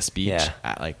keynote or like a speech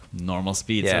at like normal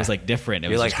speed. So it was like different.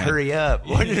 You're like, hurry up.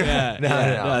 No,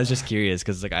 I was just curious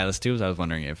because like I listened to it, so I was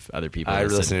wondering if other people. I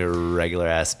listen to regular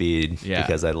ass speed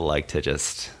because I like to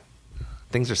just,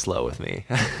 things are slow with me.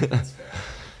 That's fair.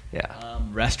 Yeah.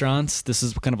 Restaurants. This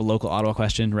is kind of a local Ottawa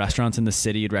question. Restaurants in the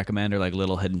city you'd recommend are like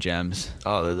little hidden gems.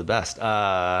 Oh, they're the best.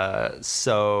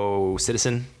 So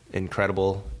Citizen,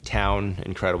 incredible. Town,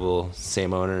 incredible.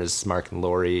 Same owners, Mark and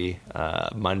Lori.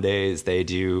 Mondays, they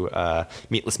do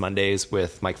Meatless Mondays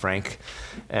with Mike Frank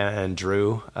and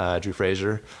Drew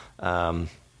Fraser.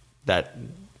 That,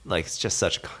 like, it's just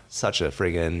such a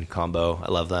friggin' combo.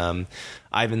 I love them.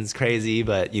 Ivan's crazy,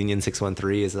 but Union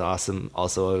 613 is awesome.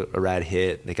 Also a rad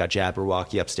hit. They got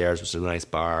Jabberwocky upstairs, which is a nice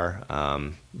bar.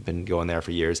 Been going there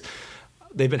for years.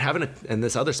 They've been having in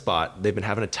this other spot, they've been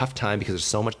having a tough time because there's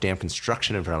so much damn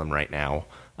construction in front of them right now.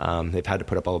 They've had to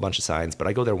put up a bunch of signs, but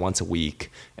I go there once a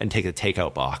week and take a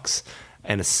takeout box.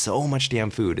 And it's so much damn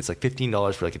food. It's like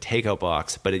 $15 for like a takeout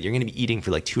box, but you're going to be eating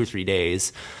for like 2 or 3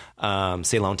 days.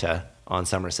 Ceylonta on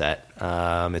Somerset.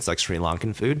 It's like Sri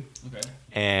Lankan food. Okay.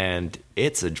 and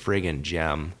it's a friggin'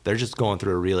 gem. They're just going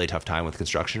through a really tough time with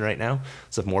construction right now.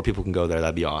 So if more people can go there,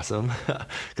 that'd be awesome.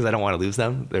 Because I don't want to lose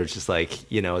them. They're just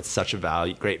like, you know, it's such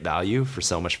a great value for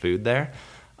so much food there,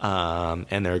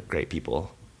 and they're great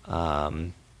people.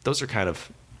 Those are kind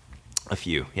of a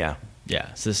few, yeah.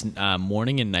 Yeah. So this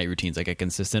morning and night routine's like a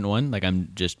consistent one. Like I'm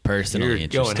just personally You're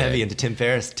interested. going heavy into Tim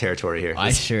Ferriss territory here.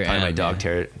 I sure am. My dog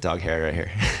hair right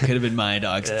here. Could have been my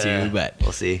dogs too, but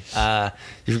we'll see.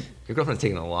 Your girlfriend's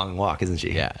taking a long walk, isn't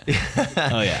she? Yeah.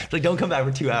 Oh yeah. Like, don't come back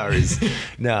for 2 hours.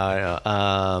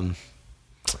 No.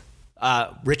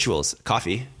 Rituals.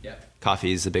 Coffee. Yeah.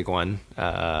 Coffee is a big one.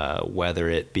 Whether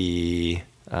it be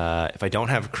if I don't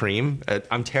have cream,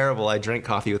 I'm terrible. I drink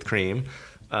coffee with cream.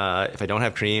 If I don't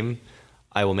have cream,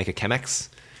 I will make a Chemex,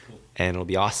 and it'll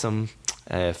be awesome.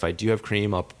 If I do have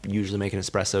cream, I'll usually make an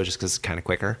espresso just because it's kind of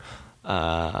quicker.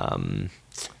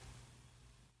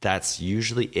 That's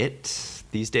usually it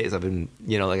these days. I've been,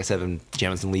 you know, like I said, I've been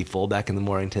jamming some Leaf Fullback in the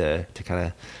morning to kind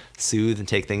of soothe and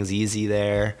take things easy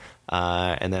there.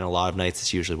 And then a lot of nights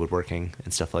it's usually woodworking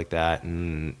and stuff like that.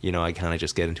 And, you know, I kind of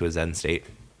just get into a Zen state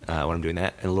when I'm doing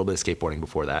that, and a little bit of skateboarding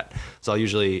before that. So I'll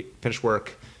usually finish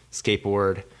work,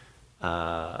 skateboard,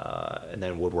 and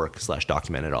then woodwork /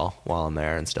 document it all while I'm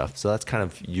there and stuff. So that's kind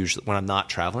of usually when I'm not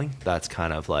traveling, that's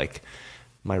kind of like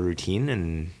my routine,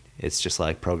 and it's just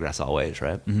like progress always,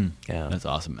 right? Mm-hmm. Yeah. That's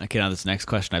awesome. Okay, now this next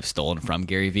question I've stolen from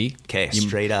Gary Vee. Okay,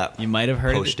 straight up. You might have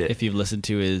heard Post it it if you've listened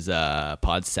to his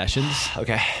pod sessions.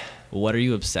 Okay. What are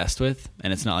you obsessed with?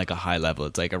 And it's not like a high level.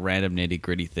 It's like a random nitty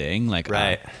gritty thing. Like,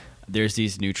 right. There's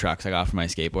these new trucks I got for my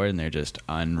skateboard, and they're just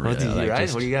unreal. What do you like ride?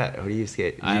 What do you got? What do you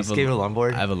skate? Do you skate with a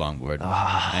longboard? I have a longboard.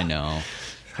 I know.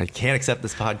 I can't accept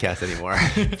this podcast anymore.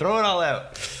 Throw it all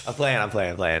out. I'm playing.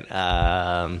 What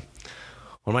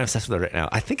am I obsessed with right now?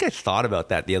 I think I thought about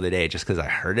that the other day just because I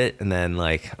heard it, and then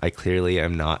like I clearly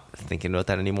am not thinking about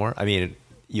that anymore. I mean,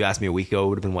 you asked me a week ago, it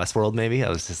would have been Westworld maybe. I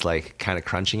was just like kind of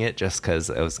crunching it just because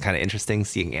it was kind of interesting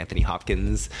seeing Anthony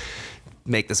Hopkins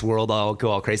make this world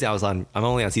go all crazy. I'm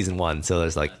only on season 1, so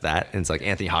there's like that, and it's like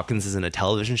Anthony Hopkins is in a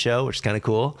television show, which is kind of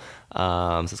cool.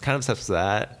 So it's kind of obsessed with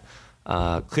that.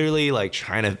 Clearly, like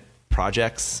trying to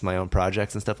my own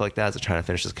projects and stuff like that. So trying to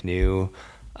finish this canoe.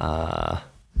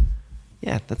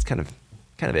 Yeah, that's kind of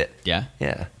it. Yeah?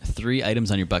 Yeah. 3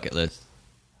 items on your bucket list.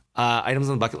 Items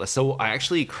on the bucket list. So I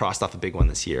actually crossed off a big one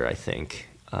this year, I think.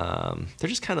 They're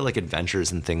just kind of like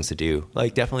adventures and things to do.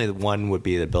 Like definitely the one would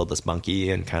be to build this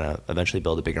monkey and kind of eventually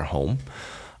build a bigger home.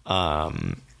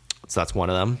 So that's one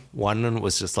of them. One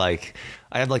was just like,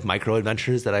 I have like micro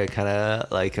adventures that I kind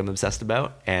of like I'm obsessed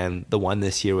about. And the one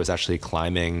this year was actually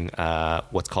climbing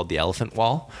what's called the elephant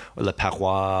wall, or le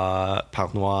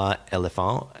Paroi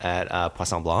Elephant at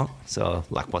Poisson Blanc. So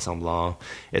Lac Poisson Blanc.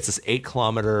 It's this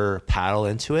 8-kilometer paddle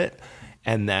into it.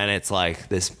 And then it's like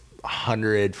this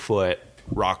 100-foot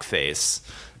rock face.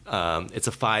 It's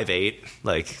a 5'8",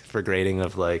 like for grading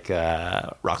of like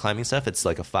rock climbing stuff. It's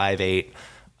like a 5'8"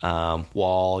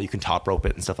 wall. You can top rope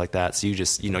it and stuff like that. So you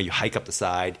just, you hike up the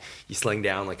side, you sling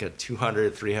down like a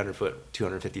 200, 300 foot,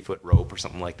 250 foot rope or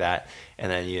something like that.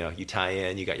 And then, you tie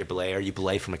in, you got your belayer, you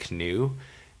belay from a canoe.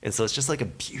 And so it's just like a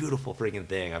beautiful freaking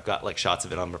thing. I've got like shots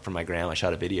of it from my gram. I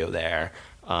shot a video there.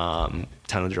 Ton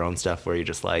of drone stuff where you're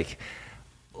just like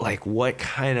what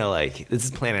kind of like, this is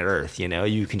planet Earth,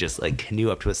 you can just like canoe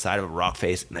up to the side of a rock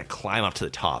face and then climb up to the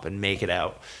top and make it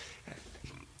out.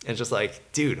 And it's just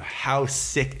like, dude, how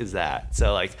sick is that?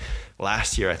 So like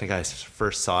last year, I think I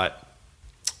first saw it,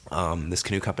 this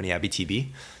canoe company, Abitibi,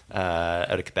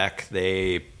 out of Quebec.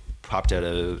 They popped out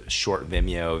a short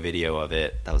Vimeo video of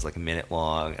it that was like a minute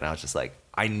long. And I was just like,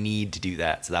 I need to do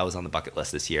that. So that was on the bucket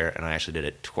list this year. And I actually did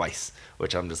it twice,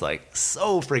 which I'm just like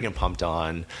so freaking pumped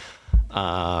on.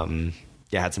 I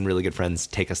had some really good friends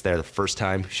take us there the first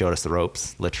time, showed us the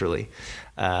ropes, literally,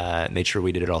 made sure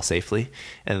we did it all safely.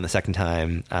 And then the second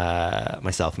time,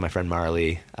 myself and my friend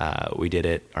Marley, we did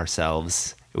it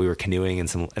ourselves. We were canoeing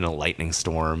in a lightning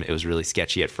storm. It was really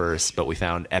sketchy at first, but we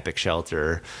found epic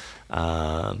shelter,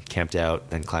 camped out,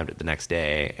 then climbed it the next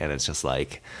day. And it's just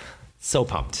like so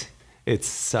pumped. It's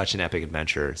such an epic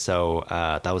adventure. So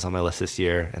that was on my list this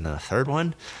year. And then the third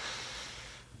one,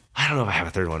 I don't know if I have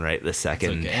a third one right this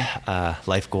second. Okay.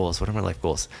 Life goals. What are my life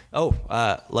goals?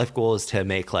 Life goal is to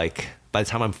make like, by the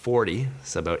time I'm 40,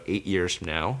 so about 8 years from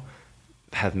now,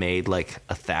 have made like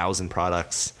 1,000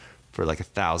 products for like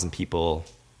 1,000 people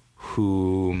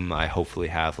whom I hopefully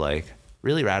have like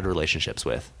really rad relationships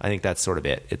with. I think that's sort of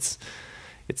it. It's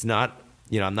not,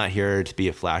 I'm not here to be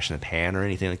a flash in the pan or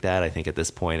anything like that. I think at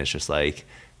this point it's just like,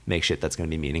 make shit that's going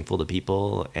to be meaningful to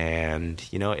people. And,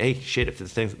 hey, shit, if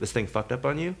this thing fucked up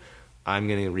on you, I'm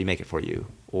going to remake it for you.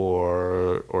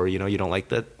 Or you know, you don't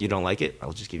like it,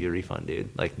 I'll just give you a refund,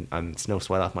 dude. Like, it's no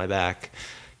sweat off my back.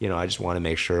 You know, I just want to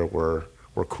make sure we're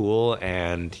cool,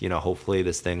 and, you know, hopefully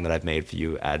this thing that I've made for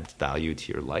you adds value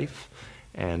to your life.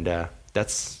 And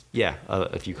that's,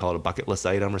 if you call it a bucket list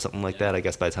item or something like that, I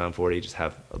guess by the time I'm 40, just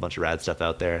have a bunch of rad stuff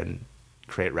out there and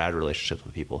create rad relationships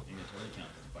with people. You can totally count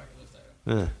as a bucket list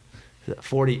item.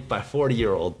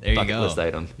 40-year-old there you bucket go. list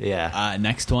item. Yeah.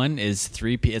 Next one is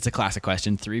it's a classic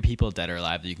question. 3 people dead or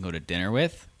alive that you can go to dinner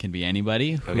with. Can be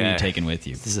anybody. Who are you taking with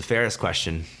you? This is a Ferris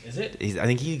question. Is it? I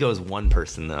think he goes one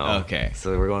person though. Okay.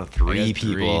 So we're going 3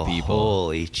 people. 3 people.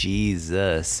 Holy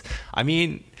Jesus. I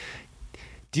mean,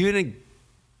 doing a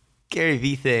Gary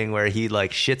Vee thing where he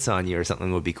like shits on you or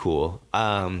something would be cool.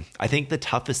 I think the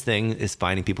toughest thing is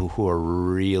finding people who are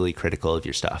really critical of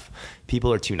your stuff.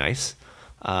 People are too nice.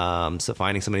 So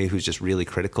finding somebody who's just really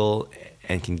critical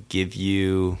and can give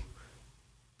you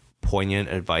poignant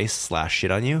advice /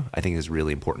 shit on you, I think is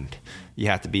really important. You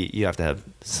have to have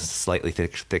slightly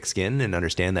thick skin and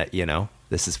understand that, you know,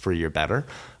 this is for your better.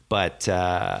 But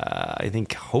I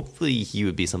think hopefully he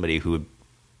would be somebody who would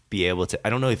be able to, I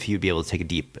don't know if he would be able to take a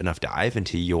deep enough dive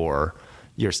into your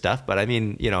stuff, but I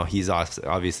mean, you know, he's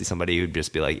obviously somebody who'd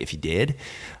just be like, if he did,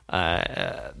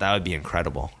 that would be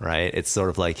incredible, right? It's sort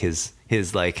of like his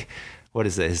like, what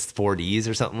is it, his 4Ds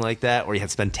or something like that, where you have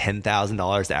to spend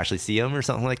 $10,000 to actually see him or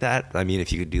something like that. I mean,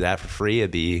 if you could do that for free,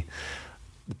 it'd be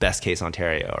the best case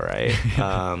Ontario,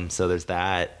 right? So there's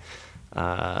that.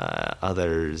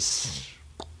 Others,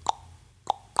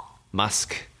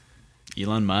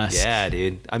 Elon Musk. Yeah,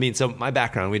 dude. I mean, so my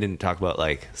background, we didn't talk about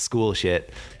like school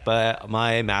shit, but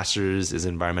my master's is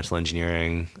environmental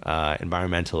engineering.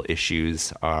 Environmental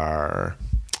issues are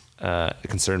a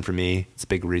concern for me. It's a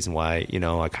big reason why, you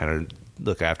know, I kind of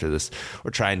look after this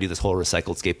or try and do this whole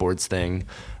recycled skateboards thing.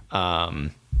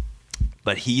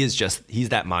 But he's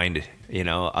that mind, you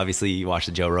know. Obviously you watched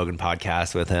the Joe Rogan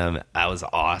podcast with him. That was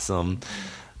awesome.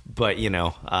 But, you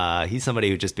know, he's somebody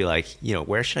who'd just be like, you know,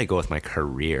 where should I go with my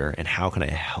career and how can I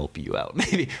help you out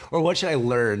maybe? Or what should I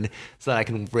learn so that I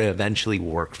can eventually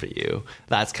work for you?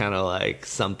 That's kind of like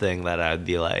something that I'd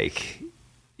be like,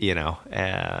 you know,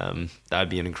 that would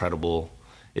be an incredible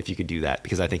if you could do that,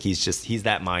 because I think he's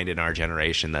that mind in our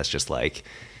generation that's just like,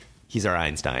 he's our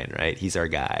Einstein, right? He's our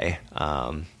guy.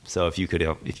 So if you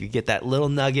get that little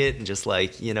nugget and just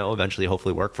like, you know, eventually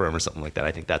hopefully work for him or something like that,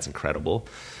 I think that's incredible.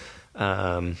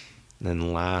 Then the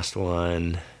last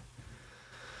one.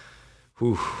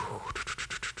 Do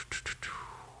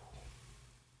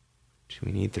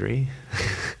we need 3?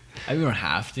 I mean, we don't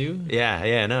have to.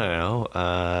 Yeah, no.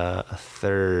 A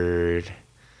third.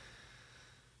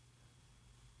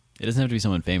 It doesn't have to be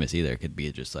someone famous either. It could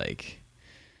be just like,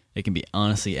 it can be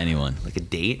honestly anyone. Like a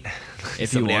date?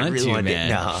 If you want to, man.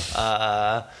 No.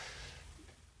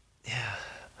 Yeah,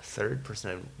 a third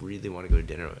person I really want to go to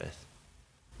dinner with.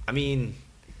 I mean,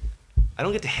 I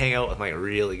don't get to hang out with my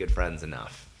really good friends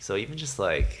enough. So even just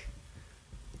like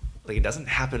it doesn't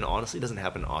happen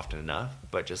often enough,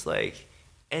 but just like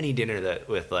any dinner that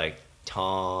with like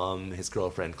Tom, his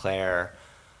girlfriend Claire,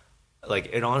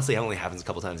 like it honestly only happens a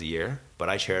couple times a year, but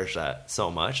I cherish that so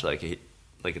much. Like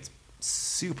it's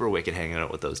super wicked hanging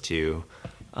out with those two.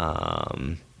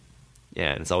 And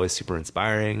it's always super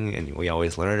inspiring and we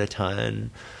always learn a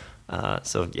ton.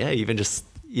 So yeah, even just,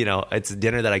 you know, it's a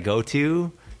dinner that I go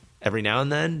to every now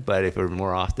and then, but if it were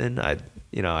more often, I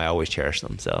always cherish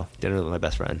them. So dinner with my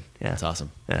best friend. Yeah. That's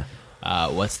awesome. Yeah.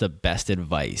 What's the best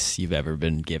advice you've ever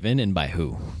been given and by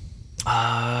who?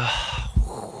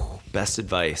 Best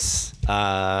advice.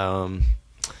 More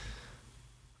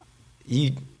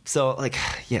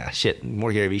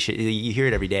Gary Vee shit. You hear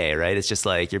it every day, right? It's just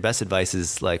like your best advice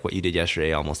is like what you did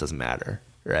yesterday almost doesn't matter,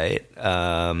 right?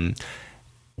 And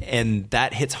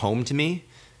that hits home to me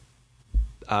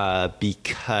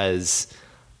because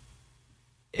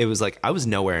it was like I was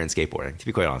nowhere in skateboarding, to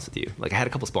be quite honest with you. Like I had a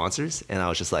couple sponsors and I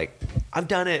was just like, I've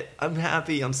done it. I'm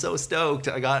happy. I'm so stoked.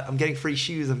 I'm getting free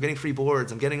shoes. I'm getting free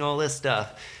boards. I'm getting all this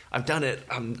stuff. I've done it.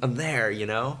 I'm there, you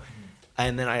know?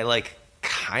 And then I like,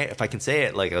 if I can say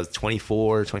it, like I was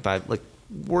 24, 25, like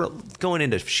we're going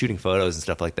into shooting photos and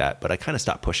stuff like that, but I kind of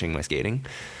stopped pushing my skating.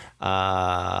 And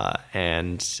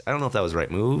I don't know if that was the right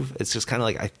move. It's just kind of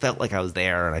like, I felt like I was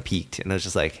there and I peaked and I was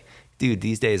just like, dude,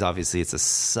 these days, obviously it's a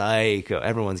psycho,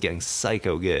 everyone's getting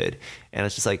psycho good. And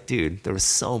it's just like, dude, there was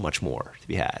so much more to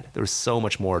be had. There was so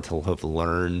much more to have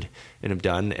learned and have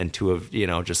done, and to have, you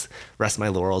know, just rest my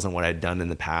laurels on what I'd done in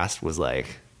the past was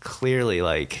like, clearly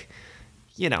like,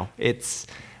 you know, it's,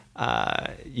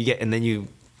 you get, and then you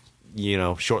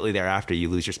know, shortly thereafter you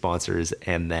lose your sponsors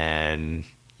and then,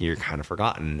 you're kind of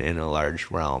forgotten in a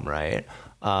large realm, right?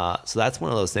 So that's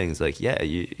one of those things, like, yeah,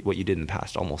 what you did in the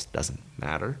past almost doesn't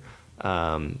matter.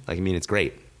 It's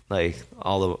great. Like,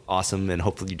 all the awesome, and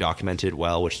hopefully you documented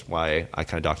well, which is why I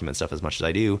kind of document stuff as much as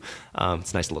I do.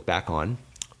 It's nice to look back on.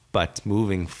 But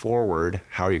moving forward,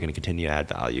 how are you going to continue to add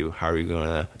value? How are you going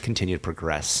to continue to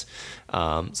progress?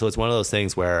 So it's one of those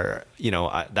things where,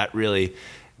 I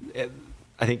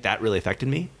think that really affected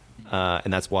me.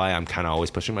 And that's why I'm kind of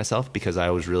always pushing myself, because I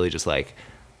was really just like,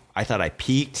 I thought I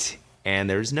peaked, and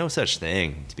there's no such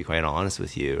thing, to be quite honest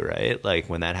with you, right? Like,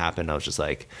 when that happened, I was just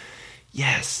like,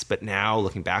 yes. But now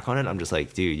looking back on it, I'm just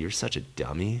like, dude, you're such a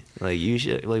dummy. Like,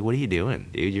 what are you doing,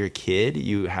 dude? You're a kid.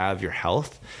 You have your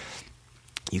health.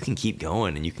 You can keep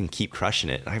going and you can keep crushing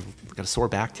it. I've got a sore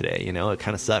back today. It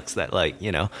kind of sucks that,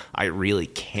 I really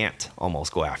can't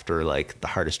almost go after like the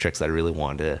hardest tricks that I really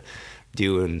want to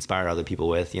do and inspire other people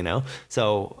with,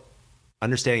 So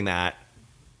understanding that,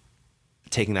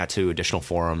 taking that to additional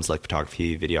forums like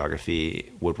photography, videography,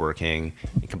 woodworking,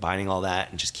 and combining all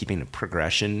that and just keeping a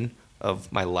progression of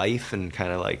my life and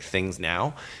kind of like things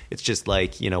now, it's just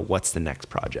like, what's the next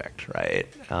project, right?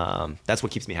 That's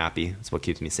what keeps me happy. It's what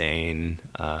keeps me sane.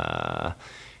 And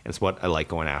it's what I like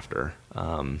going after.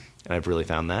 And I've really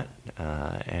found that.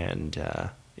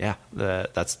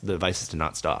 That's the advice, is to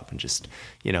not stop and just,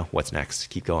 what's next?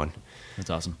 Keep going. That's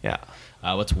awesome. Yeah.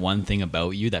 What's one thing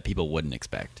about you that people wouldn't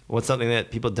expect? What's something that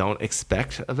people don't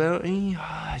expect about me?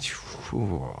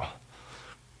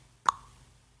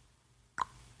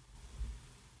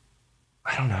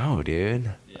 I don't know,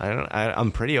 dude. Yeah.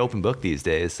 I'm pretty open book these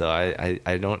days, so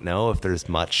I don't know if there's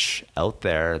much out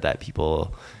there that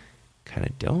people kind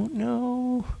of don't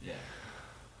know. Yeah.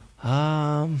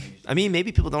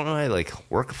 Maybe people don't know I like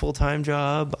work a full-time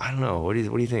job. I don't know. What do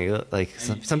you think? Like,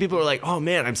 some people are like, "Oh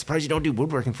man, I'm surprised you don't do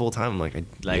woodworking full-time." I'm like, yeah,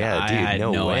 dude, I had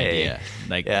no way. idea.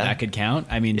 Like, that could count.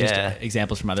 Just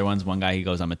examples from other ones. One guy, he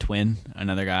goes, "I'm a twin."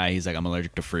 Another guy, he's like, "I'm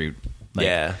allergic to fruit."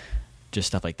 Like, just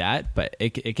stuff like that. But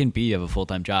it can be of a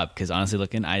full-time job, because honestly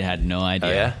looking, I had no idea.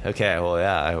 Oh, yeah? Okay. Well,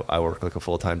 yeah, I work like a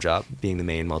full-time job, being the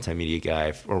main multimedia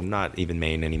guy, or not even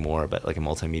main anymore, but like a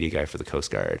multimedia guy for the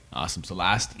Coast Guard. Awesome. So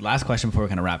last question before we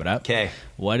kind of wrap it up. Okay.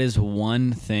 What is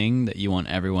one thing that you want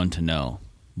everyone to know,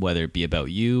 whether it be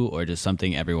about you or just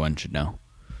something everyone should know?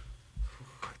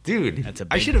 Dude,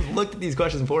 I should have looked at these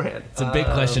questions beforehand. It's a big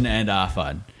question to end off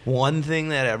on. One thing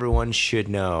that everyone should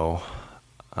know.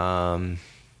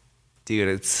 Dude,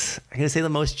 I'm going to say the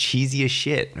most cheesiest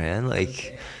shit, man.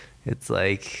 Like, it's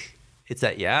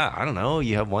that, I don't know,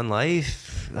 you have one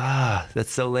life.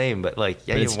 That's so lame. But like,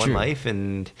 you have one life,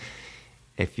 and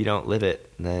if you don't live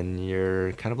it, then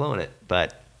you're kind of blowing it.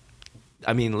 But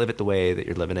live it the way that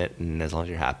you're living it, and as long as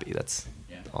you're happy, that's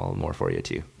all more for you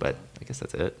too. But I guess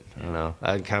that's it. I don't know.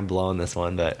 I'm kind of blowing this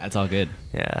one, but that's all good.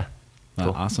 Yeah.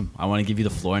 Cool. Awesome. I want to give you the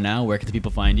floor now. Where can the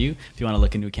people find you? If you want to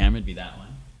look into a camera, it'd be that one.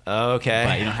 Okay.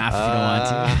 But you don't have to if you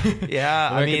don't want to.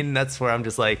 Yeah, that's where I'm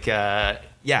just like,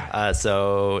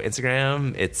 so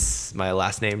Instagram, it's my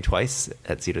last name twice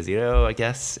at Szeto, I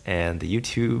guess, and the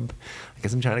YouTube, I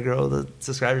guess I'm trying to grow the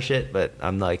subscriber shit, but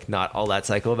I'm like not all that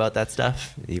psycho about that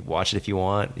stuff. You watch it if you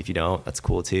want. If you don't, that's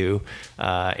cool too.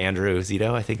 Andrew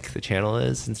Szeto, I think the channel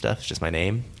is, and stuff. It's just my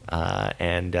name.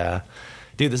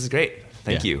 Dude, this is great.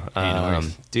 Thank you.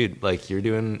 Dude, like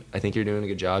I think you're doing a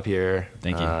good job here.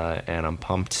 Thank you. And I'm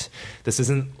pumped. This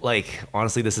isn't like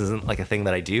a thing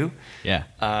that I do. Yeah.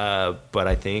 But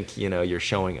I think, you're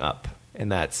showing up,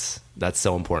 and that's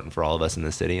so important for all of us in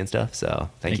the city and stuff. So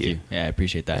thank you. Yeah, I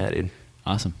appreciate that. Yeah, dude.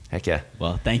 Awesome. Heck yeah.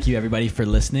 Well, thank you everybody for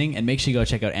listening, and make sure you go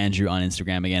check out Andrew on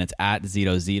Instagram. Again, it's at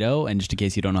Szeto. And just in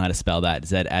case you don't know how to spell that,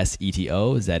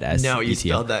 Zeto, ZSETO. No, you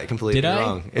spelled that completely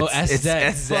wrong. It's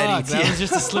SZET. That was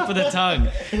just a slip of the tongue.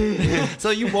 So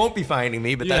you won't be finding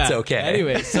me, but that's okay.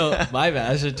 Anyway, so my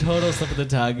bad. That's a total slip of the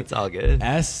tongue. It's all good.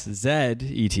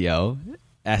 SZETO.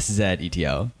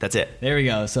 SZETO. That's it. There we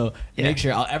go. So make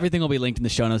sure everything will be linked in the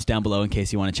show notes down below in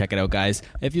case you want to check it out, guys.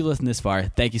 If you listen this far,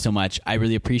 thank you so much. I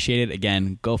really appreciate it.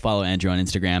 Again, go follow Andrew on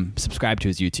Instagram, subscribe to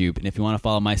his YouTube, and if you want to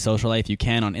follow my social life, you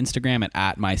can on Instagram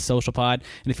at @mysocialpod. And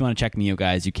if you want to check me out,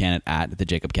 guys, you can at the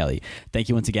Jacob Kelly. Thank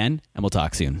you once again, and we'll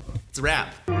talk soon. It's a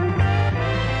wrap.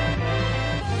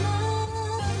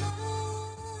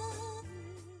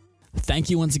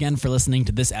 Thank you once again for listening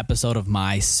to this episode of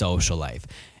My Social Life.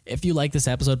 If you like this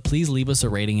episode, please leave us a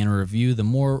rating and a review. The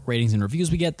more ratings and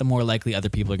reviews we get, the more likely other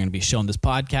people are going to be shown this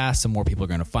podcast, the more people are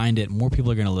going to find it, more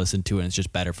people are going to listen to it, and it's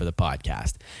just better for the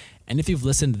podcast. And if you've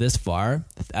listened this far,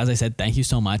 as I said, thank you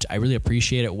so much. I really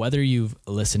appreciate it. Whether you've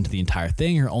listened to the entire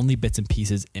thing or only bits and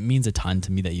pieces, it means a ton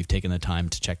to me that you've taken the time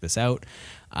to check this out.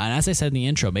 And as I said in the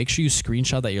intro, make sure you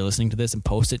screenshot that you're listening to this and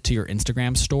post it to your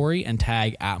Instagram story and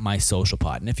tag at My Social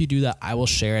Pod. And if you do that, I will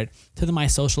share it to the My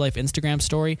Social Life Instagram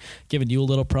story, giving you a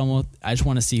little promo. I just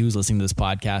want to see who's listening to this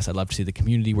podcast. I'd love to see the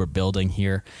community we're building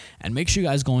here. And make sure you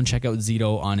guys go and check out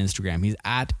Szeto on Instagram. He's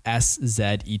at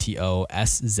SZETO,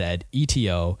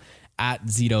 SZETO, at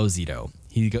Szeto.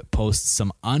 He posts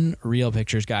some unreal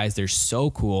pictures, guys. They're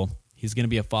so cool. He's going to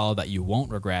be a follow that you won't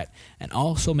regret. And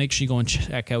also make sure you go and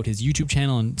check out his YouTube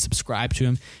channel and subscribe to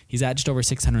him. He's at just over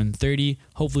 630.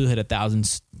 Hopefully he'll hit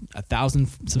 1,000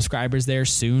 subscribers there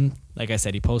soon. Like I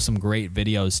said, he posts some great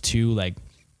videos too. Like,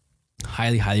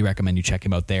 highly recommend you check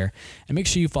him out there. And make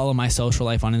sure you follow My Social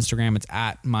Life on Instagram. It's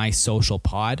at My Social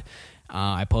Pod.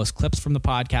 I post clips from the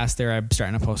podcast there. I'm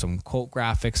starting to post some quote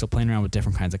graphics, so playing around with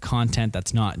different kinds of content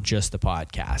that's not just the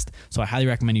podcast. So I highly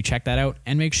recommend you check that out.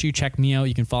 And make sure you check me out.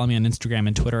 You can follow me on Instagram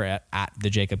and Twitter at the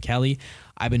Jacob Kelly.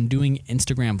 I've been doing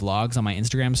Instagram vlogs on my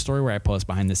Instagram story where I post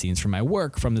behind the scenes from my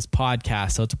work, from this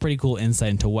podcast. So it's a pretty cool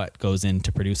insight into what goes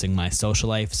into producing My Social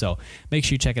Life. So make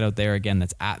sure you check it out there. Again,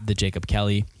 that's at the Jacob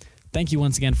Kelly. Thank you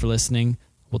once again for listening.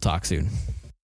 We'll talk soon.